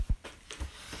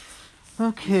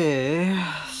Okay,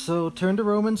 so turn to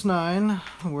Romans 9.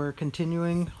 We're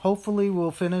continuing. Hopefully,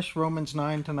 we'll finish Romans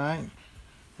 9 tonight.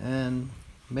 And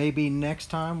maybe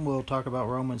next time we'll talk about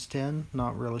Romans 10.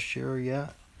 Not really sure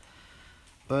yet.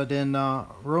 But in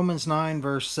Romans 9,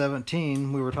 verse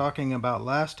 17, we were talking about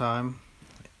last time,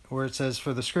 where it says,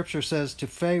 "For the scripture says to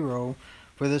Pharaoh,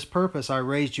 for this purpose I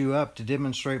raised you up to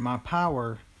demonstrate my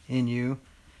power in you,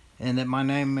 and that my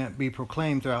name might be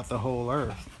proclaimed throughout the whole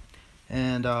earth."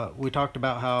 And we talked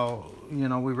about how,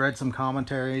 we read some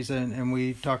commentaries and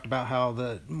we talked about how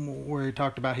where he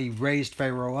talked about he raised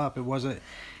Pharaoh up. It wasn't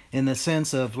in the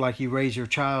sense of like you raise your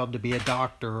child to be a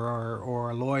doctor or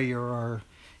a lawyer or,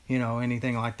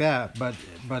 anything like that.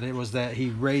 But it was that he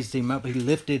raised him up. He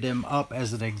lifted him up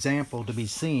as an example to be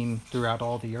seen throughout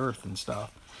all the earth and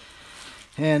stuff.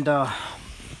 And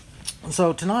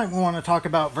so tonight we want to talk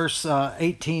about verse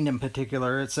 18 in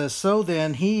particular. It says, "So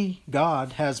then he,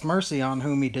 God, has mercy on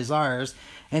whom he desires,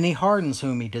 and he hardens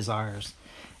whom he desires."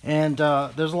 And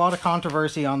there's a lot of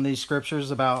controversy on these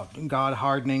scriptures about God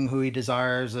hardening who he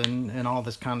desires and all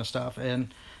this kind of stuff.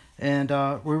 And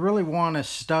we really want to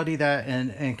study that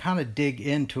and kind of dig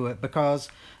into it because,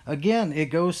 again,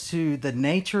 it goes to the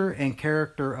nature and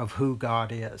character of who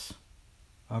God is.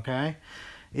 Okay?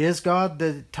 Is God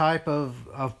the type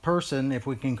of person, if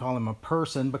we can call him a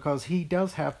person, because he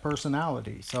does have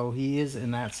personality. So he is,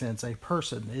 in that sense, a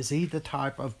person. Is he the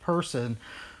type of person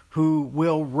who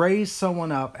will raise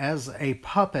someone up as a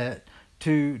puppet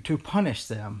to punish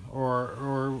them?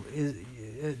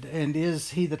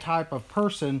 Is he the type of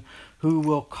person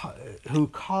who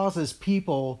causes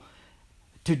people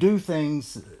to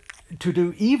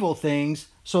do evil things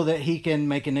so that he can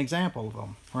make an example of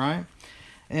them, right?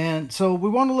 And so we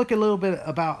want to look a little bit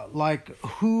about like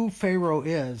who Pharaoh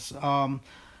is.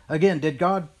 Again, did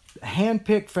God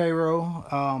handpick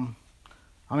Pharaoh?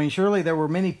 Surely there were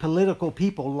many political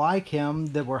people like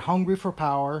him that were hungry for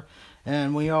power.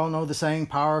 And we all know the saying,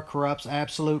 power corrupts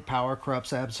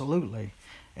absolutely.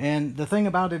 And the thing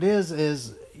about it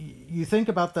is you think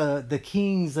about the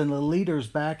kings and the leaders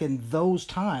back in those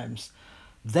times,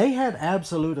 they had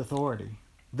absolute authority.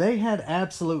 They had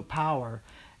absolute power.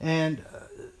 And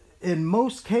in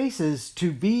most cases,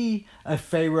 to be a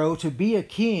pharaoh, to be a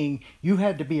king, you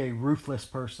had to be a ruthless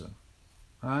person,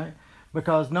 right?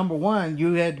 Because number one,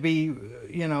 you had to be,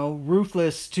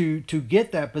 ruthless to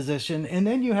get that position, and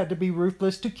then you had to be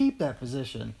ruthless to keep that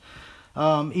position.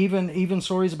 Even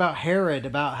stories about Herod,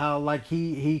 about how like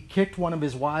he kicked one of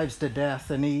his wives to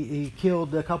death and he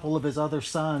killed a couple of his other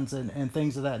sons and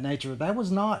things of that nature. That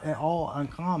was not at all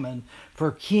uncommon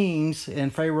for kings,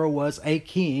 and Pharaoh was a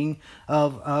king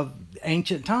of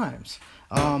ancient times.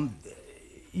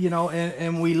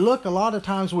 And we look, a lot of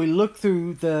times we look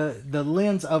through the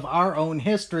lens of our own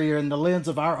history or in the lens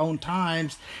of our own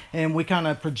times, and we kind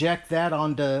of project that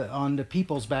onto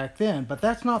peoples back then. But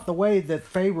that's not the way that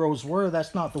pharaohs were.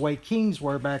 That's not the way kings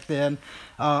were back then.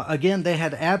 Again, they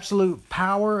had absolute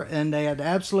power and they had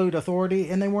absolute authority,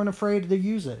 and they weren't afraid to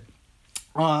use it.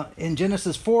 In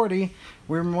Genesis 40,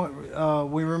 we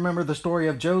remember the story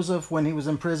of Joseph when he was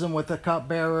in prison with the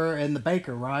cupbearer and the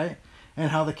baker, right?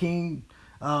 And how the king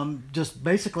just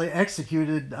basically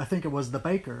executed, I think it was the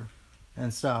baker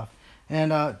and stuff.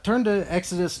 And turn to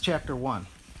Exodus chapter 1.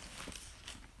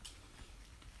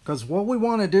 Because what we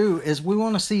want to do is we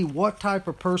want to see what type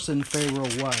of person Pharaoh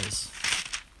was.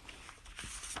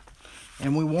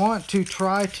 And we want to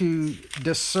try to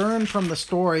discern from the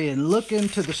story and look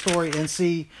into the story and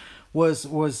see,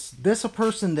 was this a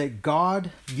person that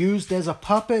God used as a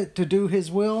puppet to do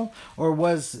his will? Or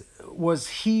was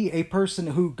he a person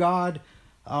who God...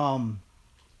 I'm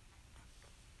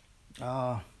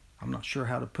not sure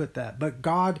how to put that, but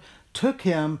God took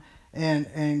him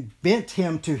and bent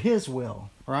him to his will,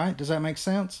 right? Does that make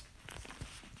sense?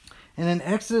 And in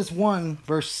Exodus 1,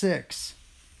 verse 6,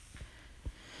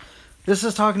 this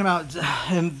is talking about,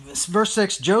 in verse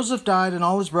 6, "Joseph died and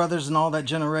all his brothers and all that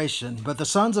generation. But the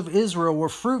sons of Israel were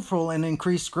fruitful and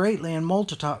increased greatly and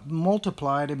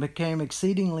multiplied and became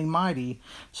exceedingly mighty,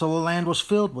 so the land was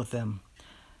filled with them."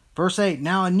 Verse 8,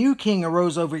 "Now a new king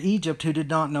arose over Egypt who did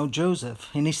not know Joseph.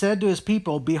 And he said to his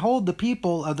people, 'Behold, the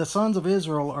people of the sons of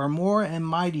Israel are more and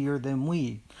mightier than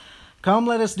we. Come,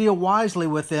 let us deal wisely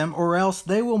with them, or else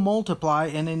they will multiply,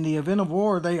 and in the event of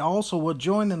war they also will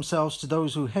join themselves to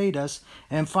those who hate us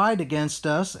and fight against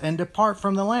us and depart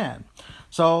from the land.'"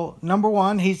 So, number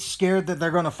one, he's scared that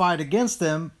they're going to fight against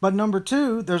them. But number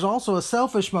two, there's also a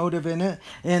selfish motive in it,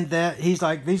 in that he's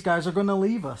like, these guys are going to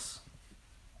leave us.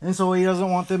 And so he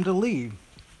doesn't want them to leave.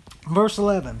 Verse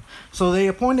 11. So they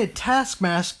appointed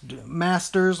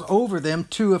taskmasters over them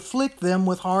to afflict them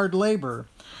with hard labor.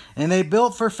 And they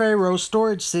built for Pharaoh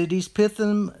storage cities,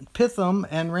 Pithom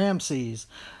and Ramses.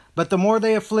 But the more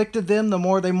they afflicted them, the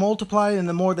more they multiplied, and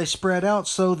the more they spread out.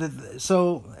 So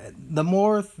the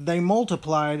more they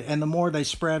multiplied, and the more they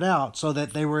spread out, so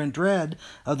that they were in dread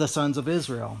of the sons of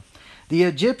Israel. The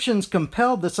Egyptians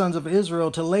compelled the sons of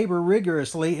Israel to labor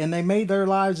rigorously, and they made their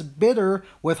lives bitter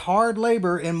with hard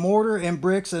labor in mortar and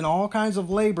bricks and all kinds of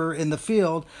labor in the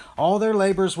field, all their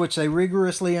labors which they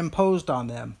rigorously imposed on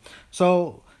them.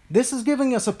 So this is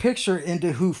giving us a picture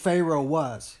into who Pharaoh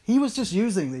was. He was just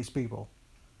using these people,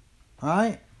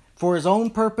 right? For his own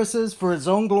purposes, for his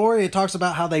own glory. It talks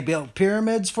about how they built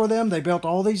pyramids for them. They built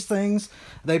all these things.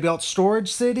 They built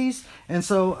storage cities. And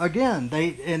so again,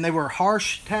 they were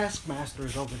harsh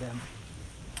taskmasters over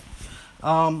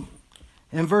them.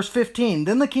 In verse 15,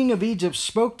 then the king of Egypt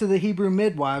spoke to the Hebrew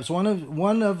midwives, one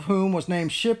of whom was named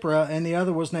Shipra and the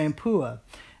other was named Puah.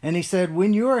 And he said,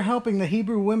 when you are helping the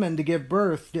Hebrew women to give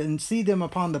birth and see them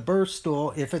upon the birth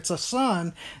stool, if it's a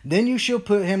son, then you shall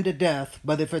put him to death,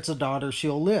 but if it's a daughter,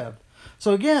 she'll live.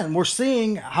 So again, we're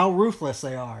seeing how ruthless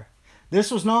they are.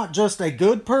 This was not just a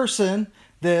good person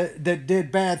that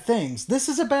did bad things. This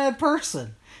is a bad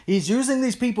person. He's using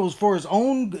these people for his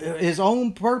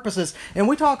own purposes. And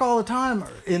we talk all the time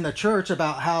in the church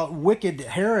about how wicked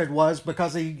Herod was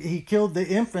because he killed the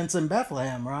infants in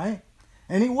Bethlehem, right?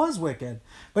 And he was wicked.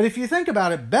 But if you think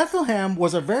about it, Bethlehem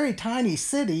was a very tiny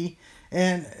city,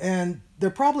 and there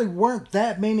probably weren't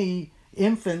that many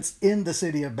infants in the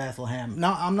city of Bethlehem.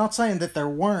 Now, I'm not saying that there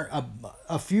weren't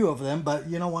a few of them, but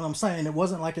you know what I'm saying. It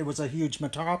wasn't like it was a huge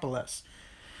metropolis.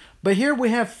 But here we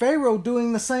have Pharaoh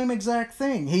doing the same exact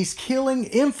thing. He's killing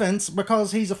infants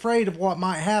because he's afraid of what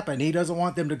might happen. He doesn't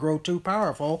want them to grow too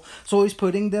powerful, so he's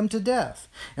putting them to death.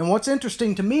 And what's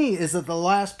interesting to me is that the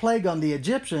last plague on the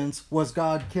Egyptians was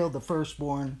God killed the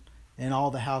firstborn in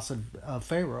all the house of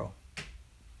Pharaoh.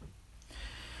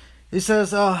 He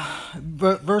says,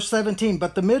 verse 17,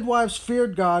 but the midwives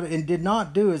feared God and did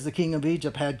not do as the king of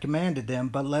Egypt had commanded them,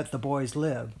 but let the boys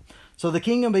live. So the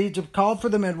king of Egypt called for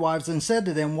the midwives and said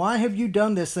to them, why have you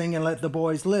done this thing and let the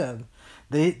boys live?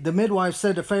 The midwives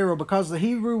said to Pharaoh, because the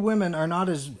Hebrew women are not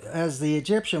as the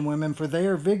Egyptian women, for they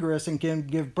are vigorous and can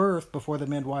give birth before the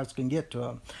midwives can get to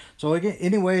them. So again,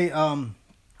 anyway,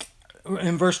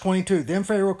 in verse 22, then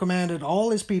Pharaoh commanded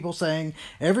all his people, saying,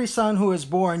 every son who is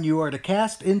born you are to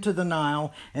cast into the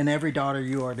Nile, and every daughter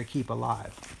you are to keep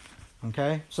alive.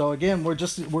 Okay, so again, we're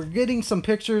getting some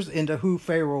pictures into who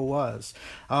Pharaoh was.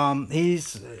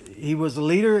 He was a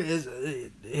leader.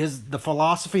 The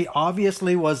philosophy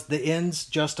obviously was the ends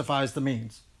justifies the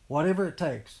means, whatever it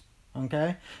takes.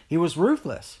 Okay, he was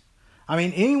ruthless. I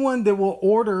mean, anyone that will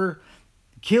order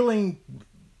killing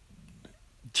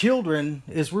children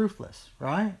is ruthless,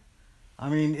 right? I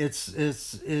mean,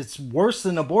 it's worse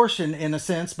than abortion in a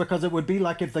sense, because it would be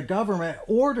like if the government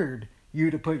ordered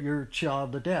you to put your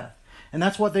child to death. And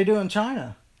that's what they do in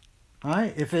China,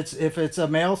 right? If it's a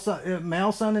male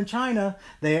son in China,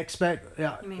 they expect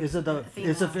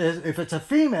if it's a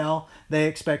female, they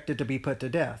expect it to be put to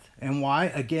death. And why?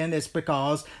 Again, it's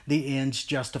because the ends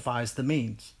justifies the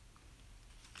means.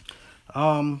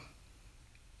 Again,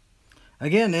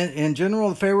 in general,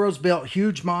 the pharaohs built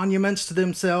huge monuments to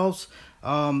themselves.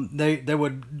 They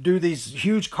would do these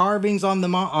huge carvings on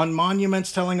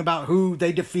monuments telling about who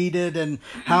they defeated and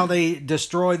how they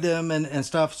destroyed them and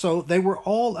stuff. So they were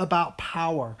all about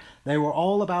power. They were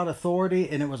all about authority,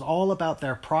 and it was all about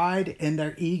their pride and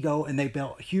their ego, and they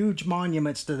built huge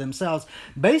monuments to themselves.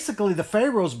 Basically, the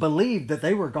pharaohs believed that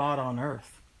they were God on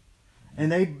earth,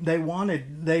 and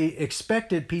they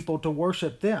expected people to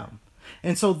worship them.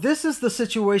 And so this is the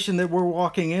situation that we're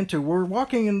walking into. We're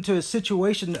walking into a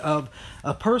situation of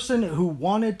a person who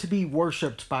wanted to be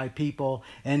worshipped by people,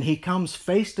 and he comes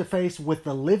face to face with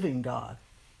the living God.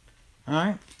 All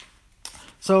right?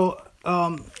 So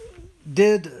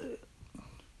did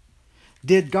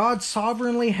God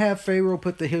sovereignly have Pharaoh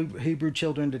put the Hebrew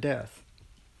children to death?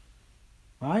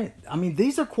 Right? I mean,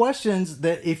 these are questions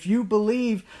that if you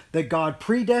believe that God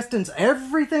predestines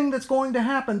everything that's going to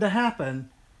happen,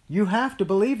 you have to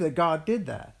believe that God did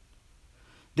that.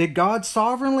 Did God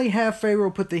sovereignly have Pharaoh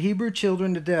put the Hebrew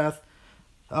children to death?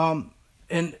 And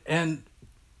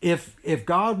if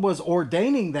God was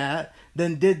ordaining that,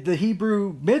 then did the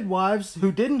Hebrew midwives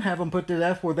who didn't have them put to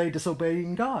death, were they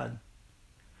disobeying God?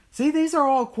 See, these are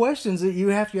all questions that you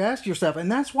have to ask yourself.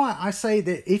 And that's why I say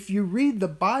that if you read the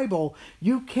Bible,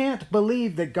 you can't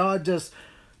believe that God just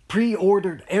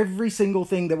preordered every single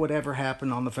thing that would ever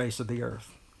happen on the face of the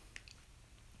earth.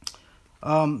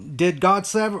 Did God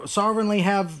sovereignly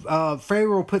have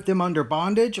Pharaoh put them under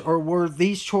bondage, or were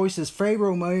these choices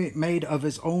Pharaoh made of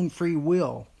his own free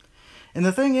will? And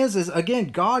the thing is again,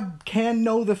 God can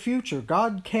know the future.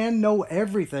 God can know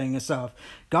everything and stuff.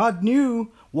 God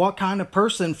knew what kind of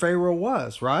person Pharaoh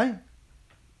was, right?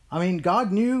 I mean,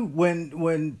 God knew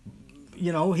when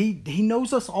he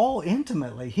knows us all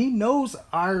intimately. He knows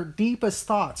our deepest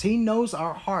thoughts. He knows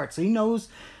our hearts. He knows,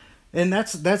 and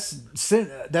that's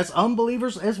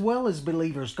unbelievers as well as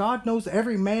believers. God knows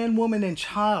every man, woman, and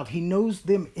child. He knows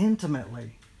them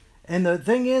intimately. And the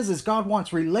thing is God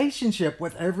wants relationship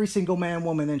with every single man,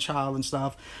 woman, and child and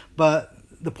stuff. But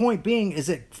the point being is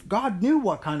that God knew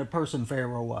what kind of person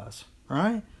Pharaoh was,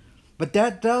 right? But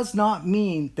that does not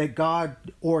mean that God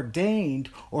ordained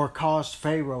or caused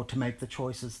Pharaoh to make the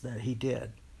choices that he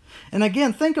did. And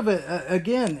again, think of it.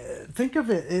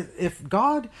 If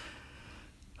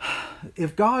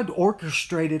God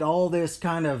orchestrated all this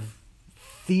kind of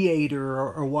theater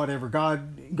or whatever,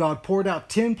 God poured out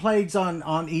 10 plagues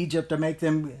on Egypt to make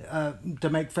them to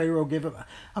make Pharaoh give it.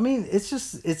 I mean,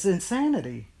 it's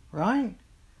insanity, right?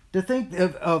 To think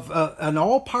of an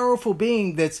all-powerful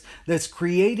being that's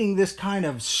creating this kind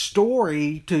of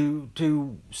story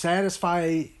to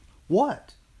satisfy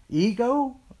what?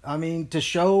 Ego? I mean, to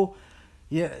show,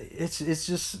 yeah,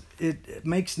 it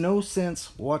makes no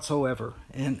sense whatsoever.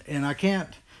 And I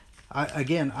can't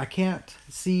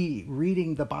see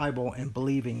reading the Bible and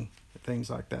believing things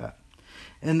like that.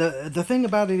 And the thing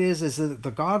about it is that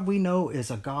the God we know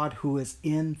is a God who is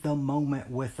in the moment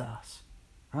with us,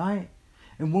 right?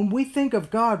 And when we think of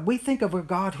God, we think of a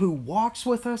God who walks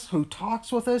with us, who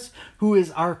talks with us, who is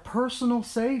our personal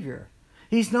Savior.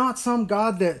 He's not some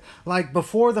God that, like,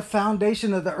 before the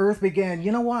foundation of the earth began,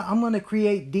 you know what, I'm going to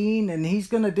create Dean and he's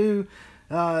going to do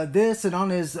this, and on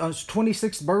his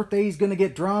 26th birthday he's going to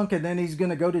get drunk and then he's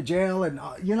going to go to jail, and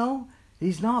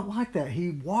he's not like that. He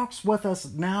walks with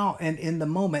us now and in the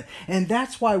moment. And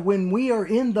that's why when we are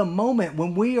in the moment,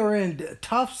 when we are in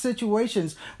tough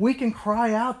situations, we can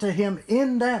cry out to him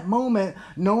in that moment,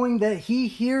 knowing that he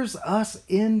hears us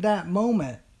in that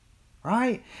moment.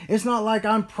 Right? It's not like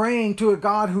I'm praying to a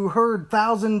God who heard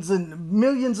thousands and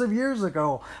millions of years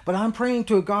ago, but I'm praying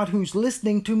to a God who's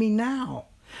listening to me now.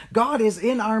 God is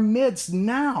in our midst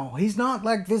now. He's not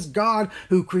like this God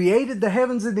who created the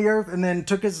heavens and the earth and then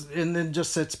and then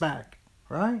just sits back,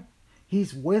 right?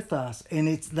 He's with us, and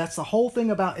that's the whole thing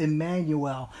about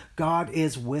Emmanuel. God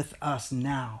is with us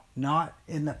now, not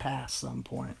in the past some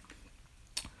point.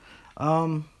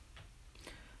 Turn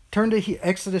to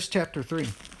Exodus chapter 3.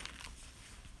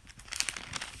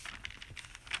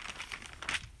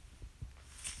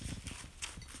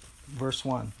 Verse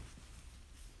 1.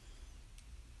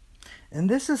 And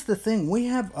this is the thing. We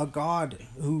have a God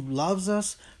who loves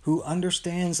us, who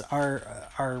understands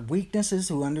our weaknesses,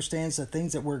 who understands the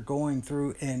things that we're going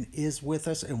through, and is with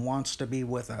us and wants to be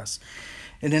with us.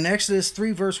 And in Exodus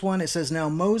 3 verse 1 it says, Now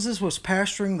Moses was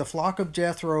pasturing the flock of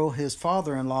Jethro, his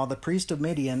father-in-law, the priest of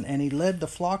Midian, and he led the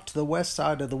flock to the west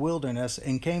side of the wilderness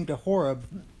and came to Horeb,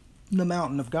 the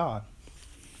mountain of God.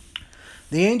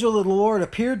 The angel of the Lord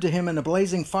appeared to him in a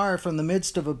blazing fire from the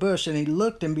midst of a bush, and he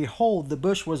looked, and behold, the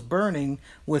bush was burning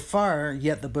with fire,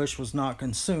 yet the bush was not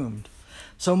consumed.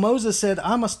 So Moses said,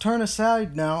 I must turn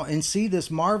aside now and see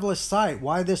this marvelous sight,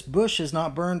 why this bush is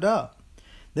not burned up.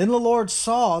 Then the Lord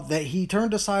saw that he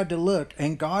turned aside to look,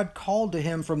 and God called to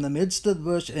him from the midst of the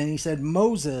bush, and he said,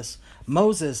 Moses,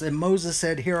 Moses. And Moses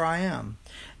said, Here I am.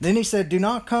 Then he said, Do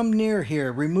not come near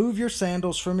here. Remove your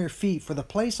sandals from your feet, for the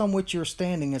place on which you are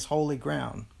standing is holy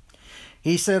ground.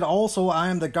 He said also, I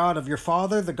am the God of your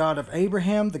father, the God of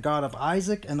Abraham, the God of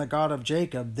Isaac, and the God of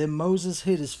Jacob. Then Moses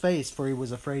hid his face, for he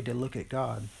was afraid to look at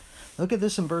God. Look at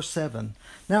this in verse 7.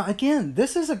 Now again,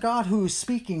 this is a God who is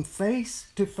speaking face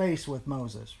to face with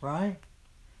Moses, right?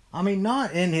 I mean,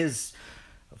 not in his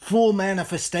full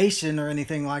manifestation or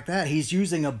anything like that. He's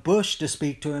using a bush to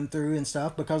speak to him through and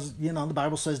stuff, because the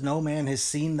Bible says no man has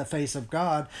seen the face of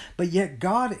God, but yet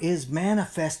God is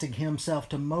manifesting himself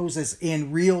to Moses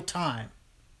in real time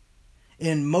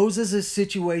in Moses'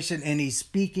 situation, and he's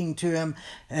speaking to him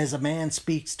as a man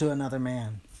speaks to another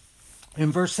man. In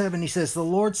verse 7 he says, The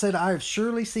Lord said, I have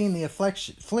surely seen the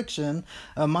affliction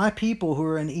of my people who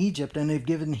are in Egypt, and have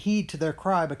given heed to their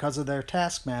cry because of their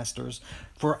taskmasters,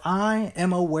 for I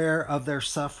am aware of their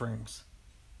sufferings.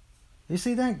 You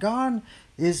see that? God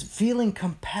is feeling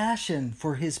compassion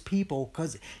for his people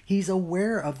because he's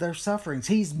aware of their sufferings.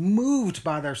 He's moved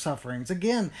by their sufferings.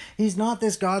 Again, he's not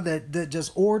this God that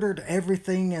just ordered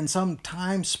everything in some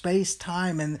time, space,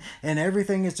 time, and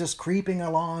everything is just creeping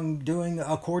along, doing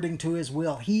according to his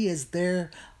will. He is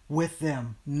there with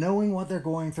them, knowing what they're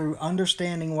going through,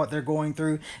 understanding what they're going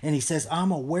through. And he says,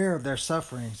 I'm aware of their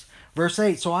sufferings. Verse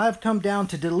 8, so I have come down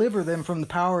to deliver them from the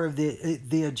power of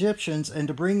the Egyptians and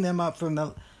to bring them up from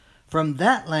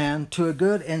that land to a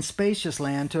good and spacious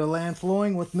land, to a land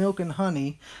flowing with milk and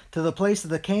honey, to the place of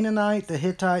the Canaanite, the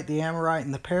Hittite, the Amorite,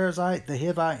 and the Perizzite, the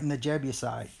Hivite, and the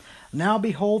Jebusite. Now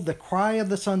behold, the cry of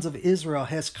the sons of Israel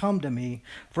has come to me.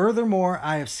 Furthermore,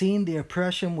 I have seen the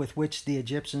oppression with which the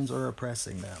Egyptians are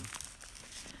oppressing them.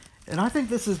 And I think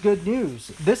this is good news.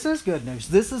 This is good news.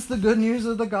 This is the good news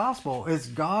of the gospel. Is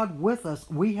God with us?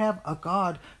 We have a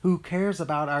God who cares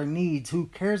about our needs, who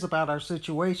cares about our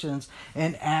situations,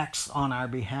 and acts on our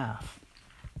behalf.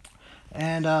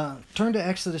 And turn to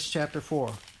Exodus chapter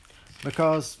 4,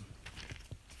 because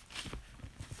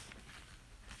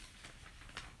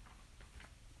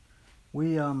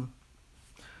we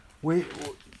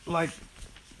like,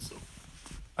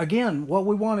 again, what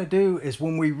we want to do is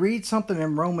when we read something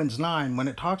in Romans 9, when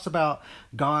it talks about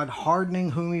God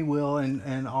hardening whom he will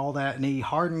and all that, and he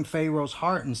hardened Pharaoh's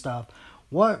heart and stuff,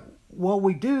 what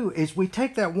we do is we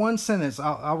take that one sentence.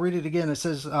 I'll read it again. It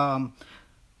says,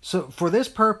 so for this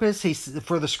purpose,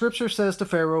 for the scripture says to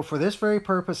Pharaoh, for this very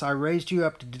purpose I raised you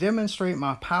up to demonstrate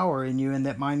my power in you, and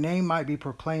that my name might be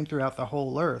proclaimed throughout the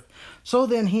whole earth. So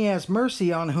then he has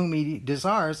mercy on whom he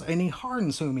desires, and he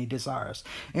hardens whom he desires.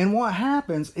 And what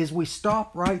happens is we stop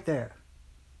right there,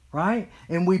 right?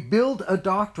 And we build a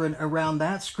doctrine around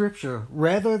that scripture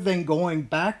rather than going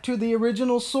back to the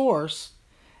original source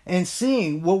and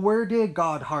seeing, well, where did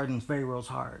God harden Pharaoh's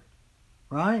heart,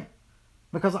 right?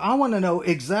 Because I want to know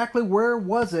exactly where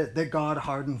was it that God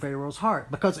hardened Pharaoh's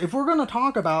heart. Because if we're going to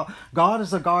talk about God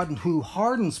as a God who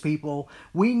hardens people,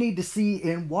 we need to see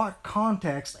in what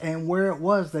context and where it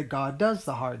was that God does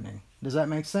the hardening. Does that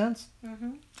make sense?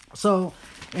 Mm-hmm. So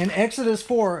in Exodus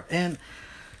 4, and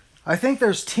I think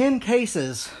there's 10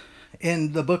 cases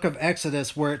in the book of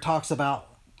Exodus where it talks about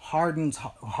hardened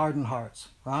hearts,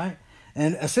 right?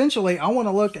 And essentially, I want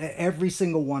to look at every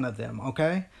single one of them,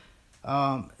 okay?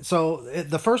 So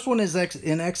the first one is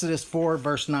in Exodus 4,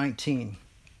 verse 19.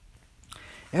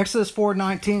 Exodus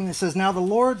 4:19, it says,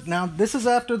 now this is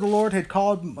after the Lord had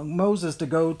called Moses to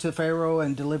go to Pharaoh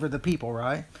and deliver the people,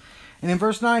 right? And in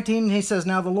verse 19, he says,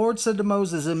 now the Lord said to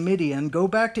Moses in Midian, go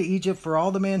back to Egypt, for all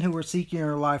the men who were seeking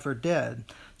your life are dead.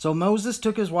 So Moses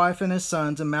took his wife and his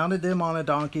sons and mounted them on a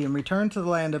donkey and returned to the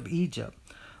land of Egypt.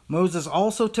 Moses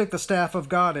also took the staff of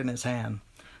God in his hand.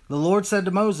 The Lord said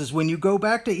to Moses, when you go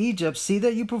back to Egypt, see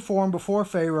that you perform before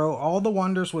Pharaoh all the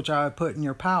wonders which I have put in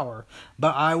your power.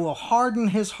 But I will harden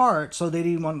his heart so that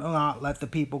he will not let the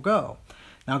people go.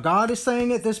 Now God is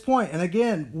saying at this point, and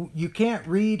again, you can't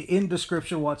read into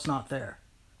Scripture what's not there.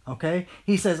 Okay?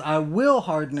 He says, I will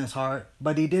harden his heart,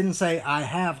 but he didn't say, I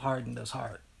have hardened his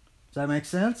heart. Does that make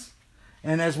sense?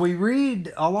 And as we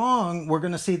read along, we're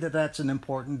going to see that that's an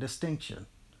important distinction.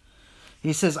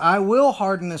 He says, I will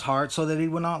harden his heart so that he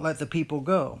will not let the people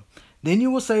go. Then you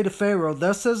will say to Pharaoh,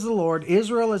 thus says the Lord,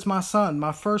 Israel is my son,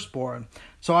 my firstborn.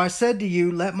 So I said to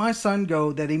you, let my son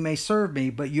go that he may serve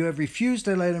me, but you have refused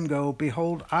to let him go.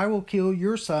 Behold, I will kill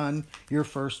your son, your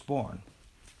firstborn.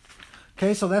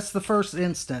 Okay, so that's the first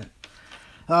instant.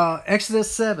 Exodus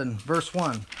 7, verse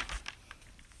 1.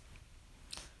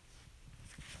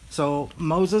 So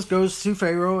Moses goes to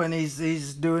Pharaoh and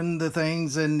he's doing the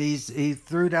things, and he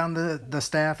threw down the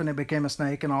staff and it became a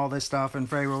snake and all this stuff, and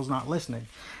Pharaoh's not listening.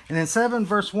 And in 7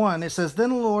 verse 1 it says,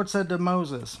 then the Lord said to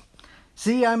Moses,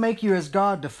 see, I make you as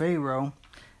God to Pharaoh,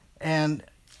 and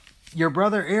your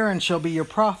brother Aaron shall be your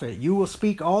prophet. You will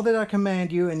speak all that I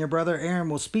command you, and your brother Aaron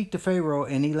will speak to Pharaoh,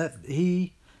 and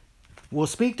he will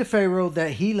speak to Pharaoh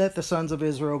that he let the sons of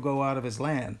Israel go out of his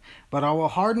land. But I will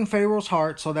harden Pharaoh's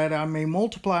heart so that I may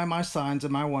multiply my signs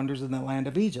and my wonders in the land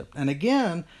of Egypt. And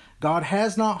again, God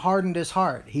has not hardened his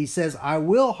heart. He says, I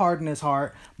will harden his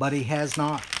heart, but he has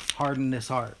not hardened his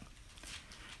heart.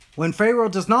 When Pharaoh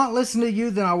does not listen to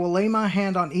you, then I will lay my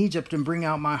hand on Egypt and bring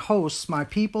out my hosts, my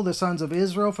people, the sons of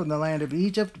Israel, from the land of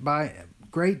Egypt by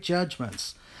great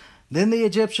judgments. Then the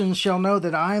Egyptians shall know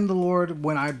that I am the Lord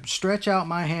when I stretch out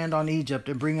my hand on Egypt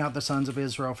and bring out the sons of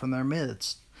Israel from their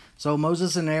midst. So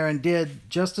Moses and Aaron did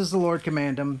just as the Lord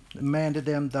commanded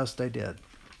them, thus they did.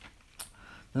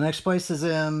 The next place is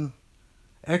in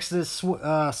Exodus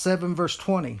 7, verse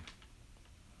 20.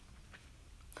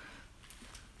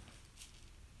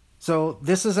 So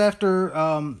this is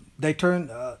after they turn.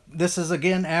 This is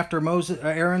again after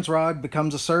Aaron's rod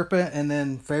becomes a serpent, and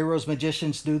then Pharaoh's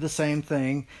magicians do the same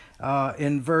thing.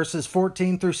 In verses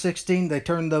 14 through 16, they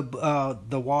turn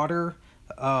the water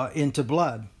into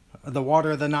blood, the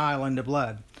water of the Nile into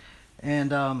blood,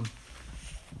 and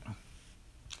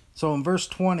So in verse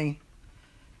 20,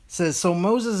 says, So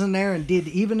Moses and Aaron did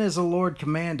even as the Lord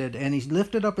commanded, and he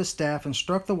lifted up his staff and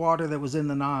struck the water that was in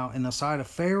the Nile in the sight of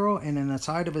Pharaoh and in the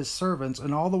sight of his servants,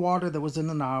 and all the water that was in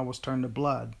the Nile was turned to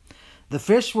blood. The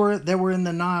fish that were in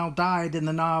the Nile died, and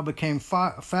the Nile became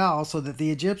foul, so that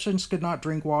the Egyptians could not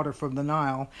drink water from the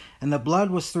Nile, and the blood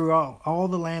was throughout all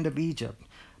the land of Egypt.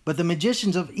 But the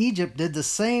magicians of Egypt did the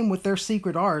same with their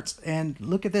secret arts, and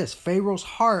look at this, Pharaoh's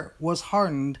heart was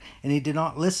hardened, and he did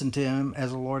not listen to him as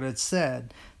the Lord had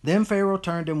said. Then Pharaoh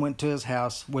turned and went to his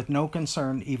house with no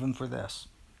concern even for this.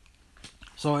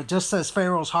 So it just says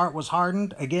Pharaoh's heart was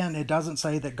hardened. Again, it doesn't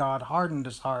say that God hardened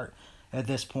his heart at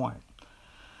this point.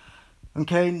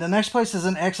 Okay, the next place is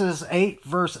in Exodus 8,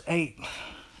 verse 8.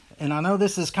 And I know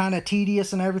this is kind of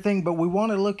tedious and everything, but we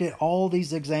want to look at all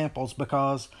these examples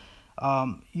because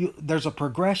there's a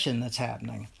progression that's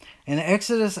happening. In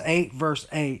Exodus 8, verse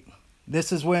 8,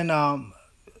 this is when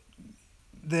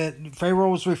that Pharaoh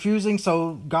was refusing,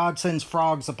 so God sends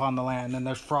frogs upon the land, and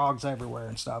there's frogs everywhere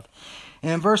and stuff.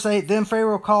 And in verse 8, Then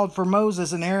Pharaoh called for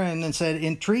Moses and Aaron and said,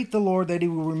 Entreat the Lord that he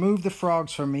will remove the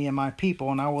frogs from me and my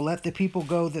people, and I will let the people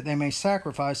go that they may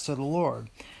sacrifice to the Lord.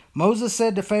 Moses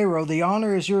said to Pharaoh, The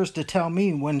honor is yours to tell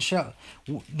me when shall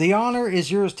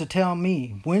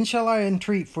I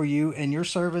entreat for you and your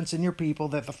servants and your people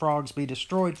that the frogs be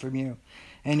destroyed from you,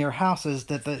 and your houses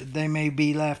that they may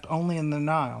be left only in the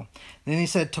Nile? Then he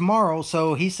said, Tomorrow.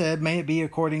 So he said, May it be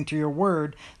according to your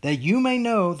word, that you may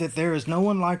know that there is no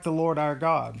one like the Lord our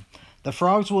God. The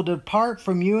frogs will depart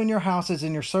from you and your houses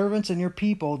and your servants and your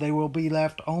people. They will be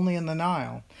left only in the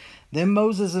Nile. Then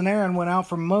Moses and Aaron went out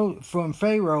from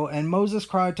Pharaoh, and Moses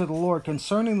cried to the Lord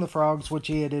concerning the frogs which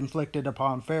he had inflicted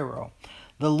upon Pharaoh.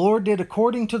 The Lord did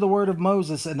according to the word of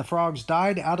Moses, and the frogs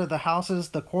died out of the houses,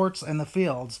 the courts, and the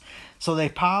fields. So they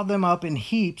piled them up in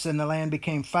heaps, and the land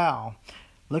became foul.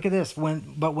 Look at this.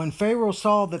 But when Pharaoh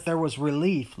saw that there was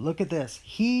relief, look at this,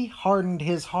 he hardened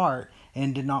his heart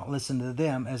and did not listen to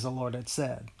them as the Lord had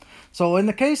said. So in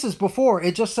the cases before,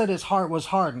 it just said his heart was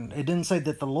hardened. It didn't say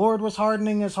that the Lord was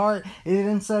hardening his heart. It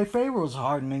didn't say Pharaoh was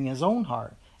hardening his own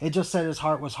heart. It just said his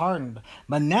heart was hardened.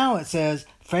 But now it says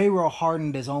Pharaoh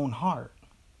hardened his own heart.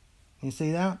 You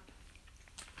see that?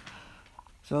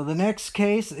 So the next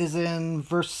case is in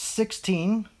verse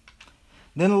 16.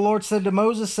 Then the Lord said to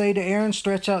Moses, Say to Aaron,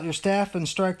 Stretch out your staff and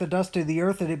strike the dust of the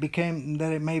earth, that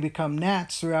it may become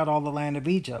gnats throughout all the land of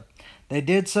Egypt. They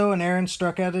did so, and Aaron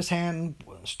stretched out his hand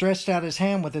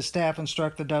with his staff and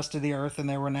struck the dust of the earth, and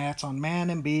there were gnats on man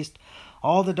and beast.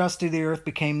 All the dust of the earth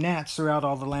became gnats throughout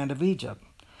all the land of Egypt.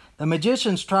 The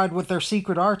magicians tried with their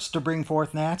secret arts to bring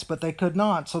forth gnats, but they could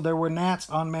not, so there were gnats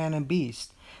on man and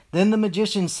beast. Then the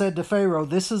magicians said to Pharaoh,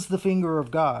 This is the finger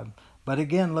of God. But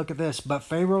again, look at this. But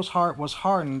Pharaoh's heart was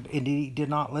hardened, and he did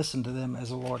not listen to them as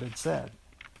the Lord had said.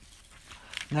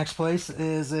 Next place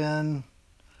is in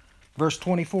verse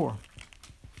 24.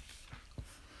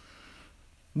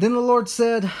 Then the Lord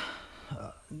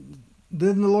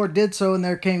did so, and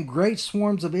there came great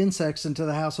swarms of insects into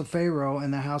the house of Pharaoh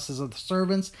and the houses of the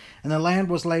servants, and the land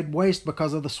was laid waste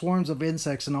because of the swarms of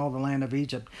insects in all the land of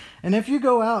Egypt. And if you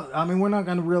go out, we're not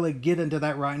going to really get into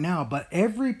that right now, but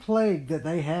every plague that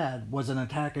they had was an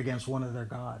attack against one of their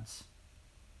gods.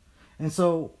 And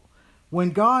so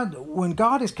when God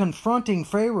is confronting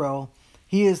Pharaoh,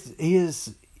 he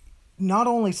is not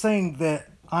only saying that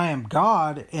I am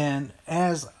God, and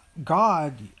as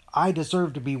God, I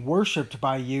deserve to be worshipped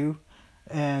by you,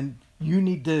 and you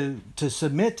need to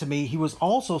submit to me. He was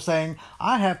also saying,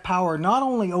 I have power not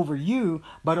only over you,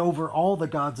 but over all the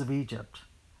gods of Egypt,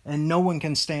 and no one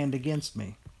can stand against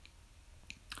me.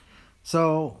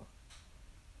 So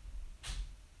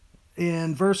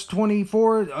in verse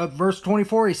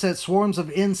 24, he said swarms of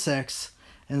insects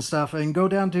and stuff, and go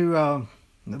down to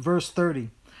verse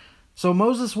 30. So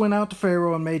Moses went out to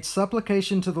Pharaoh and made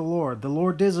supplication to the Lord. The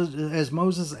Lord did as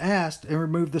Moses asked and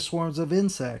removed the swarms of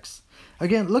insects.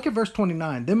 Again, look at verse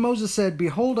 29. Then Moses said,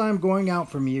 Behold, I am going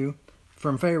out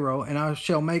from Pharaoh, and I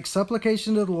shall make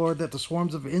supplication to the Lord that the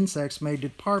swarms of insects may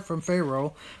depart from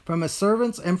Pharaoh, from his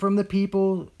servants, and from the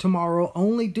people tomorrow.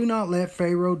 Only do not let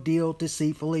Pharaoh deal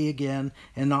deceitfully again,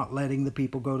 and not letting the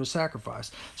people go to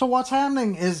sacrifice. So what's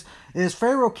happening is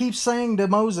Pharaoh keeps saying to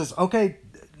Moses, okay,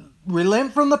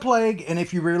 relent from the plague, and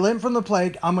if you relent from the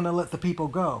plague, I'm going to let the people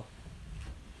go.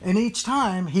 And each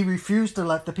time he refused to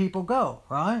let the people go,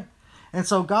 right? And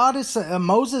so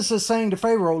Moses is saying to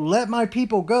Pharaoh, let my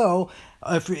people go.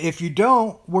 If you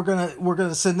don't, we're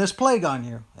gonna send this plague on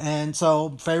you. And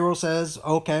so Pharaoh says,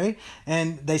 okay.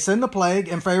 And they send the plague,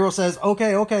 and Pharaoh says,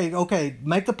 okay,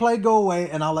 make the plague go away,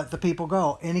 and I'll let the people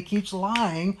go. And he keeps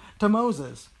lying to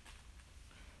Moses.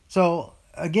 So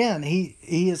again, he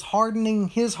is hardening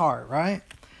his heart, right?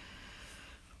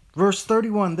 Verse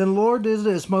 31, then the Lord did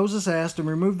as Moses asked and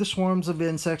removed the swarms of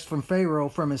insects from Pharaoh,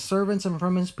 from his servants and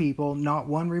from his people. Not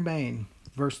one remained.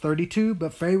 Verse 32,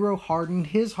 but Pharaoh hardened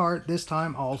his heart this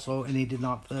time also, and he did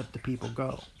not let the people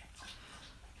go.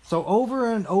 So over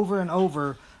and over and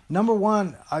over, number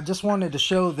one, I just wanted to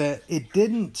show that it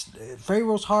didn't,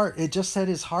 Pharaoh's heart, it just said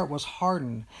his heart was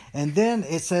hardened. And then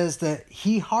it says that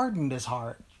he hardened his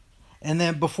heart. And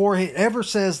then before it ever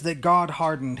says that God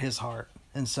hardened his heart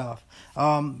and stuff.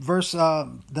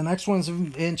 The next one's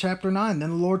in chapter 9. Then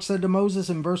the Lord said to Moses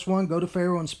in verse 1, go to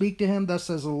Pharaoh and speak to him. Thus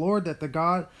says the Lord, that the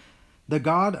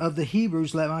God of the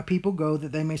Hebrews, let my people go,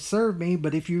 that they may serve me.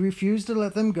 But if you refuse to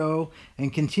let them go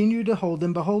and continue to hold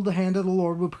them, behold, the hand of the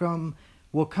Lord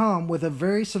will come with a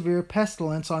very severe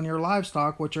pestilence on your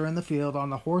livestock which are in the field, on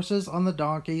the horses, on the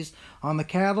donkeys, on the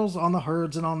cattle, on the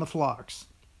herds, and on the flocks.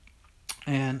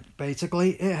 And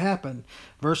basically it happened.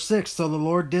 Verse 6, so the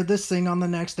Lord did this thing on the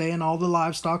next day, and all the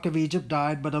livestock of Egypt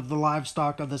died, but of the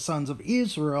livestock of the sons of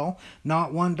Israel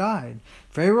not one died.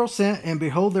 Pharaoh sent, and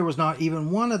behold, there was not even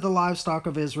one of the livestock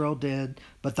of Israel dead,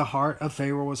 but the heart of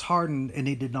Pharaoh was hardened, and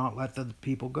he did not let the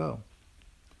people go.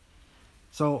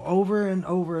 So over and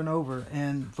over and over.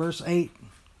 And verse 8,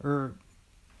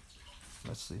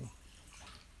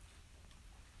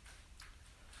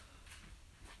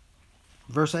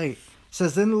 Verse 8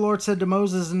 says, then the Lord said to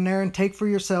Moses and Aaron, take for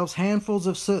yourselves handfuls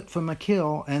of soot from a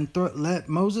kiln, and let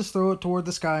Moses throw it toward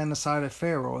the sky in the sight of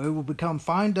Pharaoh. It will become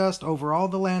fine dust over all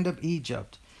the land of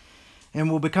Egypt,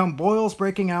 and will become boils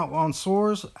breaking out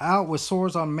with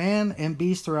sores on man and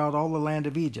beast throughout all the land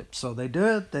of Egypt. So they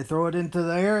do it. They throw it into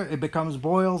the air. It becomes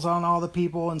boils on all the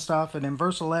people and stuff. And in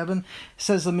verse 11, it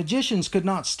says, the magicians could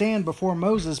not stand before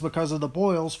Moses because of the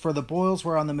boils, for the boils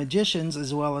were on the magicians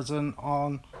as well as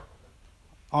on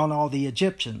all the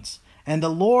Egyptians. And the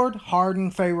Lord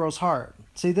hardened Pharaoh's heart.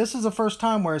 See, this is the first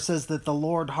time where it says that the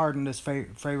Lord hardened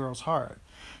Pharaoh's heart.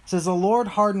 It says the Lord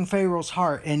hardened Pharaoh's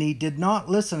heart, and he did not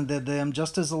listen to them,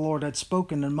 just as the Lord had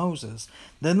spoken to Moses.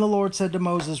 Then the Lord said to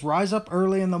Moses, rise up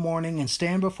early in the morning and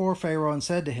stand before Pharaoh, and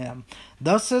said to him,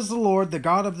 thus says the Lord, the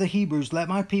God of the Hebrews, let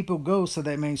my people go so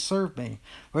they may serve me.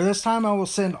 For this time I will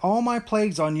send all my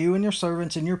plagues on you and your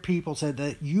servants and your people, so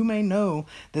that you may know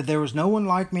that there is no one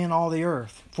like me in all the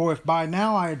earth. For if by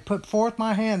now I had put forth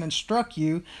my hand and struck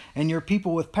you and your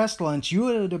people with pestilence, you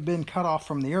would have been cut off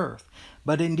from the earth.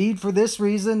 But indeed for this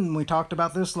reason, and we talked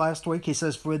about this last week, he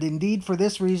says, for indeed for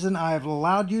this reason I have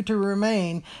allowed you to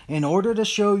remain, in order to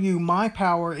show you my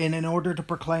power and in order to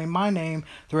proclaim my name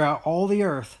throughout all the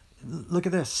earth. Look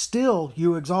at this. Still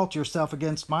you exalt yourself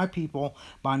against my people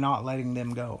by not letting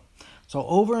them go. So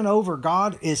over and over,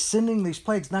 God is sending these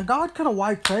plagues. Now God could have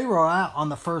wiped Pharaoh out on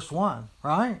the first one,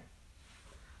 right?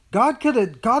 God could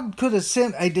have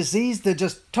sent a disease that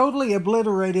just totally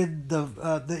obliterated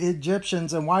the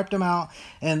Egyptians and wiped them out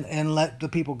and let the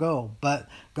people go. But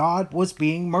God was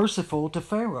being merciful to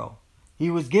Pharaoh.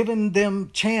 He was giving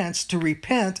them chance to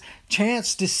repent,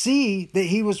 chance to see that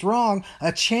he was wrong,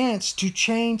 a chance to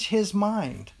change his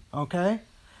mind. Okay?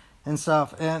 And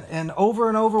stuff. And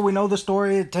over we know the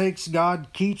story. It takes, God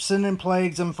keeps sending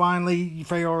plagues, and finally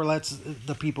Pharaoh lets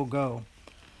the people go.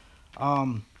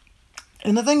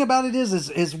 And the thing about it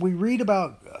is we read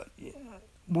about,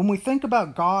 when we think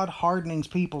about God hardening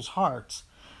people's hearts,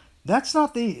 that's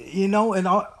not and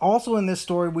also in this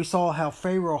story we saw how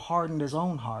Pharaoh hardened his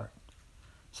own heart.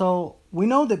 So we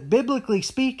know that biblically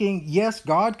speaking, yes,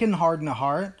 God can harden a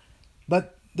heart,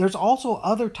 but there's also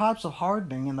other types of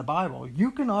hardening in the Bible. You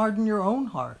can harden your own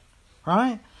heart,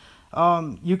 right?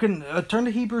 You can turn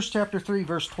to Hebrews chapter 3,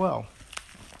 verse 12.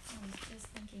 I was just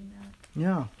thinking that.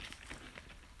 Yeah.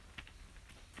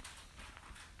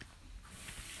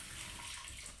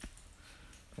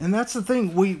 And that's the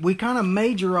thing, we kind of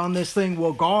major on this thing,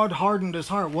 well, God hardened his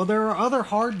heart. Well, there are other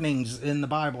hardenings in the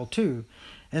Bible too.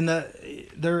 And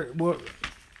there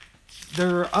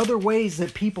are other ways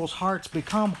that people's hearts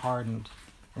become hardened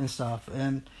and stuff.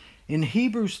 And in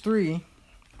Hebrews 3,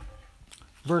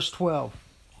 verse 12,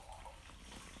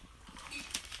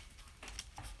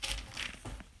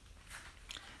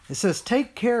 it says,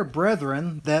 take care,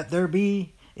 brethren, that there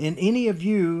be in any of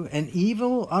you an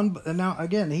evil... Now,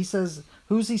 again, he says...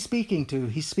 Who's he speaking to?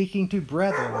 He's speaking to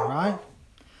brethren, right?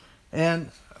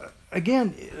 And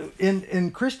again,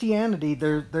 in Christianity,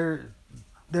 there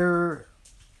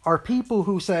are people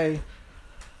who say,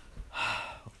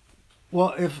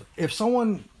 well, if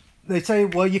someone, they say,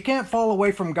 well, you can't fall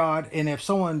away from God, and if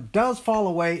someone does fall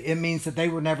away, it means that they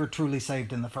were never truly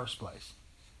saved in the first place,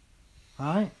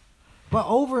 right? But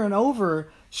over and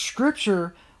over,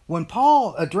 Scripture, when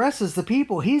Paul addresses the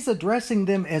people, he's addressing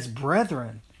them as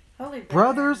brethren. Holy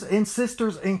Brothers and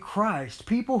sisters in Christ,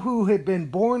 people who had been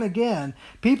born again,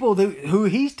 people who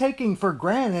he's taking for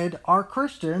granted are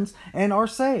Christians and are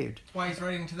saved. That's why he's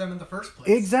writing to them in the first place.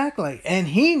 Exactly. And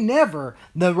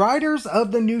the writers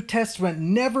of the New Testament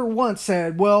never once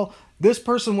said, well, this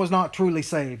person was not truly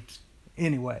saved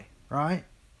anyway, right?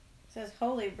 It says,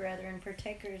 holy brethren,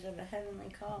 partakers of a heavenly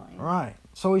calling. Right.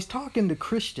 So he's talking to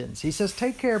Christians. He says,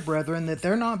 take care, brethren, that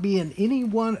there not be in any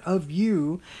one of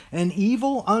you an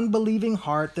evil, unbelieving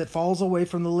heart that falls away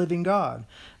from the living God.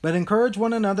 But encourage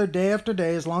one another day after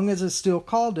day, as long as it's still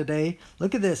called today.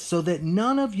 Look at this. So that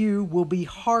none of you will be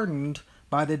hardened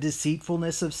by the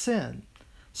deceitfulness of sin.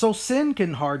 So sin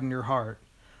can harden your heart.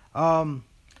 Turn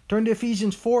to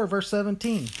Ephesians 4, verse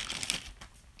 17.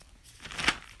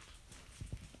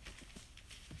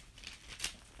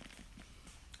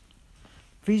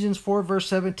 Ephesians 4, verse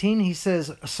 17, he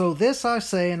says, so this I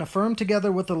say and affirm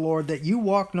together with the Lord, that you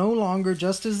walk no longer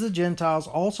just as the Gentiles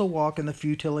also walk in the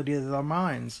futility of their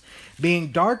minds,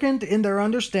 being darkened in their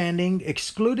understanding,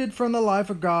 excluded from the life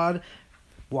of God.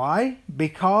 Why?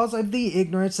 Because of the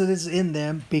ignorance that is in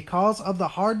them, because of the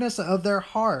hardness of their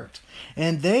heart.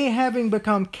 And they, having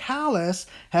become callous,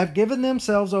 have given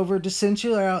themselves over to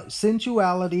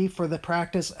sensuality for the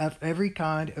practice of every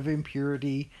kind of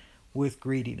impurity with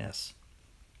greediness.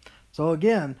 So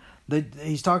again,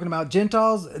 he's talking about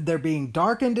Gentiles. They're being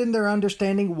darkened in their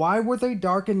understanding. Why were they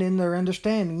darkened in their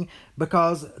understanding?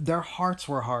 Because their hearts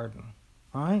were hardened,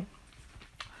 right?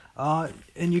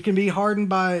 And you can be hardened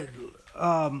by,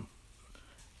 turn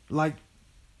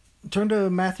to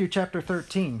Matthew chapter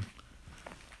 13.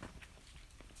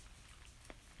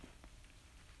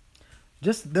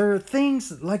 Just there are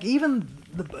things like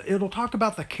it'll talk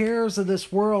about the cares of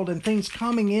this world and things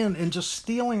coming in and just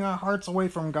stealing our hearts away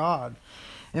from God.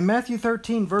 In Matthew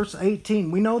 13, verse 18,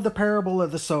 we know the parable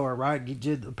of the sower, right?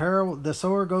 The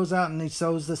sower goes out and he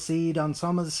sows the seed. On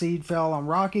some of the seed fell on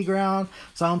rocky ground,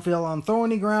 some fell on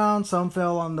thorny ground, some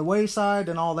fell on the wayside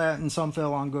and all that, and some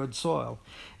fell on good soil.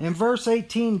 In verse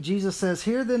 18, Jesus says,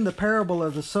 hear then the parable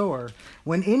of the sower.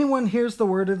 When anyone hears the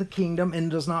word of the kingdom and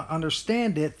does not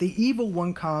understand it, the evil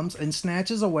one comes and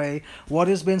snatches away what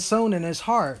has been sown in his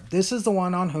heart. This is the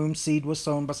one on whom seed was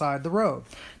sown beside the road.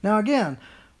 Now again,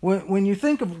 when you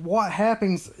think of what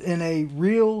happens in a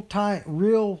real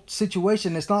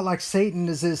situation, it's not like Satan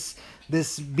is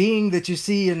this being that you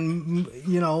see in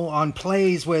on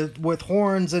plays with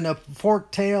horns and a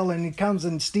forked tail, and he comes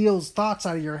and steals thoughts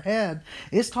out of your head.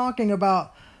 It's talking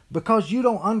about because you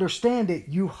don't understand it,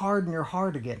 you harden your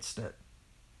heart against it,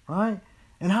 right?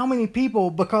 And how many people,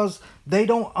 because they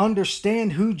don't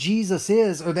understand who Jesus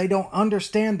is or they don't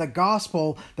understand the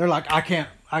gospel, they're like, I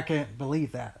can't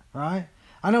believe that, right?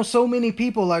 I know so many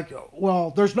people like,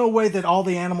 well, there's no way that all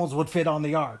the animals would fit on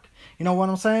the ark. You know what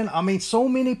I'm saying? I mean, so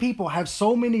many people have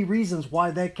so many reasons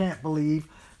why they can't believe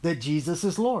that Jesus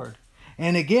is Lord.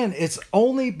 And again, it's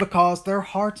only because their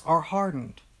hearts are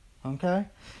hardened. Okay?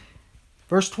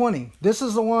 Verse 20. This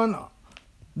is the one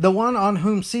on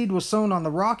whom seed was sown on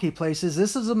the rocky places.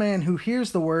 This is a man who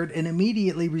hears the word and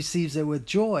immediately receives it with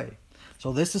joy.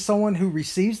 So this is someone who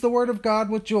receives the word of God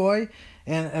with joy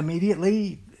and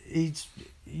immediately he's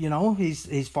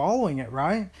following it,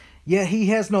 right? Yet he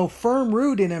has no firm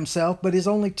root in himself, but is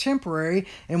only temporary.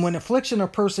 And when affliction or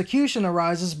persecution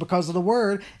arises because of the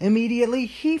word, immediately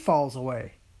he falls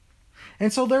away.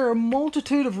 And so there are a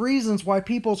multitude of reasons why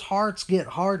people's hearts get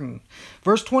hardened.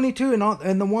 Verse 22,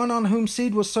 and the one on whom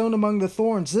seed was sown among the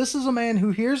thorns. This is a man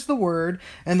who hears the word,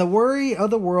 and the worry of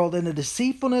the world and the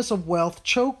deceitfulness of wealth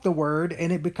choke the word,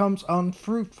 and it becomes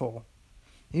unfruitful.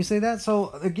 You see that? So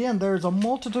again, there's a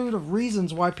multitude of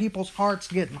reasons why people's hearts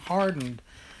get hardened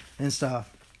and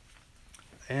stuff.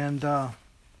 And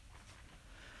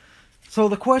so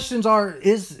the questions are,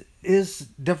 is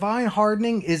divine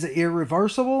hardening, is it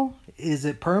irreversible? Is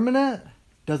it permanent?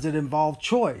 Does it involve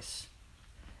choice?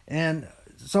 And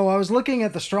so I was looking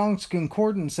at the Strong's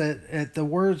Concordance at the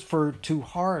words for to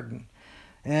harden.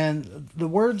 And the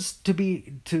words to be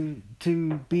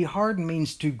hardened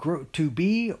means to grow, to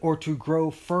be or to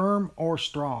grow firm or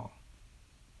strong.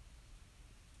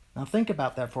 Now think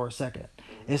about that for a second.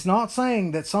 It's not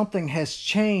saying that something has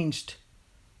changed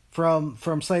from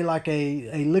say like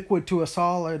a liquid to a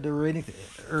solid or anything.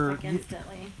 Or like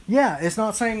instantly. Yeah, it's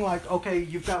not saying like, okay,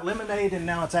 you've got lemonade and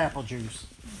now it's apple juice.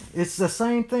 It's the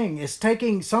same thing. It's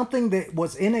taking something that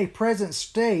was in a present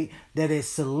state that is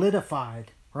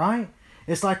solidified, right?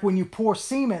 It's like when you pour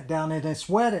cement down and it's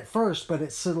wet at first, but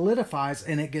it solidifies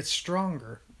and it gets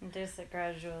stronger. Just it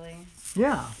gradually.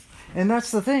 Yeah. And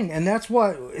that's the thing. And that's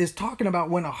what is talking about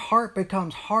when a heart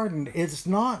becomes hardened. It's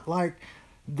not like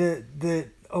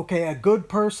okay, a good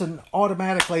person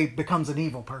automatically becomes an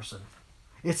evil person.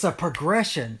 It's a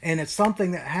progression, and it's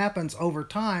something that happens over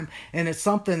time, and it's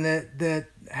something that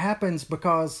happens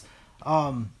because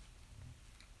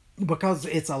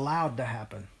it's allowed to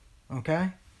happen. Okay?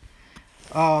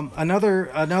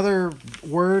 Another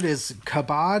word is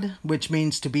kabod, which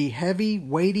means to be heavy,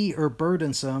 weighty, or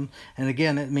burdensome, and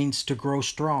again, it means to grow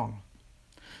strong.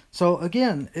 So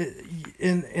again,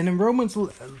 in Romans,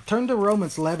 turn to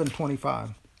Romans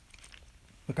 11:25,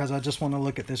 because I just want to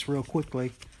look at this real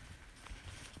quickly.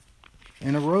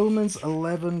 In Romans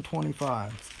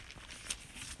 11:25,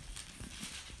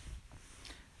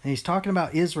 and he's talking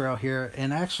about Israel here,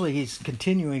 and actually he's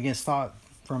continuing his thought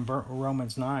from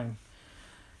Romans 9.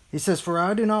 He says, "For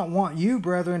I do not want you,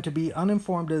 brethren, to be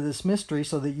uninformed of this mystery,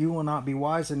 so that you will not be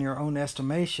wise in your own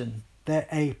estimation, that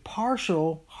a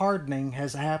partial hardening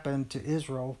has happened to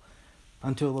Israel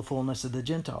until the fullness of the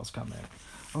Gentiles come in."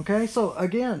 Okay, so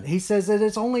again, he says that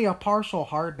it's only a partial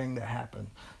hardening that happened.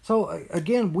 So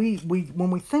again, we when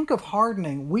we think of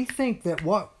hardening, we think that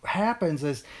what happens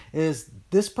is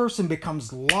this person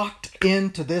becomes locked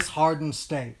into this hardened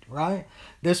state, right?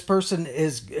 This person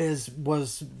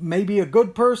was maybe a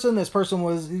good person. This person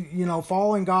was,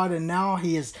 following God, and now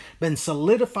he has been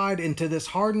solidified into this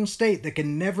hardened state that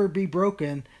can never be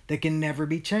broken, that can never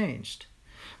be changed.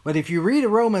 But if you read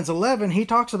Romans 11, he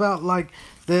talks about like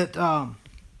that.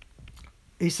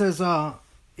 He says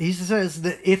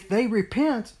that if they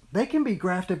repent, they can be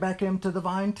grafted back into the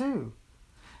vine too.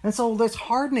 And so this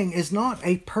hardening is not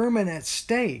a permanent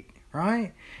state,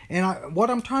 right? And what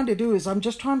I'm trying to do is I'm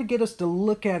just trying to get us to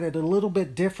look at it a little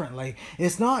bit differently.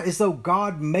 It's not as though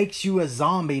God makes you a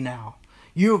zombie now.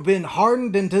 You have been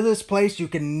hardened into this place. You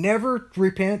can never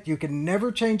repent. You can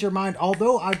never change your mind.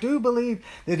 Although I do believe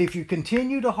that if you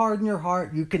continue to harden your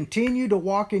heart, you continue to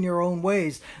walk in your own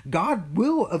ways, God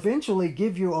will eventually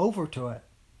give you over to it.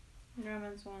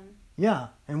 Romans 1. Yeah,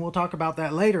 and we'll talk about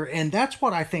that later. And that's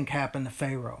what I think happened to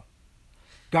Pharaoh.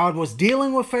 God was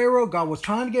dealing with Pharaoh. God was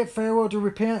trying to get Pharaoh to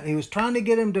repent. He was trying to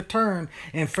get him to turn,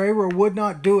 and Pharaoh would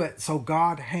not do it. So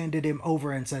God handed him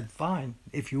over and said, fine,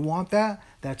 if you want that,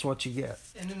 that's what you get.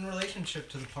 And in relationship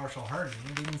to the partial hardening,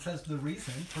 it even says the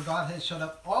reason, for God has shut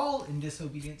up all in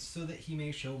disobedience so that he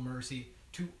may show mercy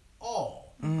to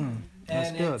all.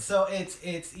 That's good. So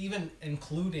it's even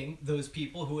including those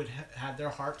people who had had their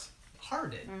hearts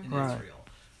hardened in Israel.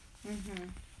 Mm-hmm.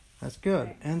 That's good.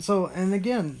 Right. And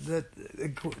again,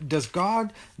 does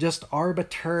God just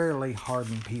arbitrarily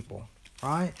harden people,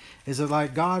 right? Is it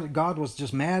like God was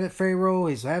just mad at Pharaoh,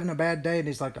 he's having a bad day, and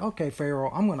he's like, okay,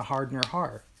 Pharaoh, I'm going to harden your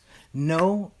heart.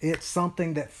 No, it's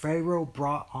something that Pharaoh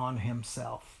brought on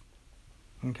himself.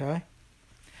 Okay?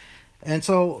 And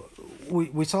so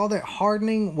we saw that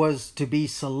hardening was to be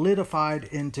solidified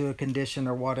into a condition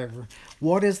or whatever.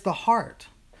 What is the heart?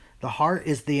 The heart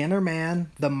is the inner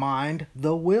man, the mind,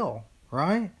 the will,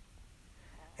 right?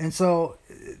 And so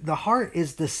the heart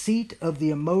is the seat of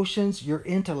the emotions, your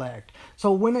intellect.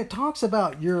 So when it talks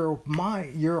about your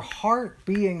mind, your heart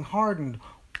being hardened,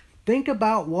 think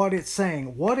about what it's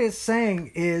saying. What it's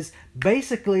saying is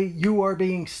basically you are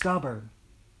being stubborn.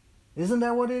 Isn't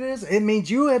that what it is? It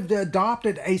means you have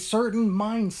adopted a certain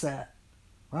mindset,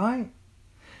 right?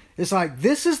 It's like,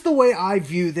 this is the way I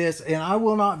view this, and I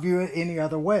will not view it any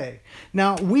other way.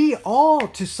 Now, we all,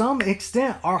 to some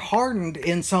extent, are hardened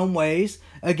in some ways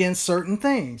against certain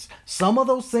things. Some of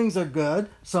those things are good.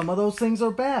 Some of those things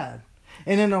are bad.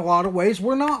 And in a lot of ways,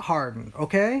 we're not hardened,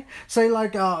 okay? Say,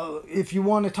 like, if you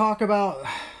want to talk about...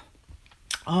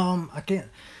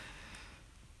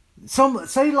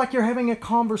 say like you're having a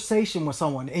conversation with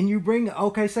someone and you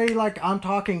say like I'm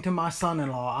talking to my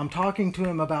son-in-law. I'm talking to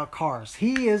him about cars.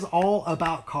 He is all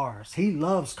about cars. He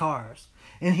loves cars.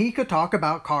 And he could talk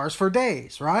about cars for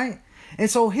days, right? And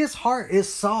so his heart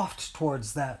is soft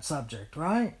towards that subject,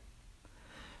 right?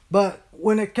 But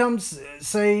when it comes,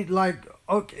 say like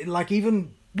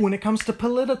even when it comes to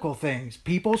political things,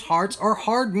 people's hearts are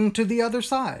hardened to the other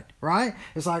side, right?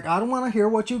 It's like, I don't want to hear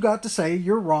what you got to say.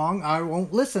 You're wrong. I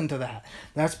won't listen to that.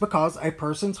 That's because a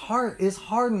person's heart is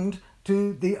hardened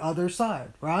to the other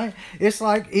side, right? It's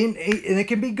like, and it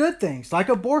can be good things, like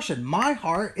abortion. My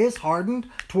heart is hardened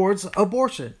towards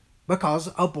abortion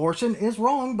because abortion is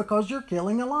wrong because you're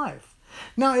killing a life.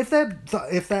 Now, if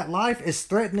that life is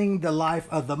threatening the life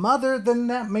of the mother, then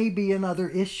that may be another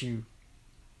issue.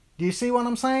 Do you see what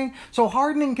I'm saying? So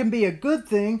hardening can be a good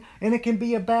thing and it can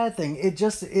be a bad thing.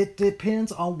 It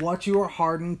depends on what you are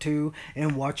hardened to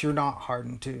and what you're not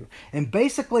hardened to. And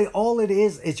basically all it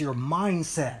is your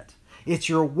mindset. It's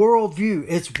your worldview.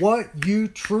 It's what you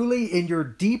truly, in your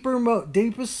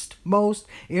deepest, most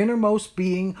innermost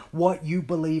being, what you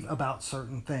believe about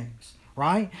certain things,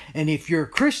 right? And if you're a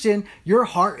Christian, your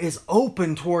heart is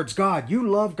open towards God. You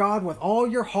love God with all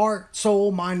your heart,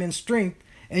 soul, mind, and strength,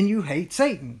 and you hate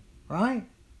Satan, right?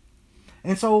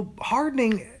 And so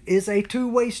hardening is a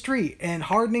two-way street, and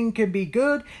hardening can be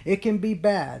good, it can be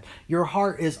bad. Your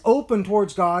heart is open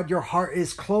towards God, your heart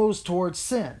is closed towards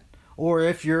sin. Or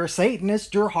if you're a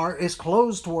Satanist, your heart is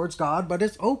closed towards God, but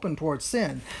it's open towards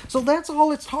sin. So that's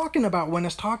all it's talking about when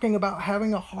it's talking about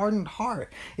having a hardened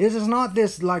heart. It is not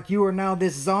this like you are now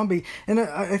this zombie. And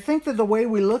I think that the way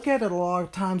we look at it a lot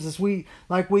of times is we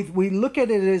look at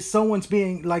it as someone's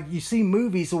being, like you see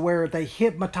movies where they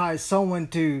hypnotize someone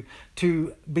to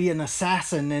be an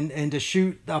assassin and to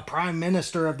shoot the prime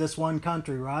minister of this one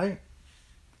country, right?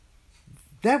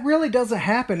 That really doesn't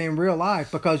happen in real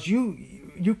life, because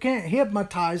you can't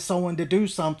hypnotize someone to do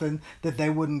something that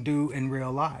they wouldn't do in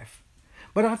real life.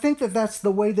 But I think that that's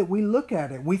the way that we look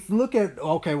at it. We look at,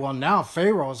 okay, well, now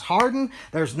Pharaoh's hardened.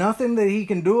 There's nothing that he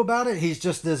can do about it. He's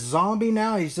just this zombie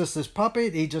now. He's just this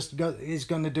puppet. He's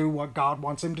going to do what God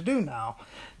wants him to do now.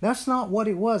 That's not what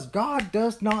it was. God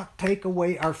does not take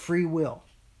away our free will.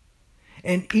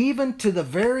 And even to the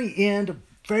very end,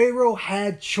 Pharaoh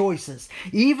had choices.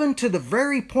 Even to the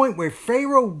very point where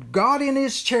Pharaoh got in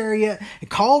his chariot and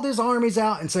called his armies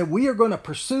out and said, we are going to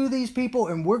pursue these people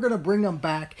and we're going to bring them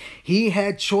back. He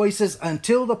had choices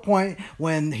until the point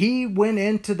when he went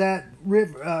into that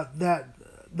river,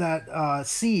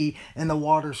 sea, and the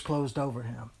waters closed over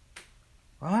him.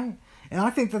 Right? And I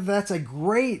think that that's a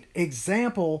great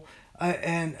example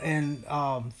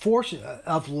force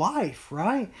of life,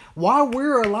 right? While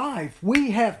we're alive, we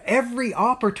have every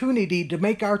opportunity to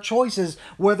make our choices,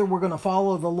 whether we're going to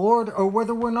follow the Lord or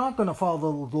whether we're not going to follow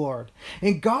the Lord.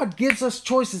 And God gives us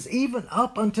choices even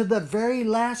up until the very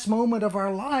last moment of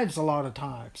our lives a lot of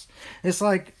times. It's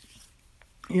like,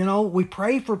 you know, we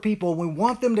pray for people, we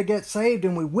want them to get saved,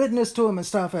 and we witness to them and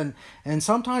stuff. And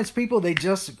sometimes people, they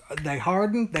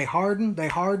harden.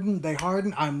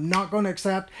 I'm not going to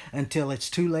accept until it's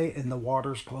too late and the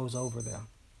waters close over them.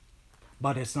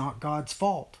 But it's not God's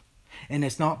fault. And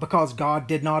it's not because God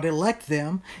did not elect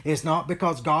them. It's not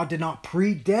because God did not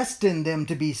predestine them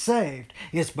to be saved.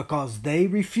 It's because they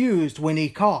refused when he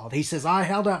called. He says, I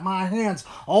held out my hands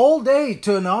all day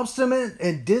to an obstinate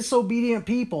and disobedient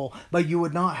people, but you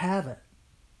would not have it.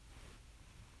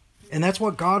 And that's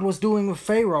what God was doing with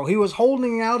Pharaoh. He was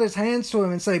holding out his hands to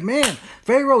him and saying, man,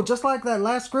 Pharaoh, just like that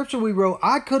last scripture we wrote,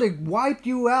 I could have wiped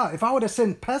you out. If I would have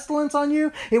sent pestilence on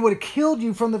you, it would have killed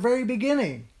you from the very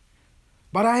beginning.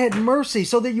 But I had mercy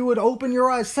so that you would open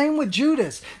your eyes. Same with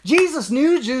Judas. Jesus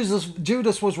knew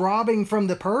Judas was robbing from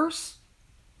the purse.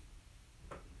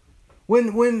 When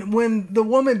the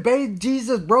woman bathed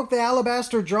Jesus, broke the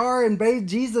alabaster jar and bathed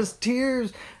Jesus'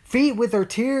 feet with her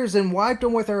tears and wiped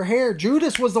them with her hair,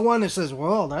 Judas was the one that says,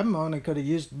 well, that money could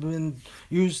have been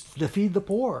used to feed the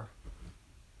poor.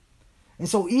 And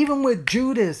so even with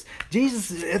Judas,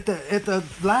 Jesus, at the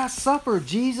Last Supper,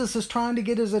 Jesus is trying to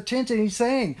get his attention. He's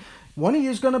saying, one of you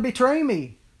is going to betray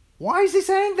me. Why is he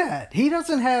saying that? He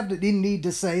doesn't need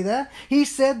to say that. He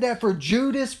said that for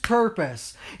Judas'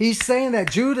 purpose. He's saying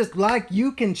that, Judas, like,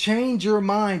 you can change your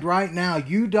mind right now.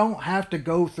 You don't have to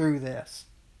go through this.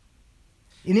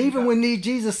 And even when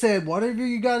Jesus said, whatever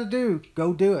you got to do,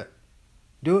 go do it.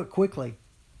 Do it quickly.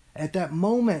 At that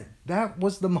moment, that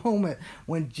was the moment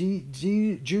when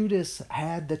Judas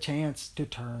had the chance to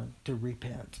turn, to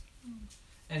repent.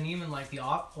 And even like he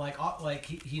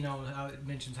knows how it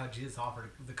mentions how Jesus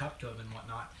offered the cup to him and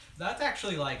whatnot. That's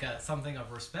actually like something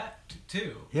of respect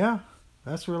too. Yeah,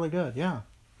 that's really good. Yeah.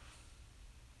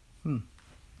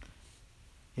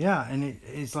 Yeah, and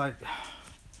it's like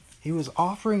he was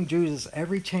offering Judas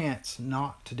every chance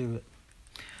not to do it.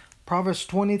 Proverbs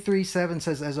 23:7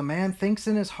 says, as a man thinks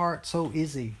in his heart, so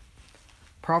is he.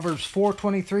 Proverbs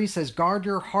 4:23 says, guard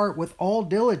your heart with all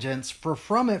diligence, for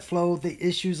from it flow the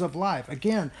issues of life.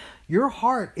 Again, your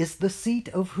heart is the seat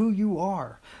of who you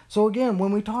are. So again,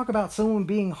 when we talk about someone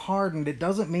being hardened, it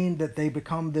doesn't mean that they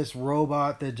become this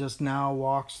robot that just now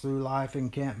walks through life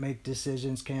and can't make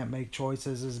decisions, can't make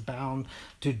choices, is bound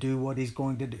to do what he's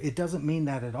going to do. It doesn't mean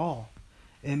that at all.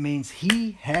 It means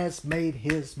he has made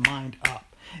his mind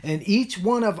up. And each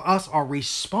one of us are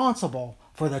responsible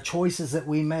for the choices that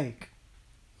we make.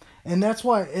 And that's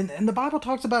why, and the Bible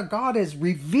talks about God has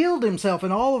revealed himself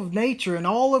in all of nature and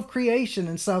all of creation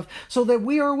and stuff so that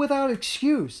we are without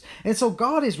excuse. And so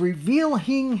God is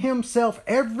revealing himself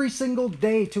every single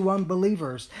day to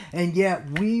unbelievers. And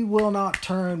yet we will not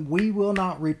turn, we will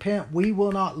not repent, we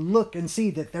will not look and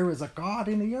see that there is a God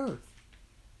in the earth.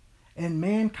 And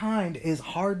mankind is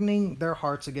hardening their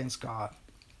hearts against God.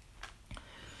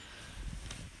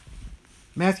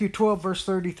 Matthew 12, verse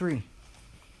 33.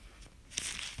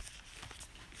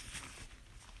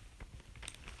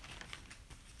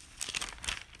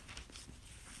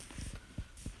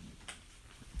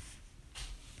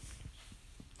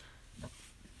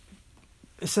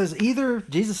 It says either,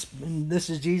 Jesus, and this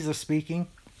is Jesus speaking,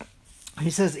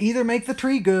 he says, either make the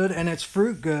tree good and its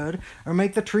fruit good, or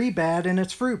make the tree bad and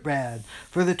its fruit bad.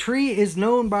 For the tree is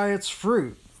known by its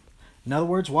fruit. In other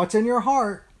words, what's in your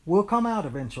heart will come out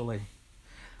eventually.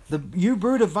 You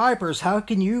brood of vipers, how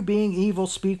can you, being evil,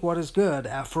 speak what is good?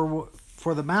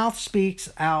 For the mouth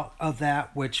speaks out of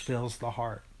that which fills the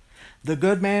heart. The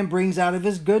good man brings out of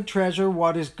his good treasure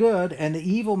what is good, and the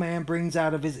evil man brings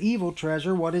out of his evil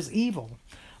treasure what is evil.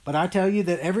 But I tell you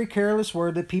that every careless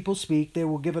word that people speak, they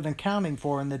will give an accounting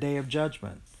for in the day of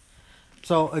judgment.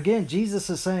 So again,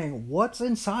 Jesus is saying, what's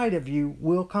inside of you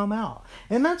will come out.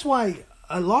 And that's why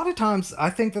a lot of times I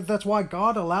think that that's why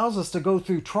God allows us to go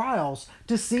through trials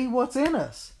to see what's in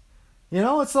us. You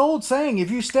know, it's the old saying, if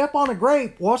you step on a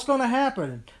grape, what's going to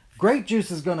happen? Grape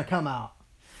juice is going to come out.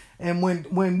 And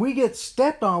when we get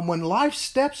stepped on, when life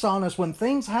steps on us, when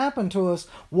things happen to us,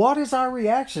 what is our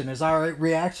reaction? Is our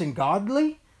reaction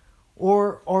godly?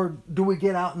 Or do we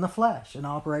get out in the flesh and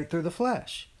operate through the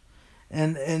flesh?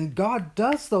 And God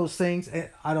does those things.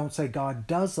 I don't say God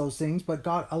does those things, but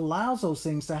God allows those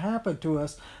things to happen to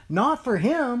us, not for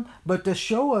him, but to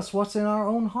show us what's in our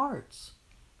own hearts.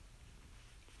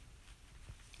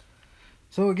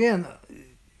 So again,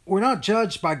 we're not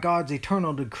judged by God's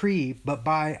eternal decree, but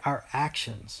by our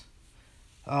actions.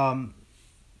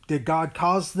 Did God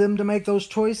cause them to make those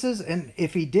choices? And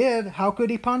if he did, how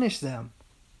could he punish them?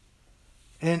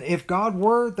 And if God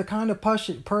were the kind of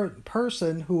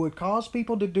person who would cause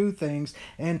people to do things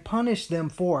and punish them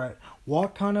for it,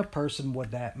 what kind of person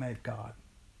would that make God?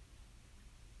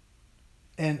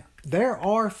 And there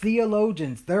are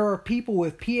theologians, there are people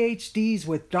with PhDs,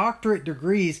 with doctorate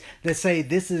degrees that say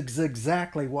this is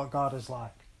exactly what God is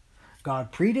like.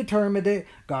 God predetermined it,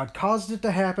 God caused it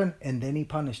to happen, and then he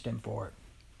punished him for it.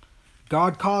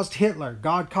 God caused Hitler,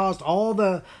 God caused all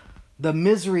the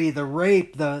misery, the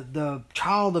rape, the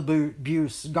child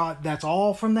abuse, God, that's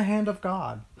all from the hand of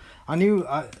God. I knew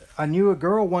a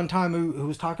girl one time who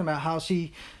was talking about how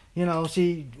she,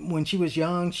 when she was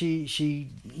young, she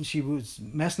was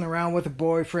messing around with a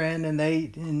boyfriend,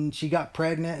 and she got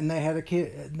pregnant, and they had a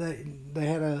kid. They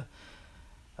had a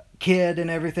kid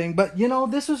and everything. But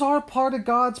this was all part of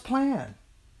God's plan.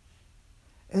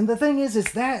 And the thing is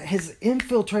that has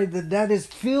infiltrated, that has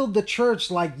filled the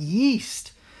church like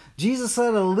yeast. Jesus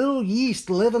said a little yeast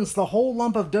leavens the whole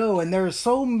lump of dough, and there are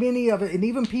so many of it, and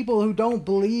even people who don't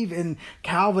believe in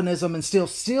Calvinism and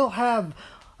still have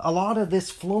a lot of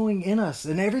this flowing in us.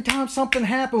 And every time something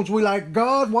happens, we're like,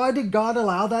 God, why did God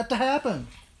allow that to happen?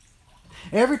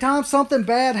 Every time something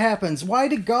bad happens, why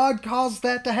did God cause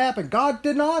that to happen? God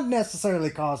did not necessarily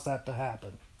cause that to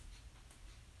happen.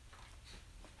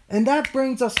 And that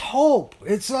brings us hope.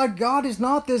 It's like God is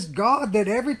not this God that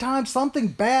every time something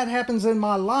bad happens in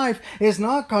my life, it's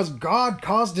not because God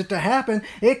caused it to happen.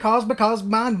 It caused because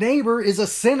my neighbor is a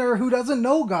sinner who doesn't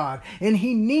know God. And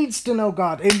he needs to know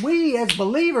God. And we as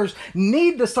believers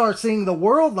need to start seeing the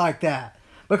world like that.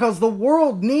 Because the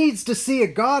world needs to see a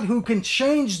God who can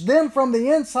change them from the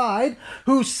inside,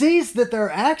 who sees that their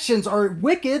actions are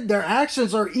wicked, their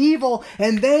actions are evil,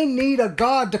 and they need a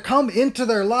God to come into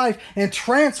their life and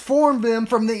transform them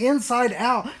from the inside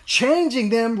out, changing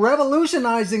them,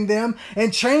 revolutionizing them,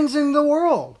 and changing the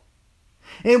world.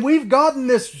 And we've gotten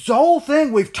this whole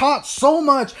thing, we've taught so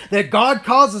much that God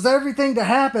causes everything to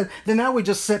happen, that now we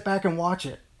just sit back and watch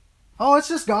it. Oh, it's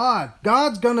just God.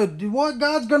 God's going to do what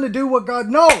God's going to do what God...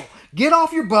 No! Get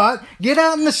off your butt. Get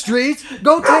out in the streets.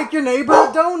 Go take your neighbor a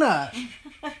donut.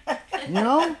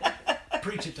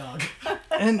 Preach it, dog.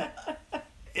 And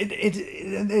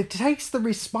it takes the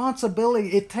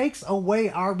responsibility. It takes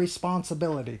away our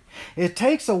responsibility. It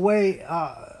takes away,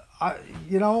 and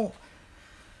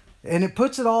it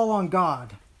puts it all on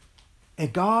God.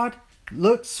 And God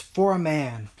looks for a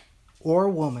man or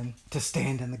a woman to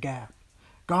stand in the gap.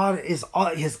 God is,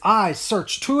 his eyes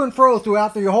search to and fro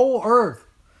throughout the whole earth,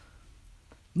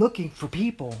 looking for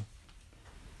people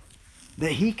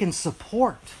that he can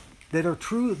support that are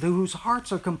true, whose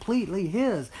hearts are completely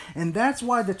His. And that's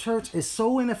why the church is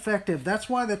so ineffective. That's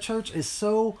why the church is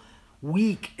so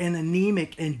weak and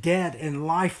anemic and dead and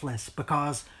lifeless,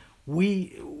 because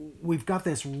we've got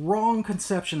this wrong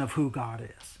conception of who God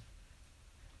is.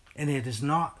 And it is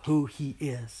not who He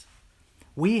is.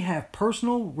 We have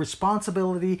personal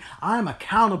responsibility. I am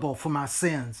accountable for my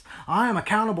sins. I am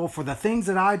accountable for the things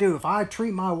that I do. If I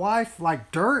treat my wife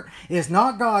like dirt, it's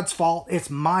not God's fault, it's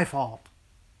my fault.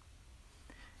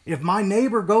 If my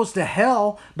neighbor goes to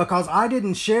hell because I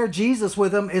didn't share Jesus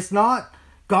with him, it's not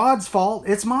God's fault,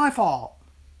 it's my fault.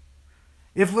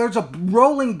 If there's a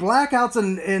rolling blackouts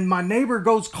and my neighbor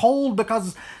goes cold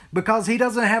because he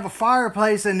doesn't have a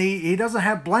fireplace and he doesn't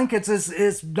have blankets,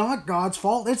 it's not God's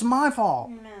fault, it's my fault.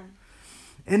 Amen.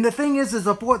 And the thing is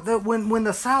when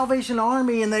the Salvation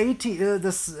Army in the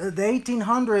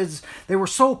 1800s, they were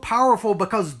so powerful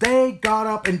because they got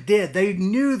up and did. They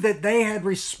knew that they had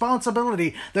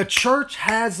responsibility. The church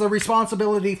has the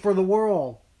responsibility for the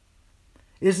world.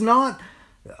 It's not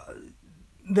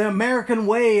the American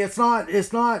way. It's not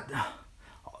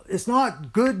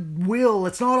goodwill.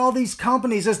 It's not all these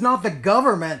companies. It's not the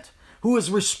government who is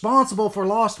responsible for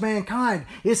lost mankind.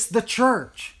 It's the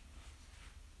church.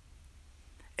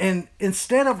 And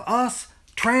instead of us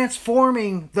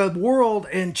transforming the world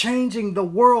and changing the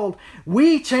world,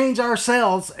 we change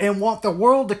ourselves and want the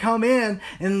world to come in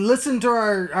and listen to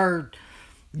our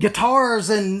guitars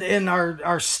and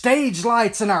our stage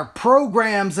lights and our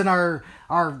programs and our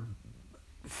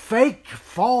fake,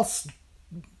 false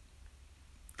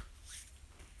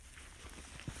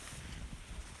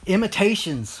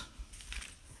imitations.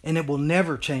 And it will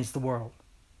never change the world,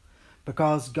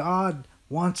 because God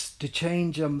wants to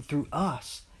change them through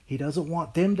us. He doesn't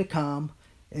want them to come,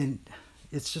 and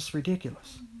it's just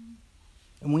ridiculous.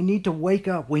 And we need to wake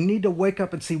up. We need to wake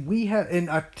up and see and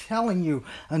I'm telling you,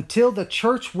 until the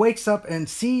church wakes up and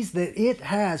sees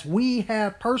that we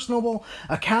have personal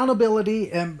accountability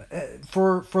and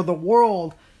for the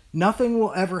world, nothing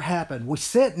will ever happen. We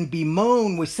sit and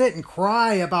bemoan, we sit and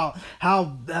cry about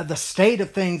how the state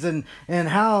of things and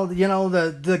how,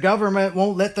 the government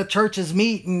won't let the churches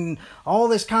meet and all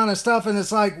this kind of stuff. And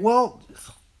it's like, well,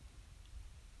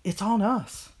 it's on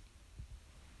us.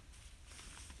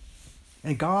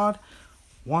 And God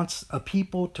wants a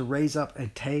people to raise up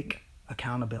and take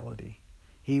accountability.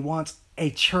 He wants a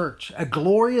church, a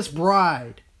glorious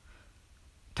bride,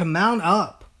 to mount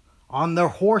up on their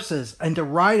horses and to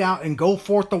ride out and go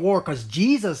forth to war, because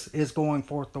Jesus is going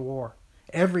forth to war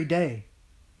every day.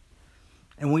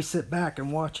 And we sit back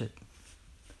and watch it.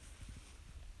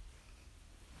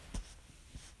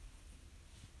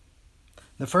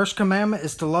 The first commandment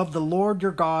is to love the Lord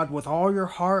your God with all your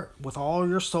heart, with all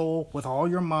your soul, with all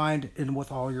your mind, and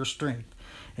with all your strength.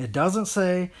 It doesn't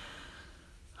say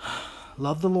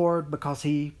love the Lord because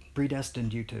He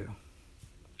predestined you to,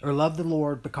 or love the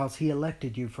Lord because He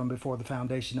elected you from before the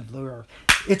foundation of the earth.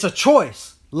 It's a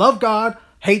choice. Love God,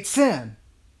 hate sin.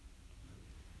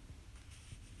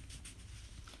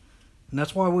 And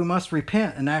that's why we must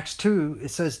repent. In Acts 2, it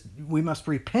says we must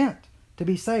repent to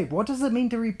be saved. What does it mean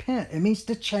to repent? It means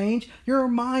to change your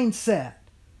mindset.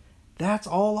 That's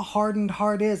all a hardened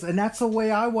heart is. And that's the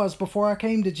way I was before I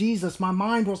came to Jesus. My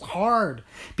mind was hard.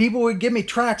 People would give me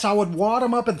tracts. I would wad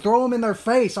them up and throw them in their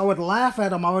face. I would laugh at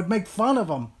them. I would make fun of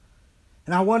them.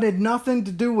 And I wanted nothing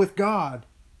to do with God.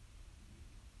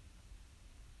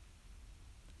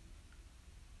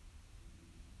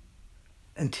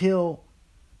 Until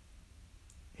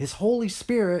His Holy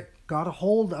Spirit got a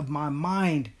hold of my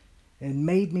mind and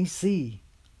made me see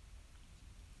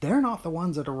they're not the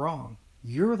ones that are wrong.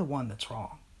 You're the one that's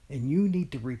wrong. And you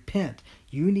need to repent.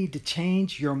 You need to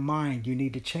change your mind. You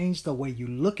need to change the way you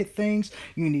look at things.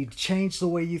 You need to change the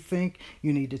way you think.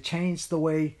 You need to change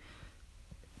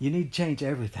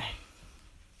everything.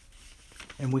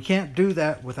 And we can't do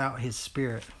that without His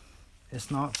Spirit. It's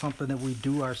not something that we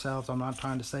do ourselves. I'm not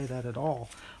trying to say that at all.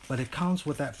 But it comes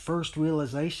with that first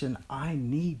realization, I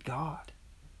need God.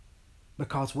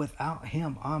 Because without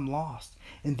Him, I'm lost.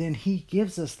 And then He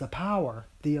gives us the power,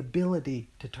 the ability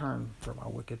to turn from our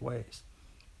wicked ways.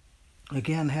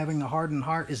 Again, having a hardened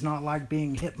heart is not like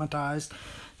being hypnotized,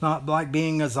 not like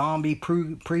being a zombie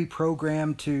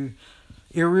pre-programmed to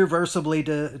irreversibly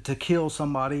to kill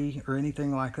somebody or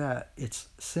anything like that. It's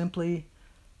simply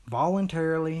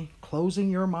voluntarily closing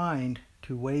your mind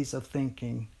to ways of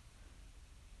thinking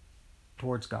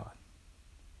towards God.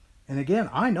 And again,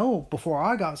 I know before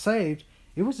I got saved,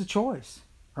 it was a choice,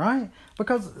 right?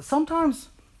 Because sometimes,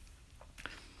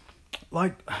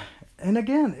 and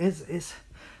again, it's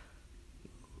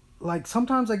like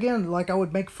sometimes again, like I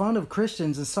would make fun of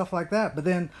Christians and stuff like that. But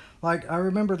then, like, I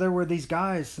remember there were these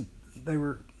guys, they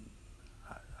were,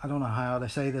 I don't know how to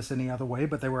say this any other way,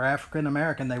 but they were African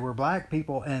American, they were black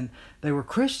people, and they were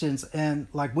Christians. And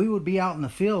like we would be out in the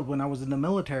field when I was in the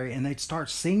military, and they'd start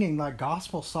singing like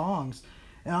gospel songs.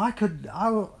 And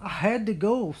I had to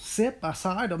go sit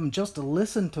beside them just to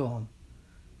listen to them.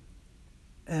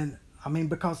 And I mean,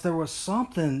 because there was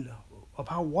something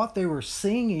about what they were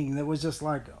singing that was just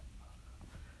like,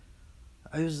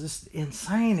 it was just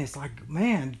insane. It's like,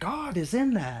 man, God is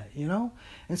in that, you know?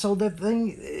 And so the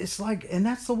thing, it's like, and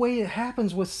that's the way it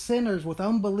happens with sinners, with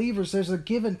unbelievers. There's a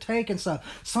give and take and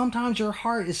stuff. Sometimes your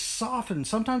heart is softened.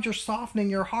 Sometimes you're softening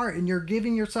your heart and you're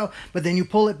giving yourself, but then you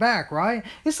pull it back, right?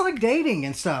 It's like dating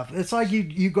and stuff. It's like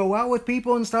you go out with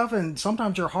people and stuff, and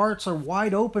sometimes your hearts are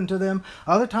wide open to them.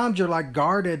 Other times you're like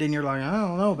guarded and you're like, I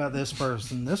don't know about this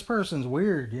person. This person's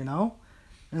weird, you know?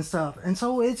 And stuff. And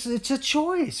so it's a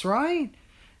choice, right?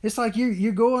 It's like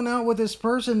you're going out with this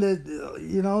person that,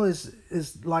 you know, is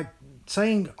like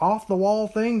saying off the wall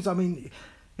things. I mean,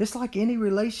 it's like any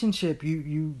relationship,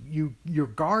 you're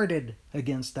guarded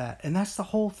against that. And that's the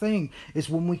whole thing, is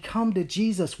when we come to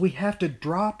Jesus, we have to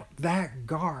drop that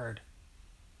guard.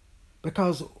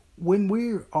 Because when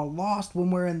we are lost, when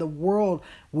we're in the world,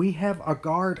 we have a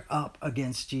guard up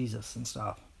against Jesus and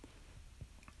stuff.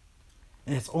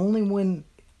 And it's only when,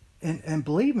 and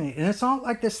believe me, and it's not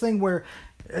like this thing where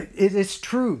it is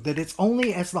true that it's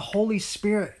only as the Holy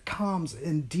Spirit comes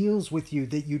and deals with you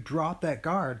that you drop that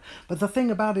guard. But the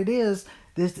thing about it is,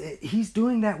 He's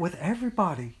doing that with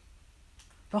everybody.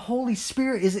 The Holy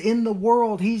Spirit is in the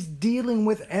world. He's dealing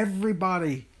with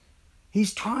everybody.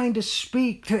 He's trying to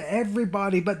speak to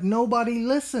everybody, but nobody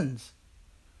listens.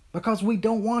 Because we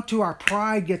don't want to. Our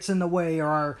pride gets in the way, or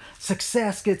our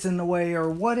success gets in the way, or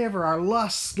whatever. Our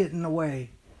lusts get in the way.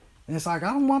 And it's like,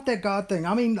 I don't want that God thing.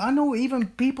 I mean, I know even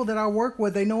people that I work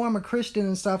with, they know I'm a Christian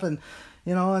and stuff. And,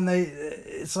 you know, and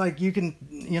it's like you can,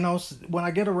 you know, when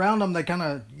I get around them,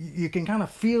 you can kind of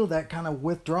feel that kind of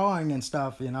withdrawing and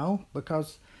stuff, you know,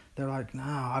 because they're like, no,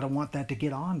 I don't want that to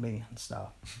get on me and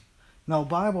stuff. No, the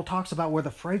Bible talks about we're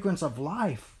the fragrance of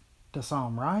life to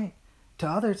some, right? To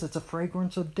others, it's a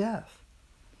fragrance of death.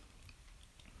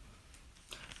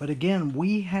 But again,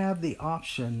 we have the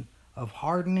option of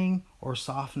hardening or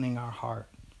softening our heart.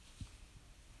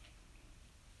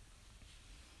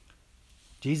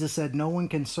 Jesus said no one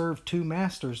can serve two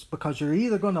masters, because you're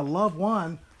either going to love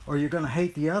one or you're going to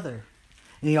hate the other.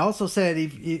 And he also said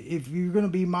if you're going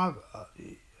to be my...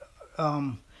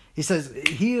 he says,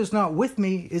 he who is not with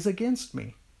me is against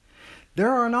me.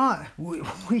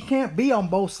 We can't be on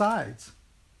both sides.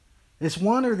 It's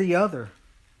one or the other.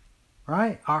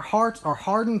 Right? Our hearts are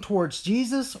hardened towards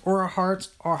Jesus, or our hearts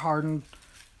are hardened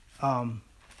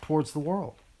towards the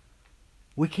world.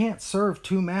 We can't serve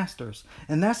two masters.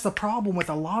 And that's the problem with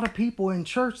a lot of people in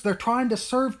church. They're trying to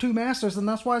serve two masters, and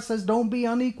that's why it says don't be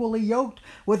unequally yoked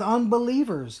with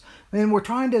unbelievers. And we're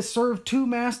trying to serve two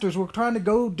masters. We're trying to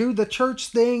go do the church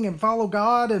thing and follow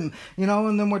God, and, you know,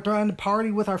 and then we're trying to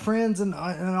party with our friends and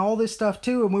all this stuff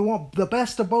too, and we want the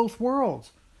best of both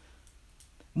worlds.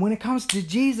 When it comes to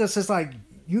Jesus, it's like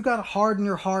you got to harden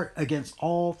your heart against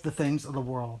all the things of the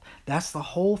world. That's the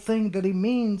whole thing that he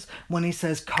means when he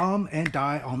says, come and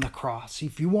die on the cross.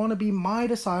 If you want to be my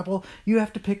disciple, you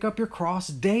have to pick up your cross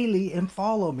daily and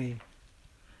follow me.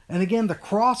 And again, the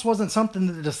cross wasn't something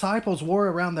that the disciples wore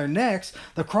around their necks.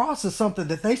 The cross is something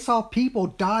that they saw people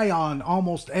die on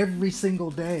almost every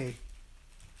single day.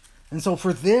 And so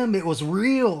for them, it was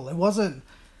real. It wasn't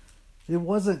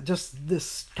just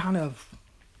this kind of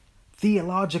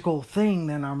theological thing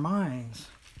in our minds.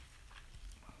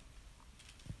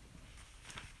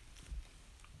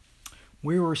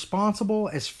 We are responsible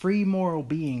as free moral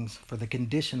beings for the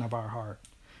condition of our heart.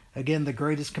 Again, the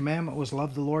greatest commandment was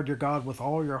love the Lord your God with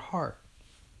all your heart.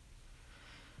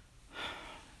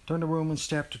 Turn to Romans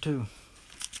chapter 2.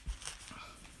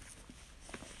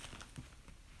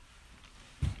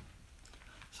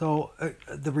 So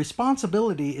the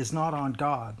responsibility is not on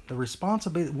God.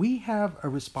 We have a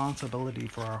responsibility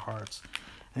for our hearts.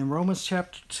 In Romans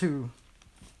chapter 2,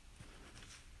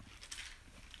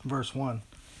 verse 1,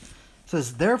 it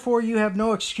says, therefore you have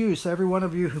no excuse, every one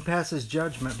of you who passes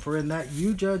judgment, for in that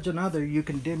you judge another, you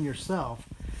condemn yourself.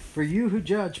 For you who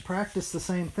judge practice the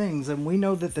same things, and we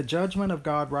know that the judgment of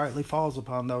God rightly falls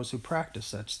upon those who practice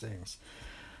such things.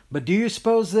 But do you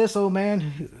suppose this, O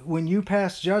man, when you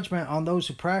pass judgment on those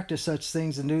who practice such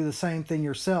things and do the same thing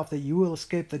yourself, that you will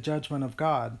escape the judgment of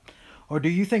God? Or do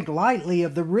you think lightly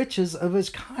of the riches of his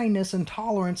kindness and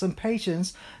tolerance and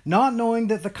patience, not knowing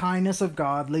that the kindness of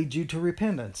God leads you to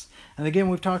repentance? And again,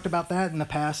 we've talked about that in the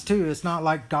past too. It's not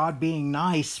like God being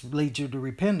nice leads you to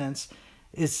repentance.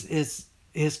 It's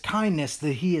his kindness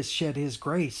that he has shed his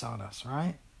grace on us,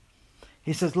 right?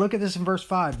 He says, look at this in verse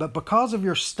 5. But because of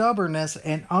your stubbornness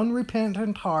and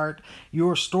unrepentant heart, you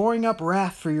are storing up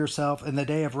wrath for yourself in the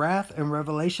day of wrath and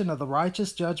revelation of the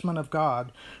righteous judgment of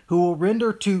God, who will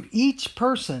render to each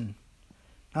person.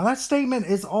 Now that statement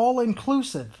is all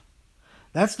inclusive.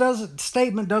 That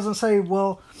statement doesn't say,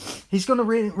 well, he's going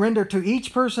to render to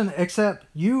each person except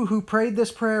you who prayed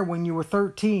this prayer when you were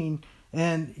 13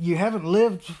 and you haven't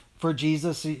lived for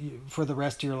Jesus for the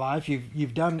rest of your life.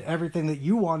 You've done everything that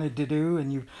you wanted to do,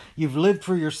 and you've lived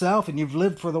for yourself and you've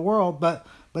lived for the world, but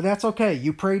that's okay.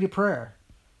 You prayed a prayer.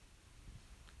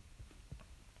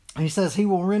 And he says he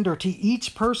will render to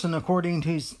each person according to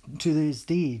his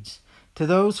deeds. To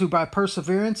those who by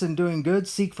perseverance in doing good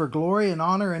seek for glory and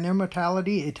honor and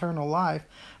immortality, eternal life,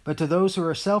 but to those who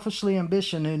are selfishly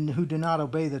ambitious and who do not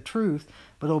obey the truth,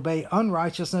 but obey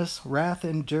unrighteousness, wrath,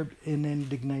 and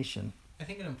indignation. I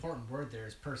think an important word there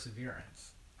is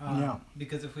perseverance. Yeah.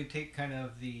 Because if we take kind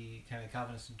of the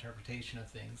Calvinist interpretation of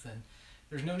things, then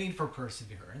there's no need for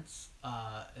perseverance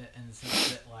in the sense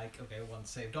that, like, okay,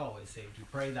 once saved, always saved. You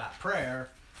pray that prayer,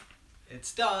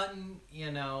 it's done,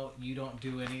 you don't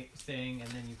do anything, and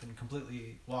then you can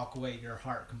completely walk away your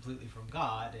heart completely from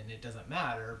God, and it doesn't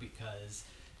matter because,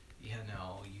 you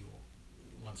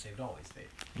once saved, always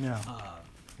saved. Yeah.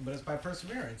 But it's by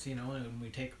perseverance, and when we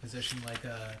take a position like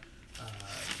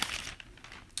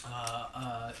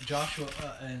Joshua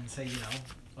and say,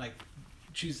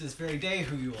 choose this very day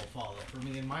who you will follow. For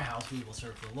me and my house, we will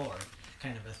serve the Lord,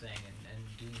 kind of a thing,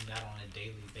 and doing that on a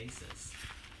daily basis.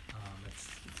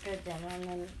 It's good,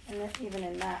 Daniel. And then even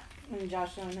in that, when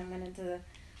Joshua and them went into the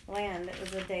land, it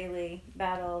was a daily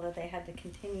battle that they had to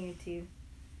continue to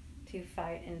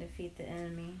fight and defeat the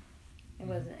enemy. It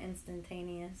wasn't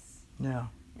instantaneous. Yeah.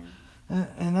 Yeah.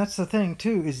 And that's the thing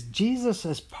too, is Jesus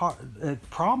has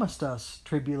promised us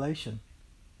tribulation,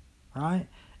 right?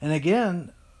 And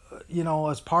again,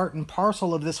 as part and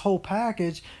parcel of this whole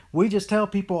package, we just tell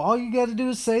people, all you got to do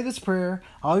is say this prayer.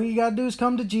 All you got to do is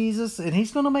come to Jesus, and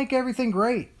he's going to make everything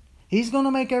great. He's going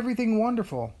to make everything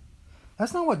wonderful.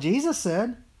 That's not what Jesus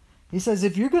said. He says,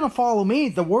 if you're going to follow me,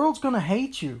 the world's going to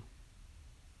hate you.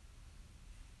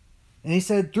 And he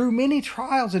said, through many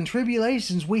trials and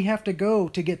tribulations, we have to go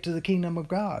to get to the kingdom of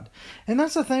God. And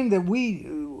that's the thing that we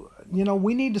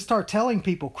need to start telling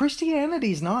people.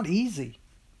 Christianity is not easy.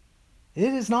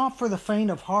 It is not for the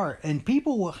faint of heart. And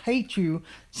people will hate you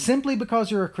simply because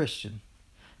you're a Christian.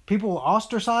 People will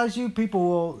ostracize you.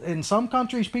 In some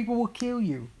countries, people will kill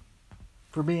you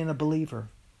for being a believer.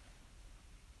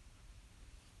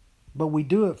 But we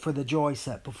do it for the joy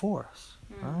set before us,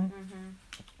 right? Mm-hmm.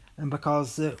 And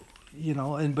because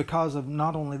of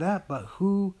not only that, but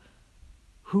who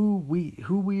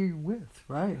we're with,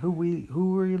 right? Who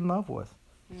we're in love with.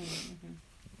 Mm-hmm.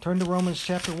 Turn to Romans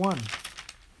chapter 1.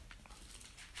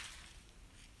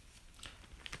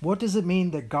 What does it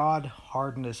mean that God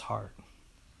hardened his heart?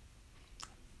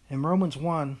 In Romans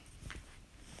 1,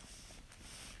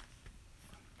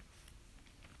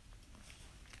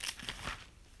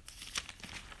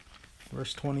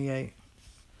 verse 28,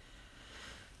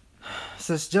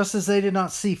 says, just as they did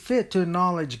not see fit to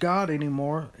acknowledge God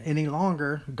any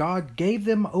longer, God gave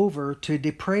them over to a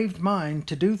depraved mind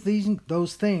to do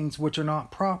those things which are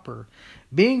not proper,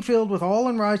 being filled with all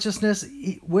unrighteousness,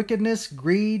 wickedness,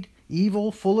 greed,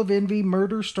 evil, full of envy,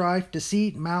 murder, strife,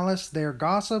 deceit, malice. They are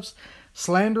gossips,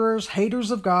 slanderers,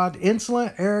 haters of God,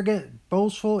 insolent, arrogant,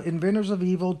 boastful, inventors of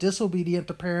evil, disobedient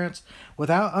to parents,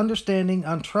 without understanding,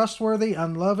 untrustworthy,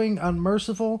 unloving,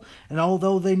 unmerciful. And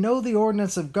although they know the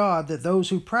ordinance of God, that those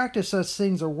who practice such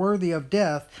things are worthy of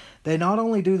death, they not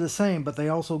only do the same, but they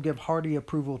also give hearty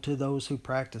approval to those who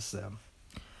practice them.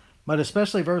 But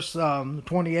especially verse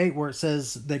 28, where it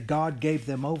says that God gave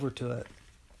them over to it.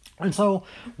 And so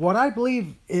what I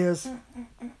believe is...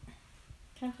 Can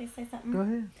I please say something? Go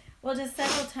ahead. Well, just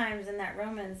several times in that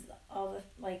Romans,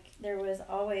 there was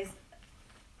always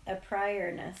a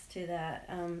priorness to that.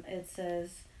 It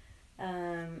says,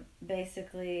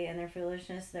 basically, in their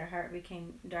foolishness, their heart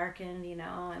became darkened,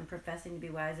 and professing to be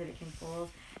wise, they became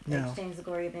fools. They exchanged the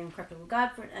glory of the incorruptible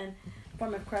God for a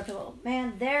form of corruptible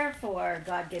man. Therefore,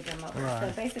 God gave them over. Right.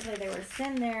 So basically, there was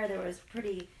sin there. There was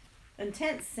pretty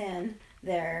intense sin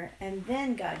there, and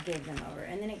then God gave them over.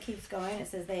 And then it keeps going. It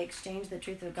says they exchanged the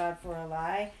truth of God for a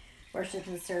lie, worshipped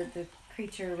and served the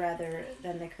creature rather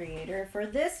than the creator. For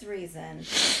this reason,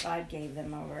 God gave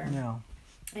them over. Yeah.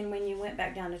 And when you went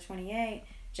back down to 28,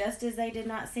 just as they did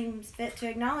not seem fit to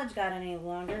acknowledge God any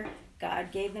longer,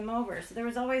 God gave them over. So there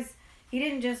was always, he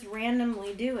didn't just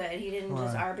randomly do it. He didn't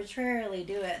just arbitrarily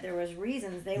do it. There was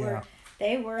reasons. They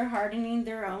were hardening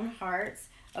their own hearts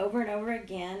over and over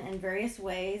again in various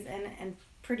ways and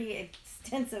pretty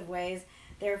extensive ways.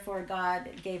 Therefore, God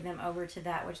gave them over to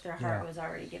that which their heart was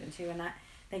already given to. And I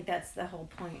think that's the whole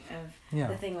point of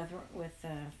the thing with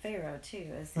Pharaoh too.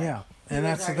 Is like and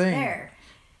that's the thing. There.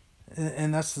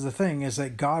 And that's the thing, is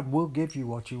that God will give you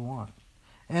what you want.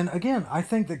 And again, I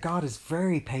think that God is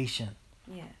very patient.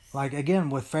 Yes. Like again,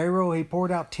 with Pharaoh, he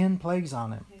poured out 10 plagues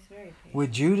on him. He's very patient.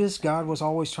 With Judas, God was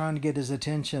always trying to get his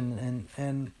attention.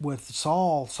 And with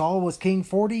Saul was king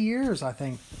 40 years, I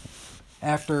think,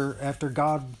 after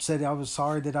God said, I was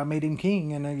sorry that I made him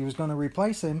king and he was going to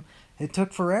replace him. It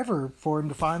took forever for him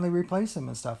to finally replace him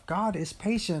and stuff. God is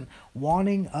patient,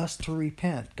 wanting us to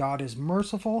repent. God is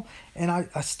merciful. And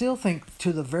I still think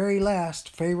to the very last,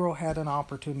 Pharaoh had an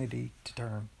opportunity to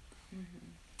turn.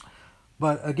 Mm-hmm.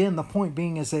 But again, the point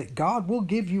being is that God will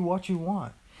give you what you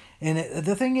want. And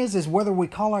the thing is whether we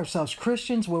call ourselves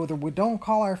Christians, whether we don't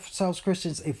call ourselves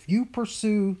Christians, if you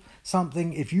pursue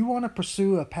something, if you want to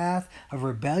pursue a path of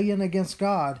rebellion against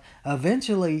God,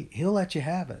 eventually he'll let you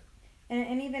have it.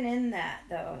 And even in that,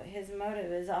 though, his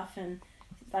motive is often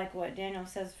like what Daniel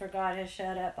says, for God has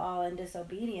shut up all in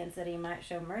disobedience that he might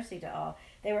show mercy to all.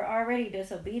 They were already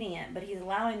disobedient, but he's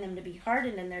allowing them to be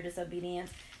hardened in their disobedience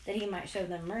that he might show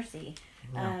them mercy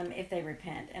if they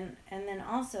repent. And then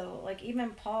also, like even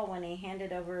Paul, when he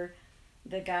handed over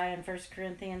the guy in 1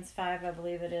 Corinthians 5, I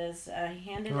believe it is, he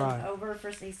handed him over,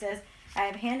 first he says, I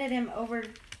have handed him over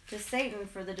to Satan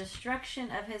for the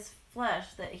destruction of his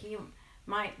flesh, that he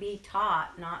might be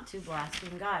taught not to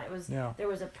blaspheme God. There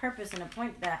was a purpose and a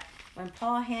point to that. When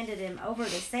Paul handed him over to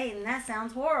Satan, that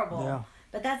sounds horrible.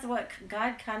 But that's what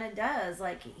God kind of does.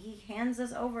 Like he hands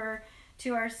us over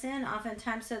to our sin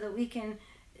oftentimes so that we can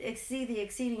see the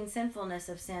exceeding sinfulness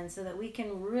of sin, so that we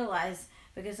can realize,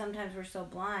 because sometimes we're so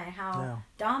blind, how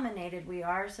dominated we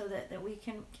are, so that we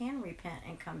can repent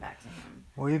and come back to him.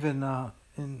 Well, even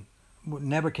in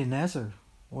Nebuchadnezzar,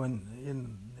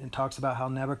 when it talks about how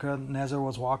Nebuchadnezzar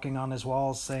was walking on his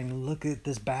walls saying, look at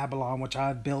this Babylon which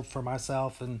I've built for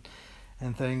myself and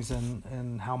things,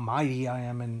 and how mighty I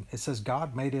am. And it says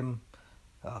God made him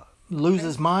lose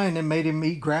his mind and made him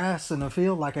eat grass in a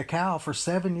field like a cow for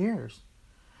 7 years.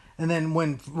 And then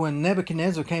when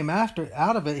Nebuchadnezzar came out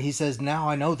of it, he says, now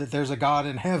I know that there's a God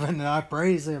in heaven and I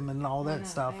praise him and all that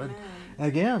stuff. Amen. And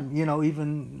again,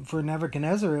 even for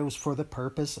Nebuchadnezzar, it was for the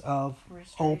purpose of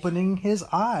opening his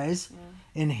eyes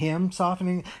and him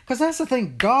softening. Because that's the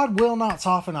thing, God will not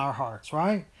soften our hearts,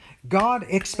 right? God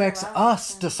expects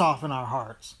us to soften our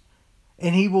hearts.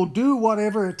 And he will do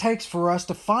whatever it takes for us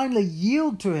to finally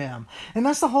yield to him. And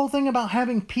that's the whole thing about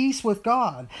having peace with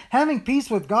God. Having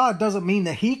peace with God doesn't mean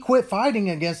that he quit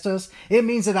fighting against us. It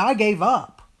means that I gave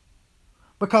up.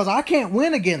 Because I can't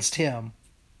win against him.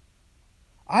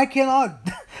 I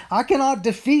cannot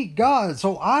defeat God.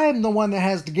 So I am the one that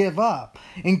has to give up.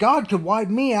 And God could wipe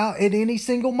me out at any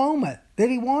single moment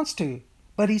that he wants to.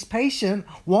 But he's patient,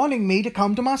 wanting me to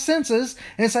come to my senses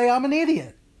and say I'm an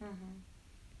idiot.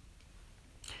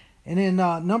 And in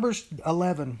Numbers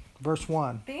 11, verse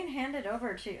 1. Being handed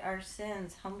over to our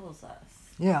sins humbles us.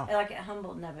 Yeah. Like it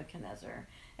humbled Nebuchadnezzar.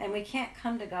 And we can't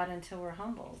come to God until we're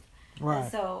humbled. Right.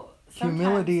 And so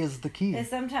humility is the key. And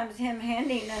sometimes him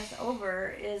handing us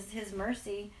over is his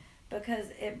mercy, because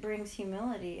it brings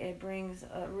humility. It brings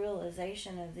a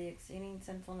realization of the exceeding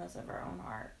sinfulness of our own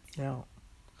hearts. Yeah.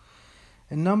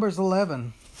 In Numbers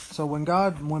 11, so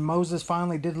when Moses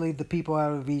finally did lead the people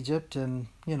out of Egypt, and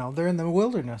they're in the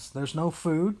wilderness, there's no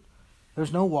food,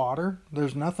 there's no water,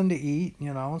 there's nothing to eat,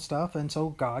 and stuff, and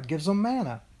so God gives them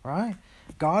manna, right?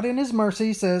 God in his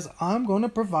mercy says, I'm going to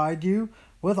provide you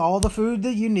with all the food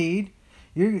that you need.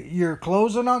 Your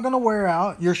clothes are not going to wear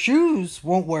out, your shoes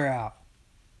won't wear out,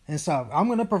 and stuff. I'm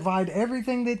going to provide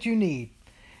everything that you need.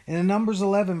 And in Numbers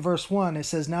 11, verse 1, it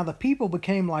says, now the people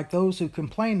became like those who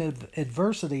complained of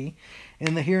adversity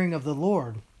in the hearing of the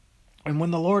Lord. And when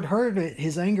the Lord heard it,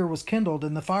 his anger was kindled,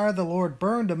 and the fire of the Lord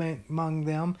burned among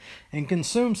them and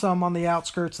consumed some on the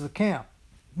outskirts of the camp.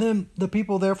 Then the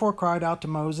people therefore cried out to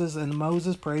Moses, and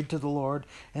Moses prayed to the Lord,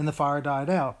 and the fire died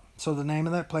out. So the name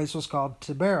of that place was called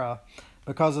Taberah,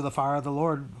 because of the fire of the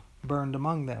Lord burned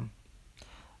among them.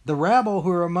 The rabble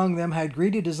who were among them had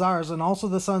greedy desires, and also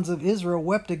the sons of Israel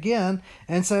wept again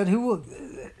and said, who will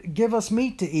give us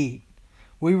meat to eat?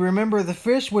 We remember the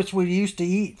fish which we used to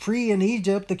eat free in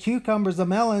Egypt, the cucumbers, the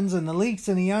melons, and the leeks,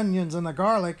 and the onions, and the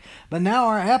garlic. But now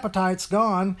our appetite's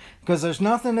gone because there's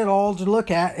nothing at all to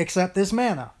look at except this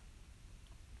manna.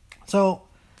 So,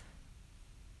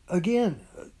 again,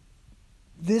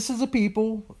 this is a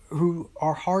people who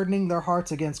are hardening their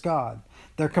hearts against God.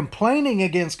 They're complaining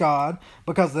against God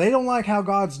because they don't like how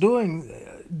God's doing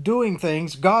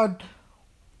things. God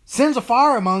sends a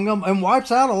fire among them and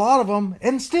wipes out a lot of them,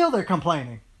 and still they're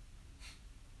complaining.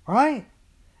 Right?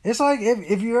 It's like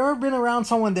if you've ever been around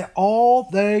someone that all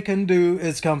they can do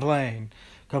is complain.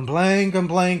 Complain,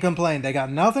 complain, complain. They got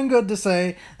nothing good to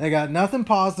say. They got nothing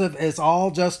positive. It's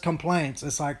all just complaints.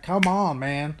 It's like, come on,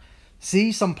 man.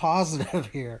 See some positive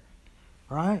here.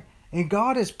 Right? And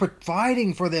God is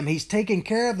providing for them. He's taking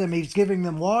care of them. He's giving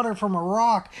them water from a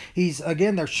rock.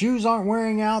 Their shoes aren't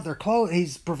wearing out. Their clothes.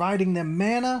 He's providing them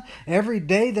manna every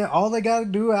day. That all they got to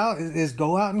do is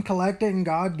go out and collect it, and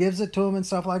God gives it to them and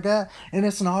stuff like that. And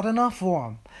it's not enough for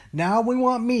them. Now we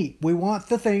want meat. We want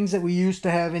the things that we used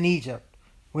to have in Egypt.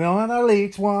 We want our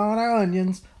leeks. We want our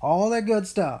onions. All that good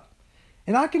stuff.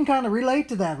 And I can kind of relate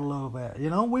to that a little bit.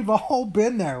 We've all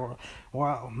been there.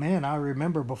 Well, man, I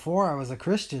remember before I was a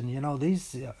Christian,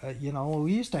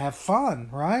 we used to have fun,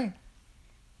 right?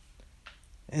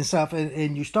 And stuff.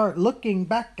 And you start looking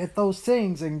back at those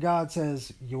things, and God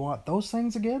says, you want those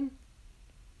things again?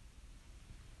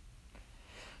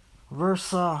 Verse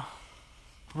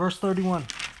 31.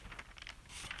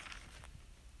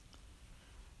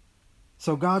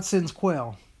 So God sends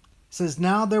quail. It says,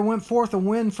 now there went forth a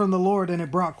wind from the Lord, and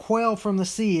it brought quail from the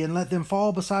sea, and let them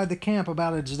fall beside the camp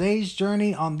about a day's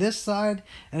journey on this side,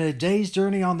 and a day's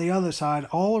journey on the other side,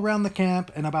 all around the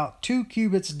camp, and about 2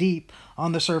 cubits deep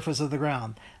on the surface of the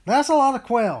ground. That's a lot of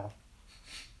quail.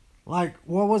 Like,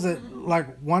 what was it?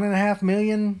 Like 1.5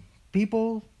 million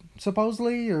people,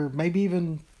 supposedly, or maybe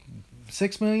even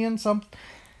 6 million, something.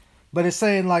 But it's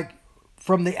saying, like,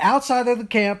 from the outside of the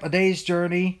camp, a day's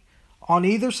journey on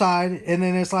either side, and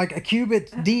then it's like a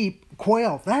cubit deep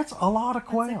quail. That's a lot of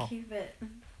quail. What's a cubit?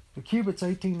 A cubit's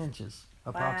 18 inches,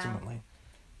 approximately. Wow.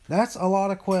 That's a lot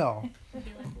of quail. It'd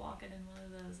be like walking in one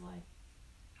of those, like,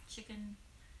 chicken,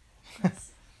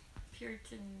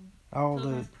 Puritan,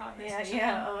 Pilgrim's Progress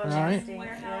chicken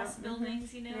warehouse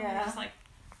buildings, Yeah. Just like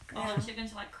all the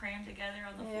chickens are like crammed together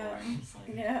on the floor. Just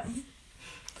like,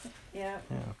 Yeah.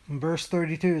 In verse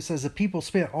 32, it says, the people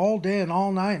spent all day and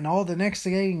all night and all the next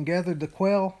day and gathered the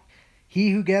quail.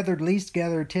 He who gathered least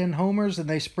gathered 10 homers, and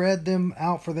they spread them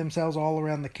out for themselves all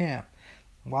around the camp.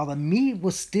 While the meat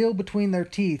was still between their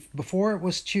teeth, before it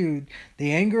was chewed,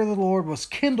 the anger of the Lord was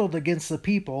kindled against the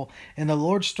people, and the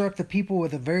Lord struck the people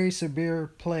with a very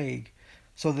severe plague.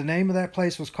 So the name of that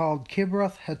place was called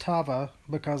Kibroth Hattaavah,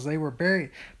 because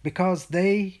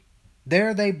they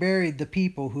buried the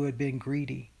people who had been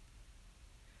greedy.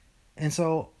 And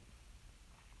so,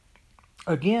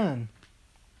 again,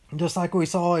 just like we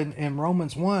saw in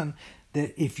Romans 1,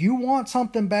 that if you want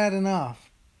something bad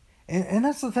enough, and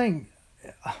that's the thing,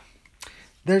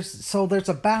 there's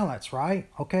a balance, right?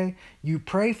 Okay? You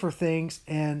pray for things,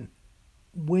 and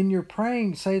when you're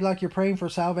praying, say like you're praying for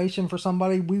salvation for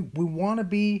somebody, we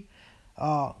want to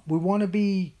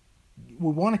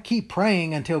keep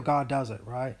praying until God does it,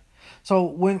 right? So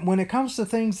when it comes to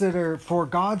things that are for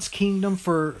God's kingdom,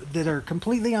 that are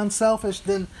completely unselfish,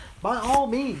 then by all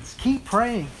means, keep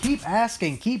praying, keep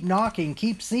asking, keep knocking,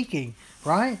 keep seeking,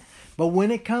 right? But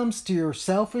when it comes to your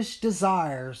selfish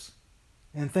desires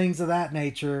and things of that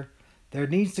nature, there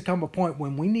needs to come a point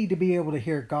when we need to be able to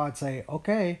hear God say,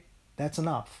 okay, that's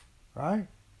enough, right?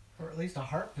 Or at least a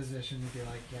heart position to be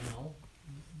like,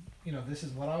 this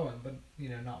is what I want, but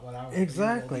not what I want.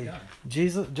 Exactly.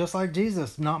 Jesus, just like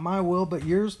Jesus, not my will, but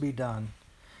yours be done,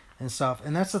 and stuff.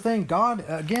 And that's the thing. God,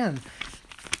 again,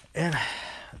 and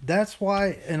that's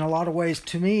why, in a lot of ways,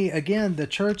 to me, again, the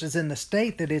church is in the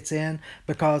state that it's in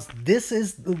because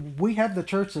we have the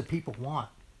church that people want.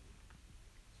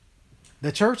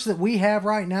 The church that we have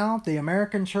right now, the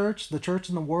American church, the church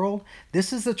in the world,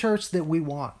 this is the church that we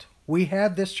want. We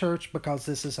have this church because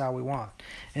this is how we want.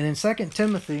 And in 2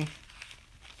 Timothy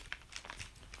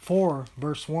 4,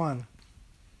 verse 1, it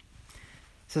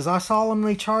says, I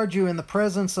solemnly charge you in the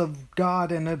presence of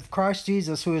God and of Christ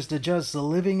Jesus, who is to judge the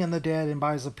living and the dead, and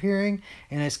by his appearing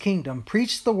in his kingdom,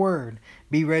 preach the word.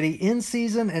 Be ready in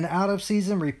season and out of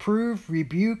season, reprove,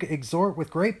 rebuke, exhort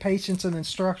with great patience and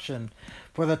instruction.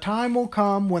 For the time will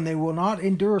come when they will not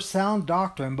endure sound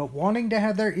doctrine, but wanting to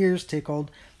have their ears tickled,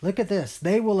 look at this,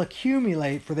 they will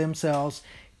accumulate for themselves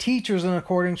teachers in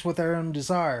accordance with their own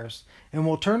desires, and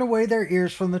will turn away their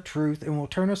ears from the truth, and will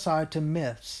turn aside to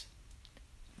myths.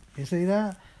 You see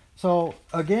that? So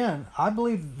again, I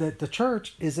believe that the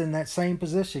church is in that same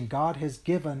position. God has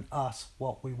given us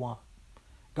what we want.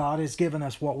 God has given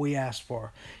us what we asked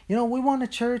for. We want a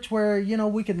church where,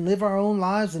 we can live our own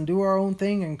lives and do our own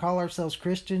thing and call ourselves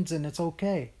Christians, and it's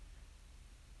okay.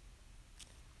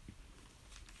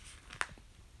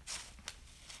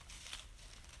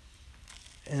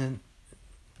 And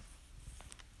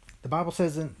the Bible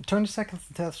says, turn to 2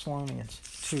 Thessalonians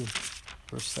 2,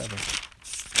 verse 7.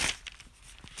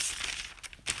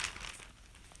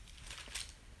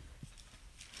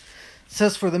 It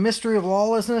says, for the mystery of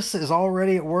lawlessness is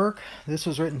already at work. This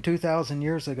was written 2,000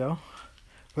 years ago.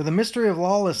 For the mystery of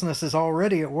lawlessness is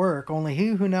already at work. Only he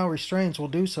who now restrains will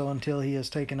do so until he is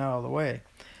taken out of the way.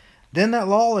 Then that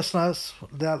lawless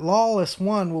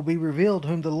one will be revealed,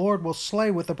 whom the Lord will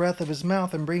slay with the breath of his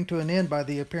mouth and bring to an end by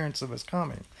the appearance of his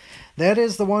coming. That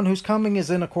is the one whose coming is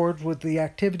in accord with the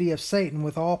activity of Satan,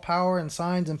 with all power and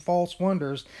signs and false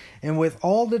wonders, and with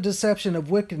all the deception of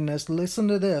wickedness. Listen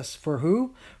to this. For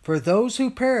who? For those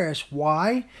who perish.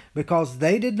 Why? Because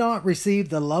they did not receive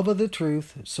the love of the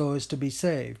truth so as to be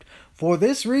saved. For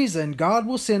this reason, God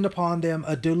will send upon them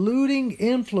a deluding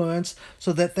influence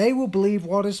so that they will believe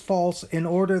what is false, in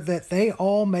order that they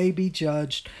all may be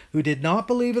judged who did not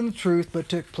believe in the truth but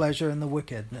took pleasure in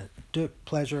wickedness.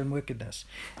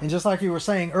 And just like you were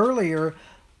saying earlier,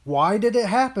 why did it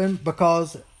happen?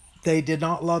 Because they did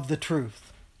not love the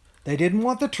truth. They didn't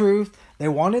want the truth. They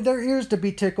wanted their ears to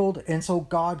be tickled, and so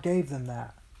God gave them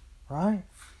that. Right?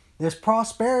 This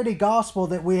prosperity gospel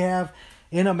that we have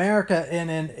in America,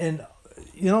 and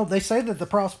they say that the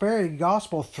prosperity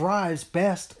gospel thrives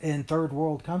best in third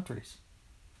world countries,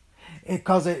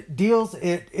 because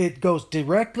it goes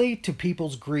directly to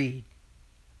people's greed,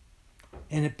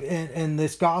 and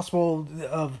this gospel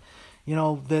of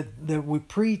that we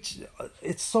preach,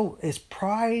 it's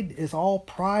pride, is all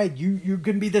pride. You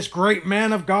can be this great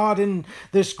man of God and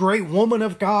this great woman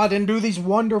of God and do these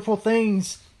wonderful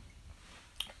things.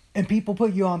 And people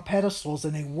put you on pedestals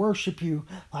and they worship you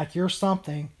like you're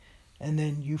something, and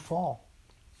then you fall.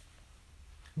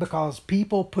 Because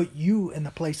people put you in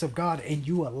the place of God and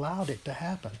you allowed it to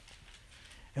happen.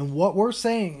 And what we're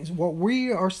saying is, what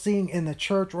we are seeing in the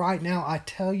church right now, I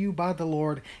tell you by the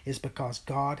Lord, is because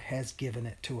God has given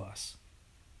it to us.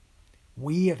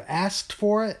 We have asked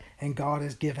for it, and God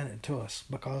has given it to us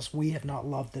because we have not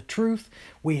loved the truth.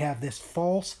 We have this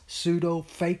false, pseudo,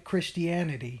 fake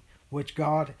Christianity, which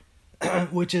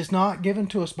is not given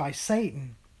to us by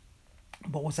Satan,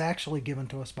 but was actually given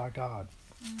to us by God.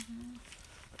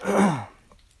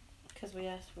 Because we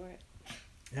asked for it.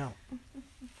 Yeah.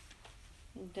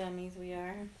 Dummies we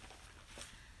are.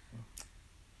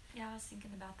 Yeah, I was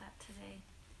thinking about that today.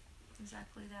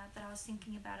 Exactly that. But I was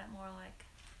thinking about it more like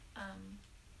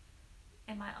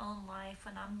in my own life,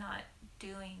 when I'm not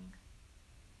doing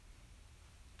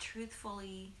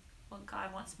truthfully what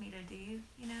God wants me to do,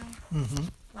 Mm-hmm.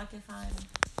 Like if I'm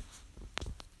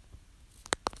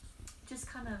just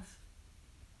kind of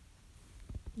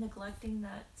neglecting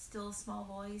that still small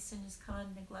voice, and just kind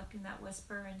of neglecting that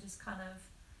whisper, and just kind of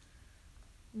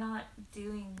not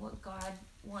doing what God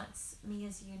wants me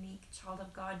as a unique child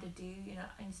of God to do,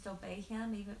 and just obey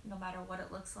him, even no matter what it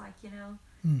looks like,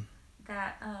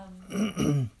 that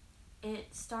it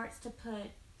starts to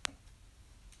put,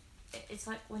 it's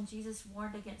like when Jesus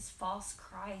warned against false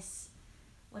Christs.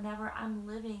 Whenever I'm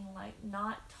living like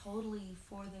not totally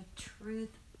for the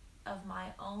truth of my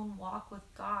own walk with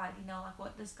God, like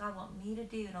what does God want me to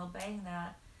do, and obeying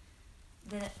that,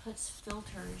 then it puts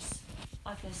filters,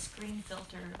 like a screen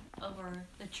filter, over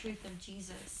the truth of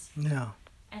Jesus. Yeah.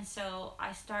 And so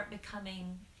I start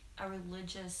becoming a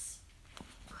religious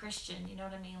Christian, you know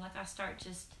what I mean? Like I start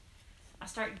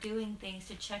doing things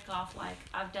to check off, like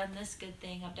I've done this good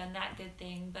thing, I've done that good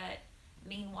thing, but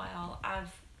meanwhile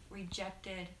I've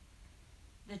rejected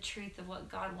the truth of what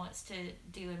God wants to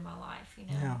do in my life,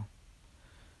 Yeah.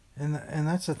 And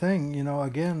that's the thing,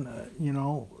 again,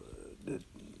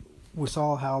 we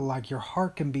saw how like your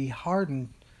heart can be hardened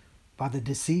by the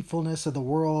deceitfulness of the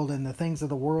world and the things of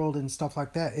the world and stuff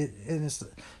like that.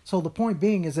 So the point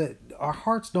being is that our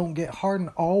hearts don't get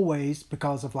hardened always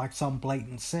because of like some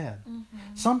blatant sin.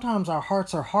 Mm-hmm. Sometimes our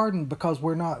hearts are hardened because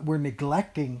we're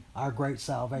neglecting our great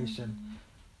salvation.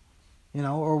 Mm-hmm.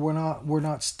 Or we're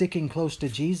not sticking close to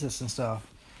Jesus and stuff.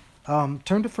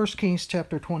 Turn to 1 Kings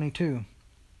chapter 22.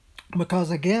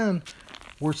 Because again,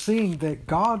 we're seeing that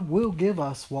God will give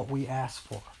us what we ask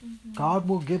for. Mm-hmm. God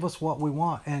will give us what we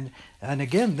want. And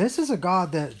again, this is a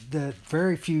God that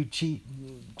very few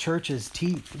churches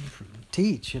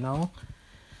teach, In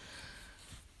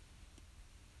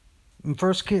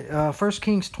 1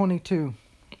 Kings 22,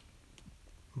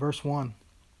 verse 1.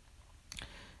 It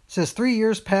says, 3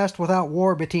 years passed without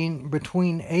war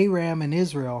between Aram and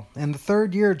Israel. And the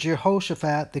 3rd year,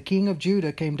 Jehoshaphat, the king of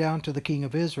Judah, came down to the king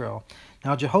of Israel.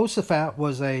 Now, Jehoshaphat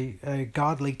was a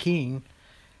godly king,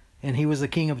 and he was the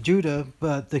king of Judah,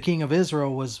 but the king of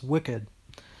Israel was wicked.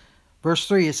 Verse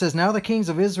 3, it says, Now the kings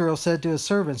of Israel said to his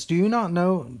servants, Do you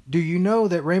know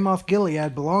that Ramoth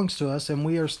Gilead belongs to us, and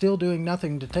we are still doing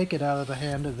nothing to take it out of the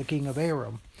hand of the king of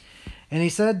Aram? And he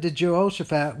said to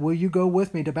Jehoshaphat, Will you go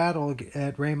with me to battle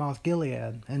at Ramoth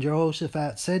Gilead? And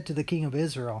Jehoshaphat said to the king of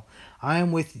Israel, I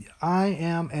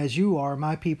am as you are,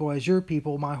 my people as your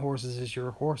people, my horses as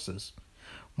your horses.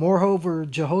 Moreover,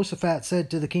 Jehoshaphat said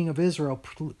to the king of Israel,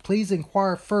 Please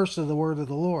inquire first of the word of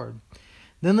the Lord.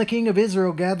 Then the king of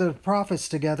Israel gathered the prophets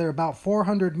together, about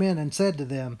 400 men, and said to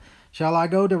them, Shall I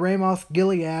go to Ramoth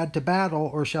Gilead to battle,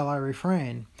 or shall I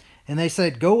refrain? And they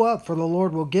said, Go up, for the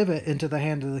Lord will give it into the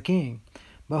hand of the king.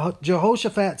 But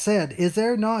Jehoshaphat said, Is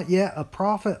there not yet a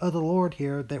prophet of the Lord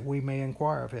here, that we may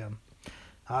inquire of him?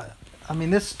 I mean,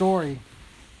 this story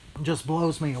just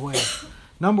blows me away.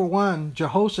 Number one,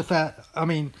 Jehoshaphat,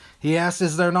 he asks,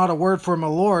 Is there not a word from the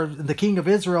Lord? The king of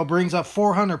Israel brings up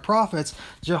 400 prophets.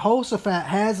 Jehoshaphat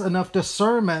has enough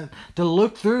discernment to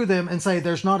look through them and say,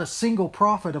 There's not a single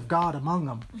prophet of God among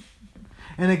them.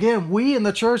 And again, we in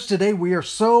the church today, we are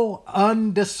so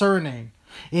undiscerning.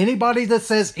 Anybody that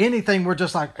says anything, we're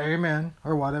just like, amen,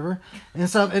 or whatever.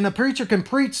 And the preacher can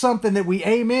preach something that we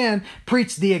amen,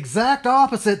 preach the exact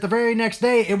opposite the very next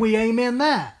day, and we amen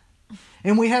that.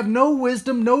 And we have no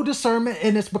wisdom, no discernment,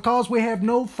 and it's because we have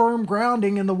no firm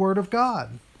grounding in the Word of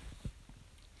God.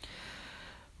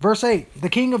 Verse 8, the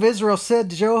king of Israel said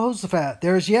to Jehoshaphat,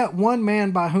 There is yet one man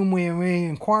by whom we may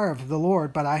inquire of the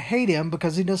Lord, but I hate him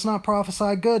because he does not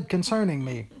prophesy good concerning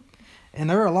me. And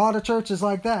there are a lot of churches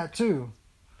like that too.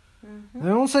 Mm-hmm. They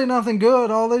don't say nothing good.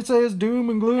 All they say is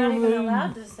doom and gloom. You're not even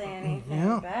allowed to say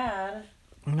anything bad.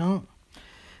 No.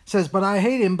 It says, But I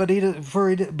hate him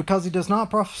because he does not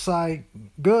prophesy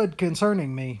good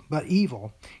concerning me, but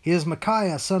evil. He is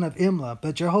Micaiah, son of Imlah.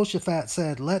 But Jehoshaphat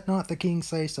said, Let not the king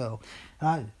say so.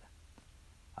 I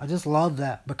just love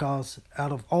that, because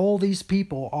out of all these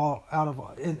people,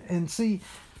 see,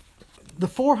 the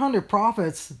 400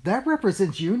 prophets, that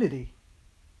represents unity,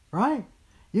 right?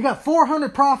 You got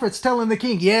 400 prophets telling the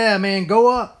king, yeah, man,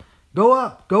 go up,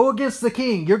 go against the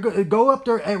king. Go up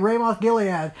there at Ramoth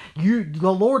Gilead.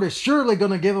 The Lord is surely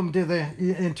going to give them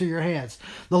into your hands.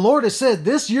 The Lord has said,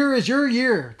 this year is your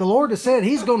year. The Lord has said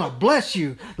He's going to bless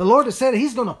you. The Lord has said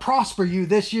He's going to prosper you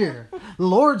this year. The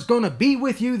Lord's going to be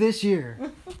with you this year.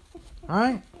 All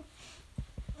right?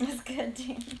 That's good,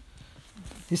 Dan.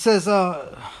 He says,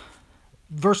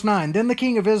 verse 9, Then the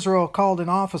king of Israel called an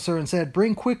officer and said,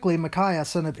 Bring quickly Micaiah,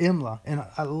 son of Imlah. And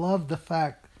I love the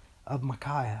fact of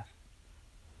Micaiah,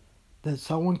 that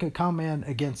someone could come in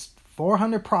against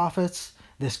 400 prophets,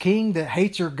 this king that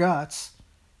hates your guts,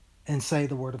 and say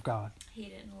the word of God. He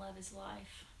didn't love his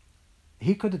life.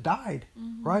 He could have died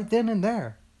right then and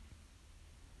there.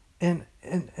 And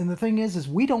the thing is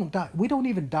we don't die. We don't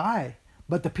even die.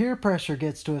 But the peer pressure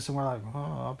gets to us, and we're like,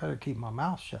 I better keep my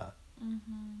mouth shut.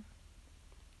 Mm-hmm.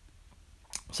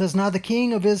 It says, Now the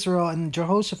king of Israel and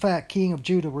Jehoshaphat, king of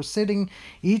Judah, were sitting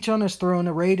each on his throne,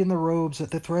 arrayed in their robes,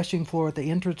 at the threshing floor at the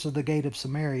entrance of the gate of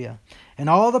Samaria. And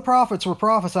all the prophets were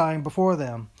prophesying before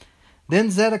them.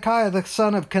 Then Zedekiah the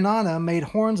son of Kenana made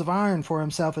horns of iron for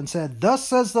himself and said, Thus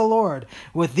says the Lord,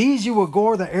 With these you will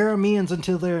gore the Arameans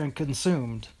until they are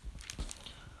consumed.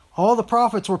 All the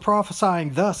prophets were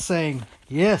prophesying thus, saying,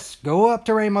 Yes, go up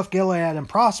to Ramoth Gilead and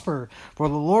prosper, for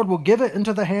the Lord will give it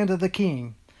into the hand of the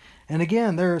king. And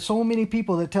again, there are so many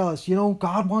people that tell us,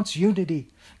 God wants unity.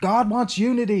 God wants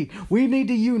unity. We need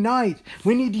to unite.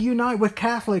 We need to unite with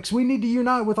Catholics. We need to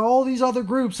unite with all these other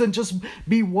groups and just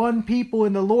be one people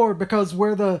in the Lord, because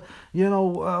where there's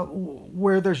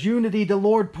unity, the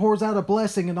Lord pours out a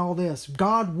blessing and all this.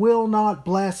 God will not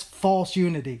bless false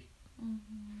unity.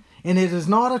 And it is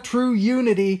not a true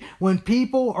unity when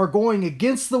people are going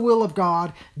against the will of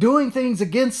God, doing things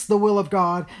against the will of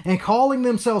God, and calling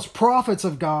themselves prophets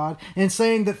of God, and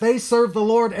saying that they serve the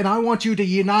Lord and I want you to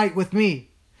unite with me.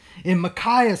 And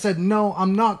Micaiah said, No,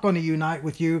 I'm not going to unite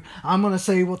with you. I'm going to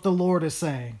say what the Lord is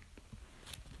saying.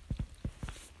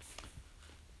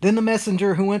 Then the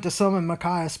messenger who went to summon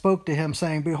Micaiah spoke to him,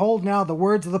 saying, Behold, now the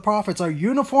words of the prophets are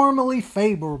uniformly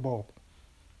favorable.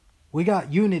 We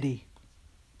got unity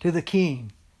to the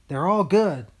king. They're all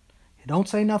good. Don't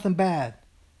say nothing bad.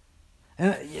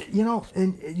 And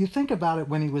and you think about it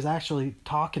when he was actually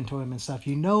talking to him and stuff,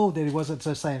 that he wasn't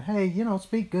just saying, hey,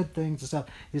 speak good things and stuff.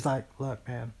 He's like, look,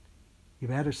 man, you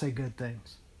better say good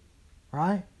things.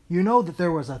 Right? you know that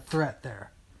there was a threat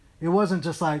there. It wasn't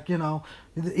just like,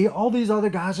 all these other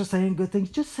guys are saying good things.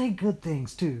 Just say good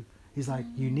things too. He's like,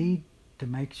 you need to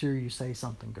make sure you say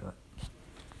something good.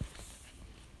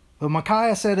 But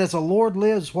Micaiah said, as the Lord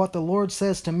lives, what the Lord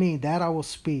says to me, that I will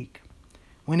speak.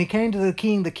 When he came to the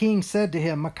king said to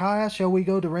him, Micaiah, shall we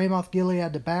go to Ramoth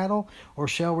Gilead to battle, or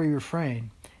shall we refrain?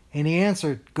 And he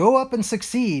answered, go up and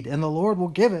succeed, and the Lord will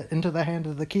give it into the hand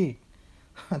of the king.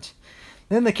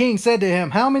 Then the king said to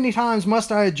him, how many times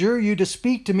must I adjure you to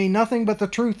speak to me nothing but the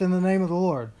truth in the name of the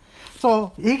Lord?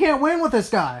 So he can't win with this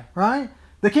guy, right?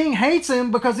 The king hates him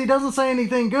because he doesn't say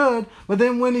anything good, but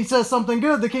then when he says something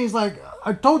good, the king's like,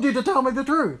 I told you to tell me the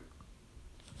truth.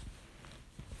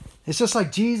 It's just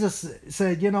like Jesus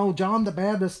said, John the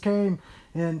Baptist came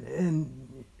and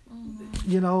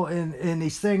he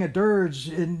sang a dirge,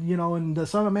 and the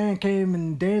Son of Man came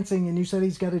and dancing, and you said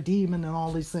he's got a demon and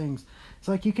all these things. It's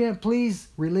like you can't please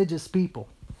religious people.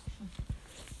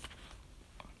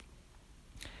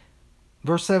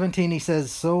 Verse 17, he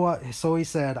says, so he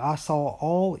said, I saw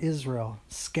all Israel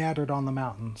scattered on the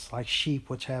mountains like sheep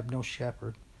which have no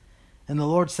shepherd. And the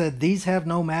Lord said, these have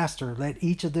no master. Let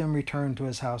each of them return to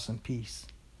his house in peace.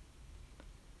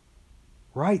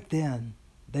 Right then,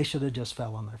 they should have just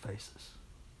fell on their faces.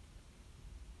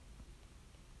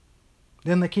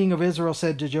 Then the king of Israel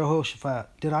said to Jehoshaphat,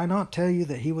 did I not tell you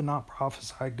that he would not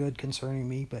prophesy good concerning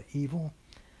me, but evil?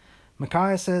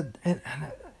 Micaiah said, and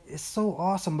it's so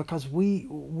awesome because we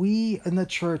in the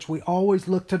church, we always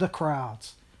look to the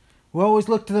crowds. We always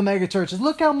look to the mega churches.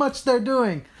 Look how much they're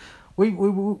doing.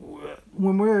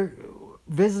 When we're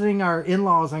visiting our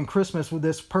in-laws on Christmas,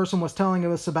 this person was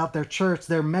telling us about their church,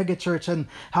 their mega church, and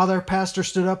how their pastor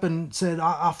stood up and said,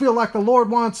 I feel like the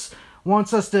Lord wants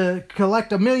us to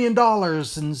collect $1 million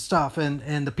and stuff.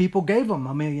 And the people gave them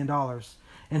 $1 million.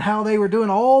 And how they were doing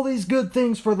all these good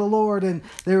things for the Lord, and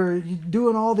they were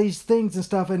doing all these things and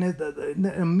stuff. And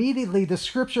immediately the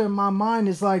scripture in my mind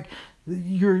is like,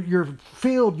 you're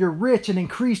filled, you're rich and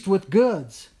increased with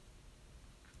goods.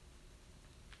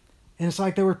 And it's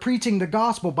like they were preaching the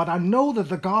gospel, but I know that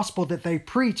the gospel that they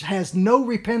preach has no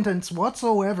repentance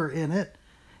whatsoever in it.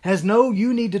 Has no,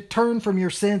 you need to turn from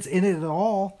your sins in it at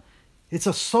all. It's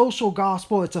a social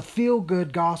gospel. It's a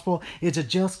feel-good gospel. It's a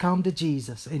just come to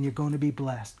Jesus and you're going to be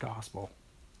blessed gospel.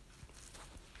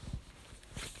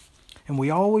 And we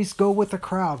always go with the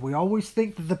crowd. We always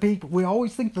think that we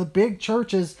always think the big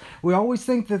churches, we always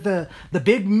think that the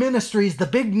big ministries, the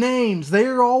big names,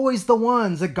 they're always the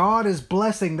ones that God is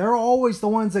blessing. They're always the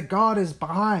ones that God is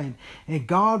behind. And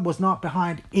God was not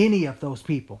behind any of those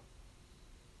people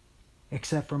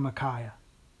except for Micaiah.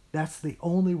 That's the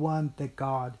only one that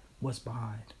God was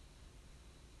behind.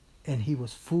 And he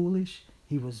was foolish.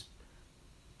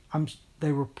 I'm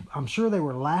sure they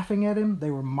were laughing at him.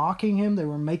 They were mocking him. They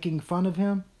were making fun of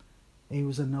him. He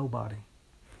was a nobody.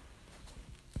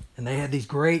 And they had these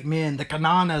great men, the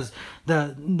Kananas,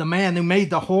 the man who made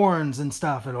the horns and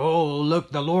stuff. And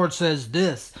look, the Lord says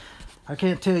this. I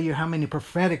can't tell you how many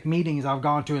prophetic meetings I've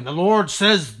gone to, and the Lord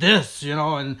says this,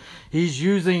 and he's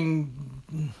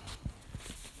using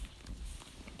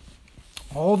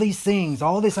all these things,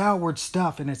 all this outward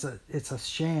stuff, and it's a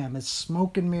sham. It's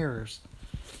smoke and mirrors.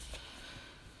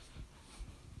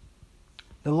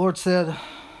 The Lord said,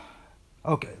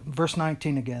 verse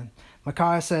 19 again.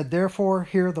 Micaiah said, therefore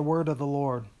hear the word of the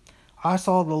Lord. I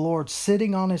saw the Lord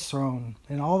sitting on his throne,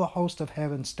 and all the host of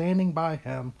heaven standing by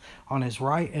him on his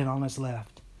right and on his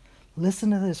left. Listen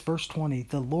to this, verse 20.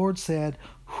 The Lord said,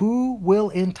 who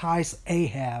will entice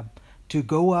Ahab to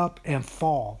go up and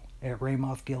fall at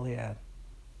Ramoth Gilead?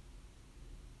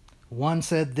 One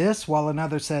said this, while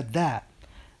another said that.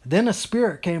 Then a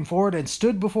spirit came forward and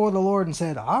stood before the Lord and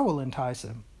said, I will entice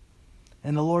him.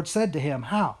 And the Lord said to him,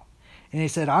 how? And he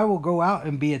said, I will go out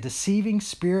and be a deceiving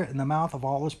spirit in the mouth of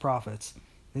all his prophets.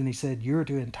 Then he said, you're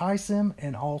to entice him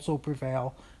and also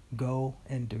prevail. Go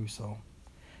and do so.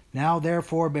 Now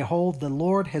therefore, behold, the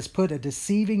Lord has put a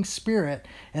deceiving spirit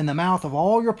in the mouth of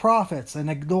all your prophets, and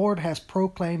the Lord has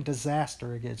proclaimed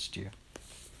disaster against you.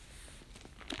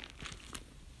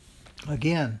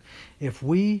 Again, if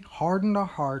we harden our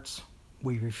hearts,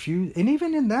 we refuse, and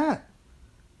even in that,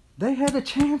 they had a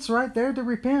chance right there to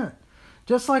repent.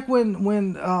 Just like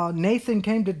when Nathan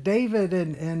came to David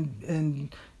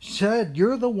and said,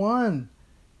 you're the one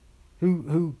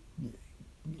who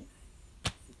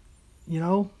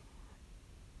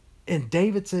and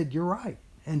David said, you're right.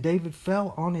 And David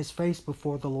fell on his face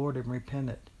before the Lord and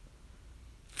repented.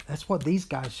 That's what these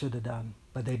guys should have done.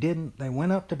 But they didn't. They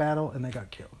went up to battle and they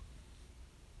got killed.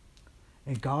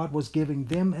 And God was giving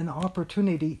them an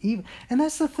opportunity. Even, and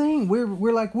that's the thing.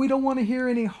 We're like, we don't want to hear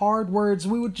any hard words.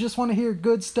 We would just want to hear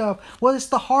good stuff. Well, it's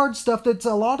the hard stuff that's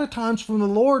a lot of times from the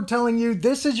Lord telling you,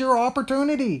 this is your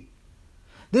opportunity.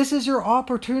 This is your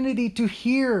opportunity to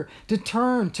hear, to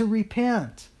turn, to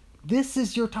repent. This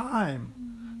is your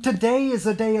time. Today is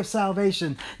a day of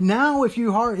salvation. Now, if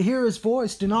you hear His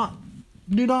voice, do not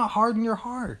harden your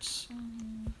hearts.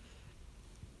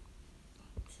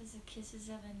 It says the kisses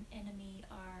of an enemy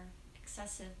are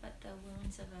excessive, but the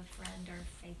wounds of a friend are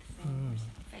faithful.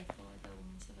 Faithful are the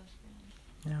wounds of a friend.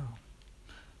 Yeah.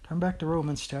 Turn back to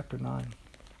Romans chapter 9.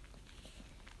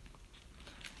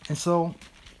 And so,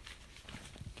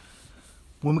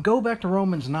 when we go back to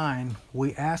Romans 9,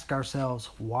 we ask ourselves,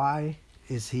 why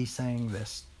is he saying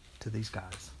this to these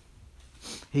guys?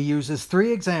 He uses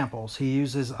 3 examples. He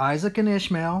uses Isaac and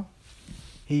Ishmael.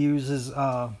 He uses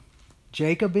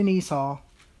Jacob and Esau.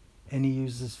 And he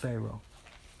uses Pharaoh.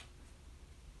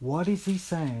 What is he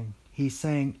saying? He's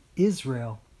saying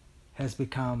Israel has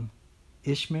become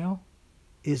Ishmael.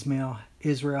 Israel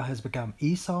has become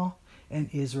Esau. And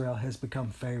Israel has become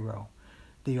Pharaoh,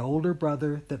 the older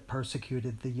brother that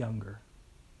persecuted the younger.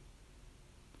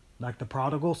 Like the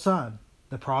prodigal son.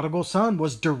 The prodigal son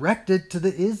was directed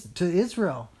to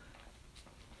Israel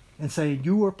and saying,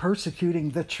 you are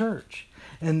persecuting the church.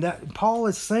 And that Paul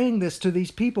is saying this to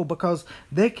these people because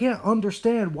they can't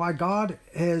understand why God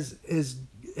is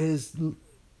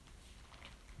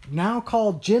now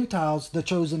called Gentiles the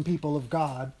chosen people of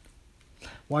God.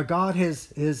 Why God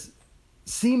has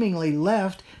seemingly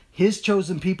left His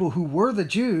chosen people who were the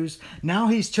Jews. Now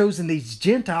He's chosen these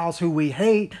Gentiles who we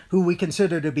hate, who we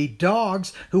consider to be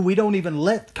dogs, who we don't even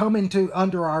let come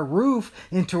under our roof,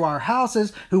 into our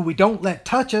houses, who we don't let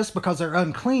touch us because they're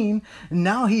unclean. And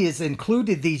now He has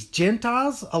included these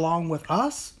Gentiles along with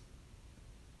us.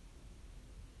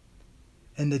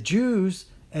 And the Jews,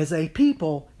 as a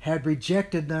people, had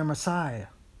rejected their Messiah.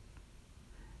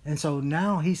 And so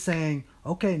now He's saying,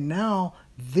 okay, now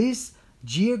this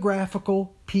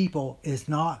geographical people is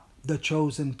not the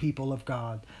chosen people of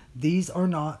God. These are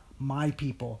not my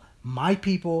people. My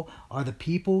people are the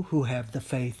people who have the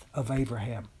faith of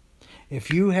Abraham.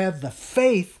 If you have the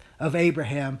faith of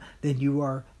Abraham, then you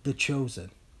are the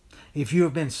chosen. If you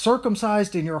have been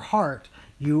circumcised in your heart,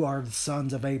 you are the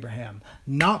sons of Abraham.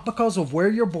 Not because of where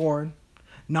you're born,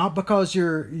 not because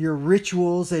your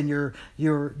rituals and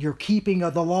your keeping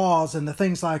of the laws and the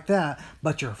things like that,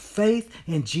 but your faith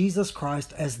in Jesus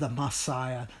Christ as the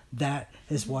Messiah. That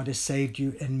is what has saved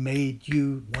you and made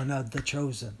you one of the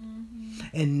chosen. Mm-hmm.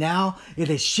 And now it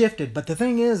has shifted. But the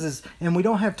thing is, and we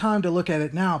don't have time to look at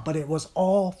it now, but it was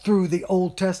all through the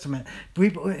Old Testament.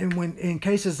 People, in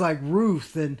cases like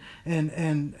Ruth and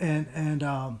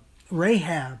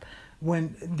Rahab,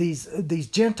 when these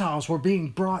Gentiles were being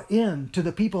brought in to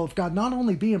the people of God, not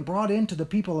only being brought into the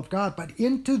people of God, but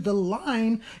into the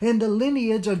line and the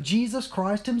lineage of Jesus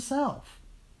Christ Himself.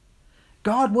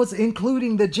 God was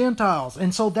including the Gentiles.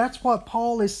 And so that's what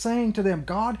Paul is saying to them.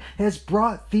 God has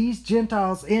brought these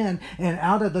Gentiles in, and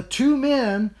out of the 2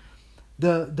 men,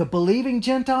 the believing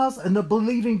Gentiles and the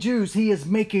believing Jews, He is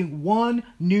making one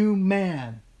new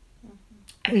man.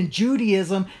 And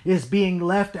Judaism is being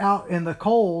left out in the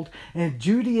cold, and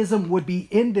Judaism would be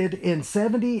ended in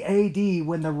 70 AD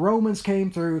when the Romans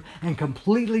came through and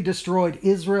completely destroyed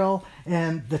Israel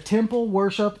and the temple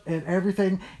worship and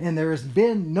everything, and there has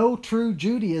been no true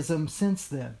Judaism since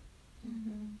then.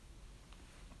 Mm-hmm.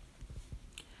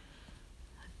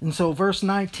 And so verse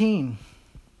 19,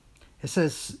 it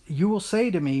says, you will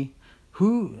say to me,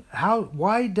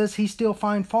 why does he still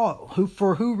find fault?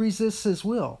 For who resists his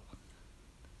will?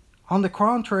 On the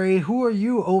contrary, who are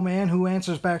you, O man, who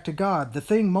answers back to God? The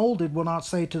thing molded will not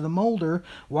say to the molder,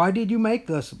 why did you make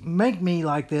me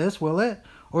like this, will it?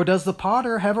 Or does the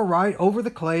potter have a right over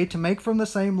the clay to make from the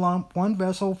same lump one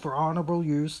vessel for honorable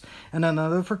use and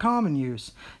another for common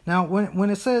use? Now, when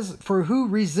it says, for who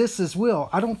resists his will,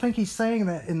 I don't think he's saying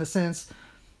that in the sense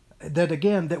that,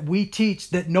 again, that we teach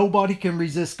that nobody can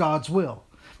resist God's will.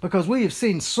 Because we have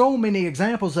seen so many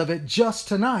examples of it just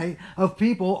tonight of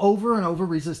people over and over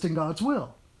resisting God's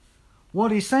will.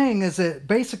 What he's saying is that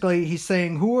basically he's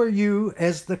saying, who are you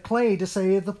as the clay to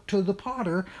say to the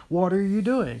potter, what are you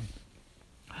doing?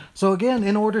 So again,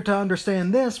 in order to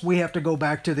understand this, we have to go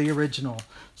back to the original.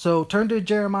 So turn to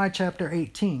Jeremiah chapter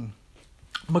 18.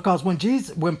 Because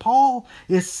when Paul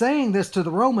is saying this to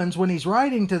the Romans, when he's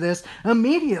writing to this,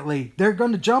 immediately they're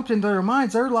going to jump into their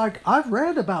minds. They're like, I've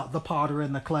read about the potter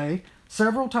and the clay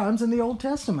several times in the Old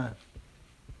Testament.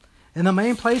 And the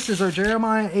main places are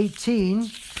Jeremiah 18.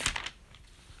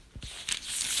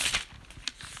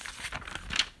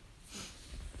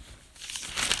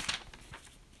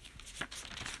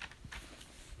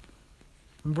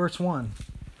 in verse 1.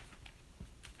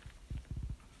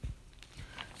 It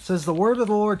says, "The word of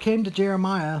the Lord came to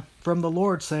Jeremiah from the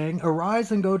Lord, saying,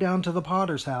 Arise and go down to the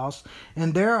potter's house,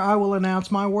 and there I will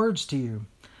announce my words to you.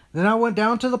 Then I went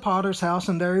down to the potter's house,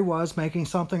 and there he was, making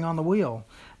something on the wheel.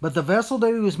 But the vessel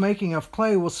that he was making of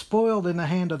clay was spoiled in the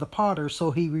hand of the potter,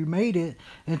 so he remade it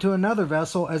into another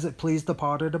vessel as it pleased the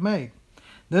potter to make.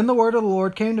 Then the word of the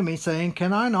Lord came to me, saying,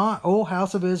 Can I not, O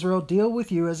house of Israel, deal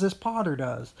with you as this potter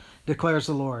does, declares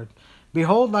the Lord.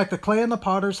 Behold, like the clay in the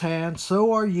potter's hand,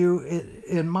 so are you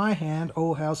in my hand,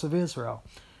 O house of Israel."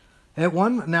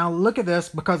 Now look at this,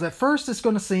 because at first it's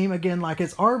going to seem, again, like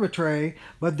it's arbitrary,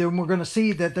 but then we're going to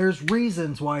see that there's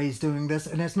reasons why he's doing this,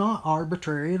 and it's not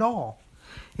arbitrary at all.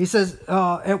 He says,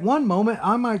 at one moment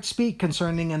I might speak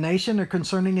concerning a nation or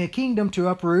concerning a kingdom to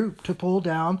uproot, to pull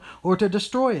down, or to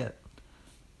destroy it.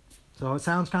 So it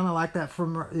sounds kind of like that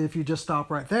from if you just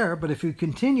stop right there. But if you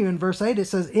continue in verse 8, it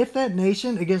says, "If that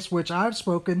nation against which I have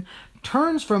spoken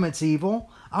turns from its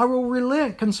evil, I will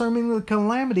relent concerning the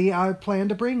calamity I plan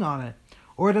to bring on it.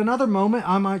 Or at another moment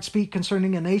I might speak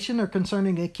concerning a nation or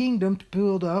concerning a kingdom to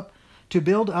build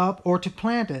up, or to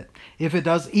plant it. If it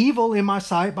does evil in my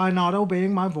sight by not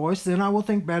obeying my voice, then I will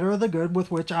think better of the good with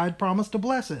which I had promised to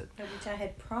bless it." Which I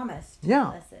had promised to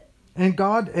Yeah. bless it. And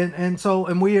God,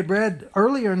 and we had read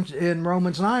earlier in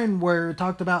Romans 9 where it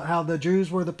talked about how the Jews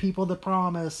were the people of the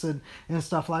promise and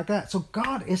stuff like that. So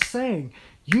God is saying,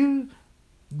 the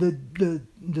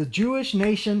Jewish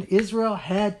nation, Israel,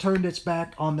 had turned its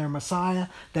back on their Messiah.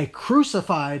 They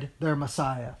crucified their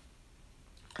Messiah.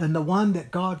 And the one that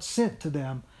God sent to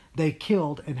them, they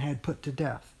killed and had put to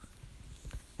death.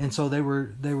 And so they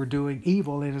were doing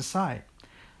evil in his sight.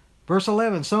 Verse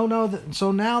 11, so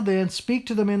now then, speak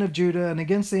to the men of Judah and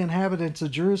against the inhabitants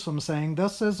of Jerusalem, saying,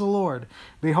 Thus says the Lord,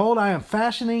 Behold, I am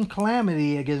fashioning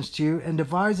calamity against you and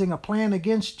devising a plan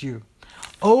against you.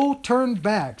 Oh, turn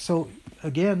back. So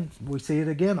again, we see it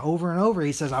again over and over.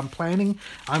 He says, I'm planning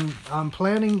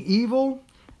evil.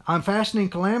 I'm fashioning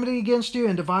calamity against you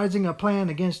and devising a plan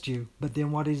against you. But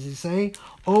then what does he say?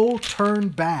 Oh, turn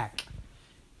back,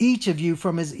 each of you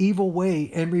from his evil way,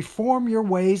 and reform your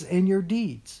ways and your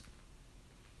deeds.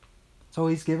 So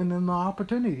he's given them the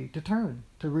opportunity to turn,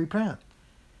 to repent.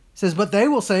 He says, but they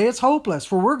will say it's hopeless,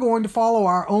 for we're going to follow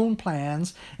our own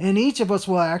plans, and each of us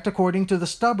will act according to the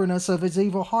stubbornness of his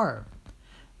evil heart.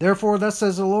 Therefore, thus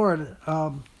says the Lord.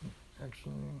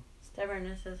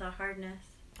 Stubbornness is a hardness.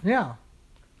 Yeah.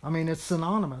 I mean, it's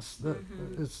synonymous.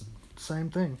 It's the same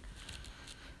thing.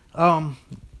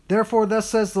 Therefore, thus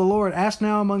says the Lord, ask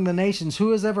now among the nations,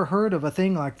 who has ever heard of a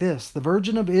thing like this? The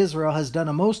Virgin of Israel has done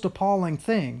a most appalling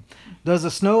thing. Does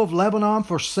the snow of Lebanon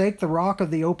forsake the rock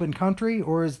of the open country,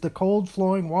 or is the cold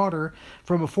flowing water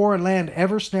from a foreign land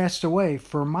ever snatched away?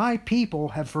 For my people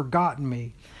have forgotten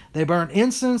me. They burn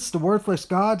incense to worthless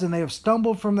gods, and they have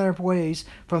stumbled from their ways,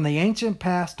 from the ancient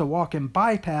past to walk in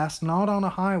bypaths, not on a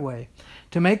highway.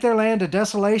 To make their land a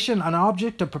desolation, an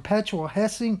object of perpetual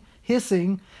hissing,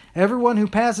 everyone who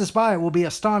passes by it will be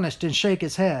astonished and shake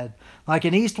his head. Like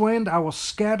an east wind, I will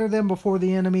scatter them before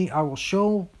the enemy. I will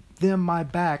show them my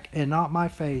back and not my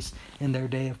face in their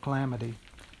day of calamity.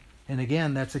 And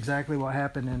again, that's exactly what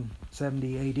happened in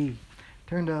 70 AD.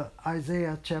 Turn to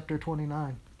Isaiah chapter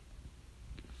 29.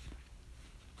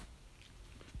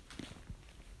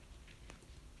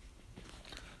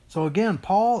 So again,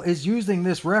 Paul is using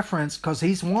this reference because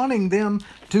he's wanting them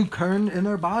to turn in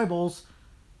their Bibles,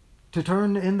 to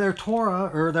turn in their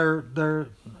Torah or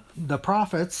the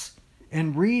prophets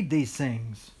and read these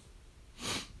things.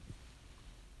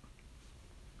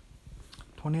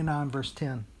 29 verse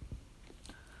 10.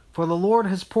 For the Lord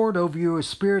has poured over you a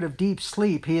spirit of deep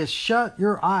sleep. He has shut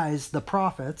your eyes, the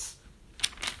prophets,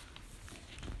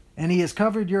 and he has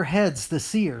covered your heads, the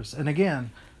seers. And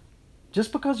again,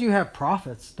 just because you have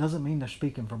prophets doesn't mean they're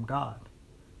speaking from God.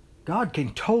 God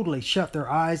can totally shut their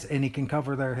eyes and he can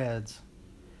cover their heads.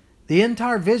 The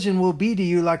entire vision will be to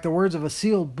you like the words of a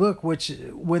sealed book, which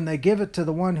when they give it to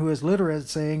the one who is literate,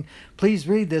 saying, please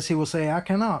read this, he will say, I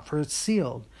cannot, for it's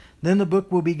sealed. Then the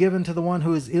book will be given to the one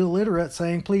who is illiterate,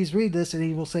 saying, please read this, and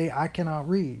he will say, I cannot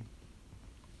read.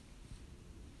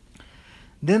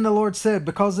 Then the Lord said,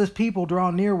 because this people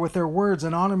draw near with their words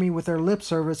and honor me with their lip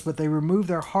service, but they remove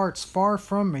their hearts far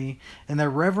from me, and their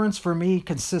reverence for me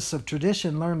consists of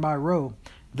tradition learned by rote.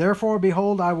 Therefore,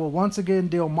 behold, I will once again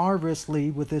deal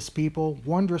marvelously with this people,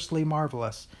 wondrously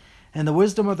marvelous. And the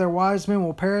wisdom of their wise men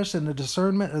will perish, and the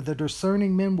discernment of the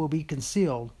discerning men will be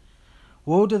concealed.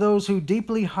 Woe to those who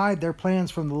deeply hide their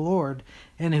plans from the Lord,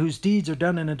 and whose deeds are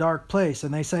done in a dark place,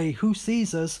 and they say, who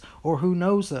sees us, or who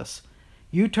knows us?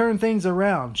 You turn things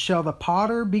around. Shall the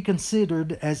potter be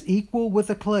considered as equal with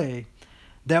the clay,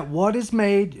 that what is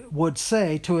made would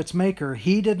say to its maker,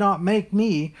 He did not make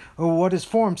me, or what is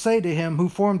formed say to him who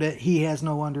formed it, He has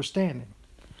no understanding.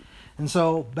 And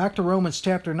so back to Romans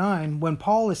chapter 9, when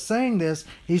Paul is saying this,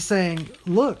 he's saying,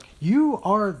 look,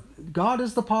 God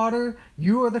is the potter,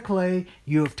 you are the clay,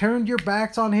 you have turned your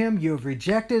backs on Him, you have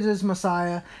rejected His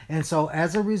Messiah, and so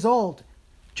as a result,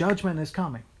 judgment is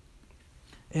coming.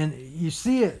 And you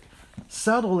see it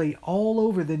subtly all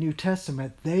over the New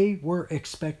Testament. They were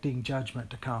expecting judgment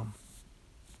to come.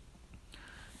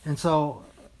 And so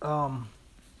I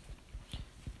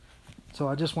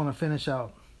just want to finish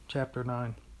out chapter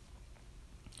 9.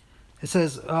 It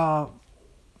says,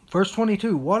 verse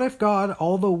 22, what if God,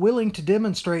 although willing to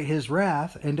demonstrate His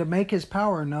wrath and to make His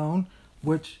power known,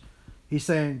 which he's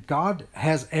saying God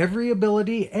has every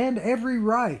ability and every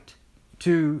right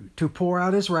to pour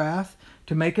out His wrath,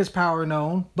 to make His power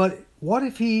known, but what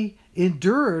if He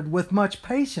endured with much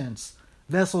patience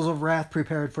vessels of wrath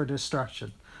prepared for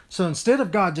destruction? So instead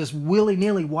of God just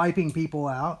willy-nilly wiping people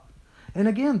out, and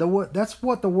again, that's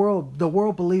what the world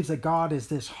believes, that God is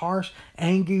this harsh,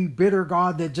 angry, bitter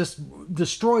God that just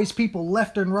destroys people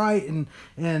left and right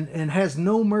and has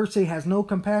no mercy, has no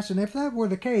compassion. If that were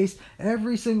the case,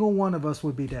 every single one of us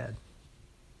would be dead.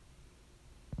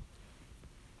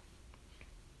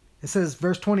 It says,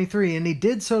 verse 23, and He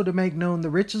did so to make known the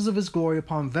riches of His glory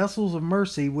upon vessels of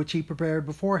mercy, which He prepared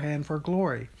beforehand for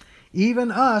glory.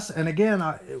 Even us, and again,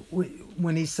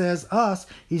 when He says us,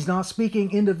 He's not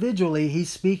speaking individually, He's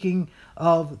speaking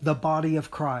of the body of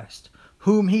Christ,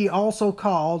 whom He also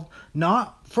called,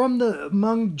 not from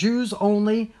among Jews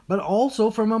only, but also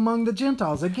from among the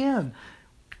Gentiles. Again,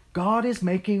 God is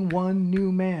making one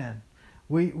new man.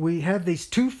 We have these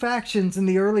two factions in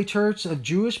the early church of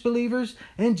Jewish believers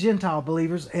and Gentile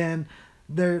believers, and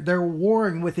they're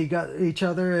warring with each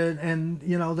other, and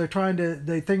you know, they're trying to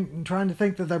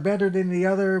think that they're better than the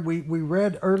other. We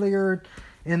read earlier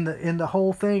in the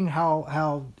whole thing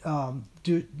how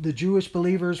the Jewish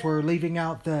believers were leaving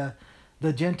out the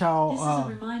Gentile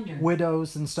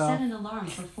widows and stuff. Set an alarm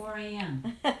for 4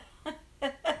 a.m.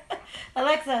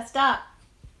 Alexa, stop.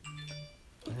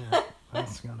 Yeah,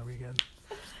 that's gonna be good.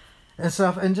 And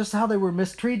stuff, and just how they were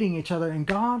mistreating each other, and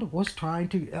God was trying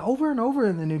to, over and over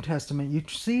in the New Testament, you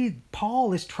see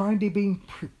Paul is trying to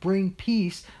bring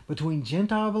peace between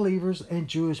Gentile believers and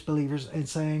Jewish believers, and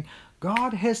saying,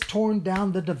 God has torn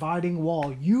down the dividing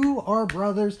wall. You are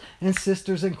brothers and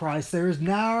sisters in Christ. There is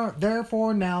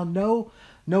therefore now no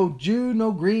Jew,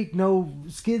 no Greek, no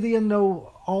Scythian,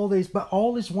 no all these, but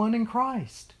all is one in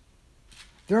Christ.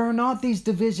 There are not these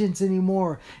divisions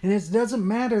anymore. And it doesn't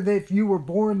matter that if you were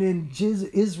born in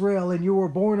Israel and you were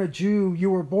born a Jew, you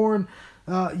were born,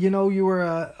 you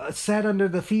were sat under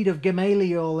the feet of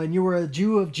Gamaliel, and you were a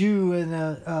Jew of Jew and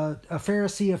a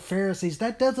Pharisee of Pharisees.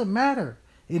 That doesn't matter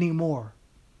anymore.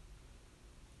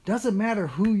 Doesn't matter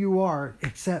who you are,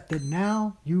 except that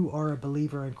now you are a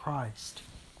believer in Christ.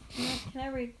 Can I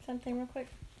read something real quick?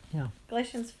 Yeah.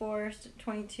 Galatians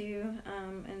 4:22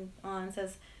 and on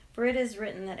says, for it is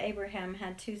written that Abraham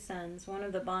had two sons, one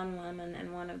of the bondwoman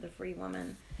and one of the free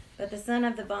woman. But the son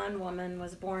of the bondwoman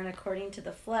was born according to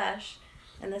the flesh,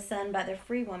 and the son by the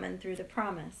free woman through the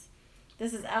promise.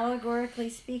 This is allegorically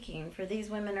speaking, for these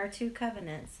women are two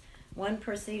covenants, one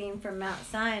proceeding from Mount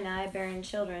Sinai, bearing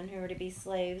children who are to be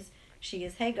slaves. She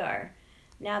is Hagar.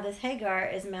 Now this Hagar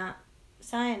is Mount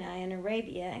Sinai in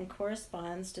Arabia and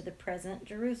corresponds to the present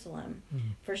Jerusalem,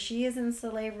 for she is in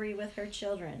slavery with her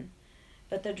children.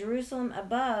 But the Jerusalem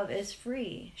above is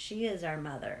free. She is our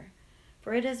mother.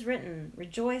 For it is written,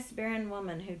 rejoice, barren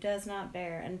woman who does not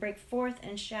bear, and break forth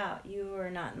and shout, you who are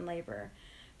not in labor.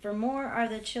 For more are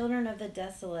the children of the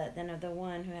desolate than of the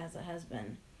one who has a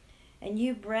husband. And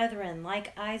you, brethren,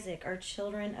 like Isaac, are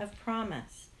children of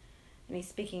promise. And he's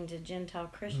speaking to Gentile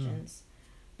Christians.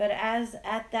 But as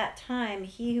at that time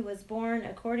he who was born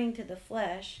according to the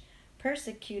flesh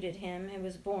persecuted him who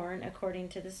was born according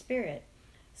to the Spirit,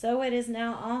 so it is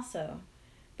now also.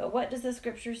 But what does the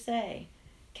Scripture say?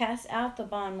 Cast out the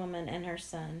bondwoman and her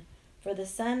son, for the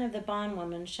son of the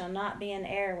bondwoman shall not be an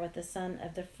heir with the son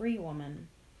of the free woman.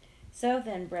 So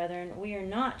then, brethren, we are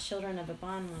not children of the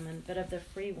bondwoman, but of the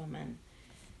free woman.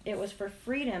 It was for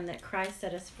freedom that Christ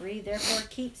set us free. Therefore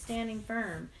keep standing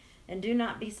firm, and do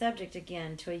not be subject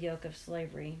again to a yoke of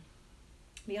slavery.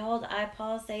 Behold, I,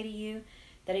 Paul, say to you,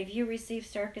 that if you receive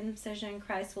circumcision,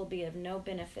 Christ will be of no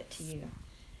benefit to you.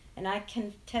 And I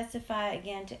can testify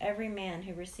again to every man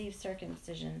who receives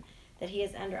circumcision that he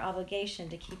is under obligation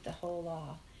to keep the whole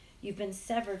law. You've been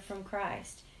severed from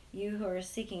Christ. You who are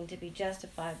seeking to be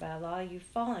justified by law, you've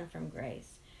fallen from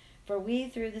grace. For we,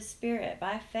 through the Spirit,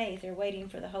 by faith, are waiting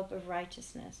for the hope of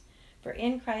righteousness. For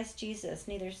in Christ Jesus,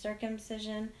 neither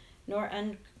circumcision nor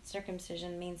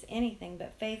uncircumcision means anything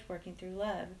but faith working through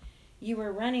love. You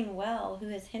were running well. Who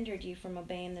has hindered you from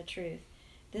obeying the truth?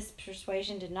 This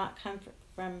persuasion did not come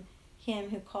from him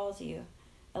who calls you.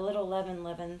 A little leaven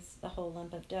leavens the whole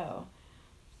lump of dough.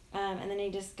 And then he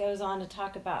just goes on to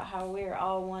talk about how we're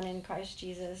all one in Christ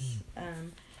Jesus,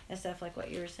 and stuff like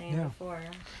what you were saying before.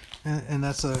 And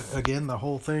that's again the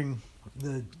whole thing.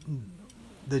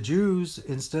 The Jews,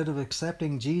 instead of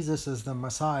accepting Jesus as the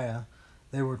Messiah,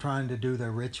 they were trying to do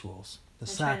their rituals, the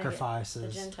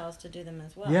sacrifices. The Gentiles to do them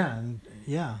as well.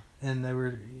 And they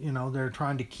were, they're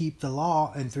trying to keep the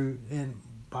law, and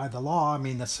by the law I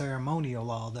mean the ceremonial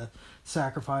law, the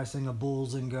sacrificing of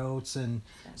bulls and goats and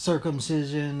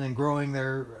circumcision and growing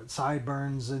their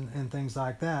sideburns and things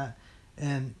like that,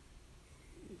 and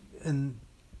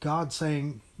God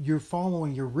saying you're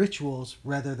following your rituals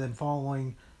rather than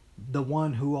following the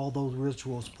one who all those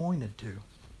rituals pointed to.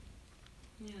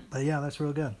 But that's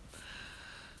real good.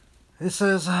 It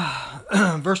says,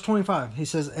 verse 25, he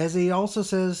says, as he also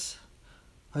says,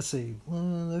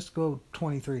 let's go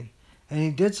 23. And he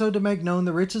did so to make known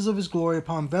the riches of his glory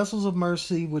upon vessels of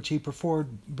mercy, which he prepared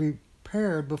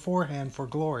beforehand for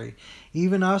glory.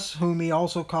 Even us, whom he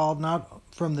also called, not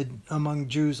from among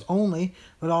Jews only,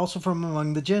 but also from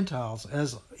among the Gentiles.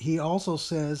 As he also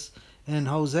says in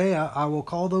Hosea, I will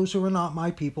call those who are not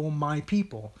my people, my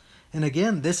people. And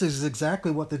again, this is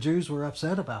exactly what the Jews were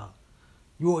upset about.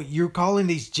 You're calling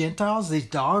these Gentiles, these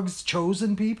dogs,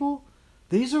 chosen people?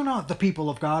 These are not the people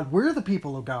of God. We're the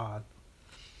people of God.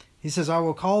 He says, I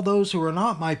will call those who are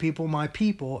not my people,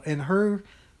 and her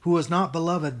who is not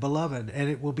beloved, beloved. And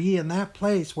it will be in that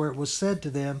place where it was said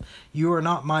to them, you are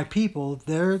not my people,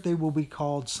 there they will be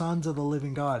called sons of the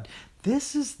living God.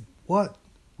 This is what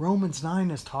Romans 9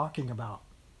 is talking about.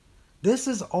 This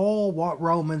is all what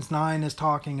Romans 9 is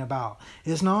talking about.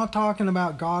 It's not talking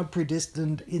about God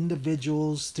predestined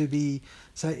individuals to be.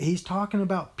 So he's talking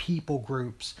about people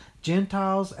groups,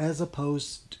 Gentiles as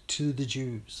opposed to the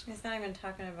Jews. He's not even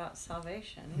talking about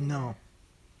salvation. No.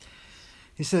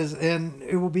 He says, and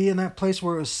it will be in that place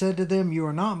where it was said to them, you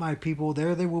are not my people,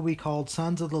 there they will be called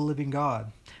sons of the living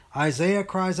God. Isaiah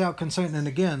cries out concerning, and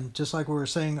again, just like we were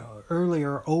saying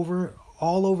earlier,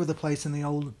 all over the place in the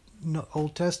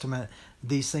Old Testament,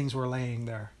 these things were laying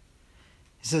there.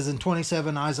 He says in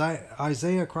 27,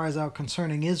 Isaiah cries out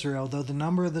concerning Israel, though the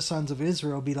number of the sons of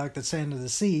Israel be like the sand of the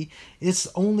sea, it's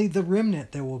only the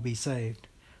remnant that will be saved.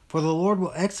 For the Lord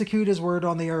will execute his word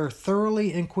on the earth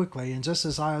thoroughly and quickly, and just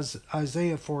as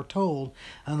Isaiah foretold,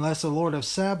 unless the Lord of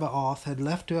Sabaoth had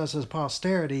left to us as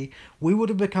posterity, we would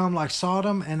have become like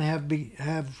Sodom and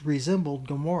have resembled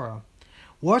Gomorrah.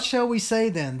 What shall we say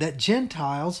then? That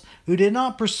Gentiles who did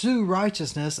not pursue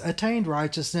righteousness attained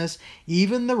righteousness,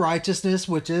 even the righteousness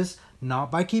which is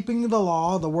not by keeping the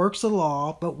law, the works of the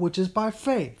law, but which is by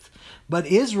faith. But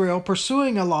Israel,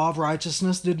 pursuing a law of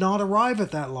righteousness, did not arrive at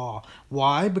that law.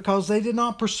 Why? Because they did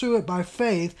not pursue it by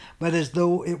faith, but as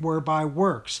though it were by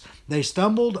works. They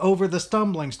stumbled over the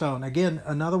stumbling stone. Again,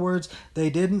 in other words,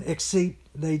 they didn't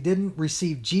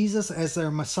receive Jesus as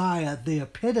their Messiah, the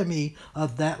epitome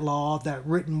of that law, that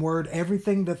written word.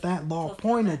 Everything that law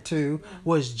pointed to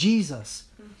was Jesus.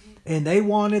 And they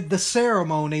wanted the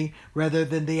ceremony rather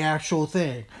than the actual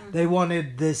thing. They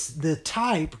wanted the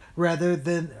type rather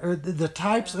than, or the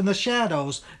types and the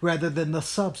shadows rather than the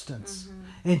substance.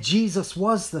 And Jesus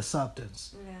was the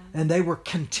substance. And they were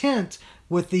content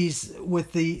with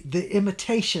the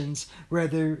imitations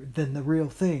rather than the real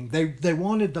thing. They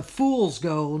wanted the fool's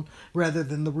gold rather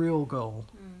than the real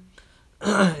gold.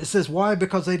 It says, why?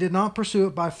 Because they did not pursue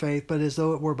it by faith, but as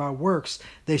though it were by works.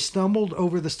 They stumbled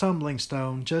over the stumbling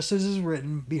stone, just as is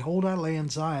written, behold, I lay in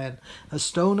Zion a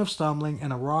stone of stumbling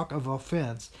and a rock of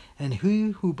offense, and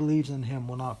he who believes in him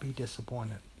will not be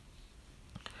disappointed.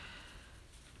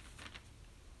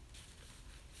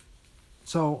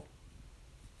 So,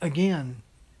 again,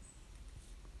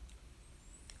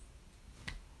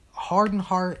 a hardened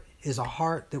heart is a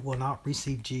heart that will not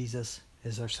receive Jesus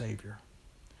as their Savior.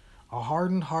 A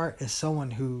hardened heart is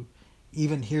someone who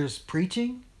even hears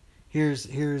preaching, hears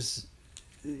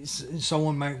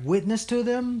someone might witness to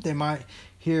them. They might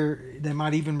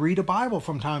even read a Bible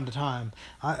from time to time.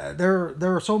 There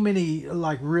are so many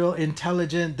like real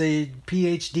intelligent,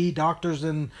 PhD doctors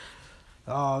in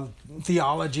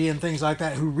theology and things like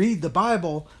that who read the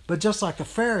Bible, but just like the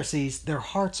Pharisees, their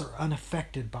hearts are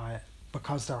unaffected by it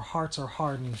because their hearts are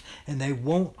hardened and they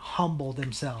won't humble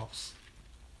themselves.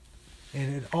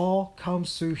 And it all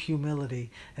comes through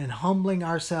humility and humbling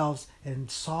ourselves and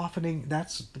softening.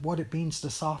 That's what it means to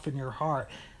soften your heart.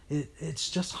 It's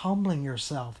just humbling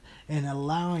yourself and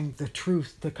allowing the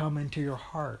truth to come into your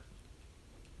heart.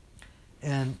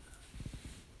 And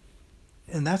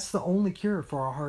that's the only cure for our heart.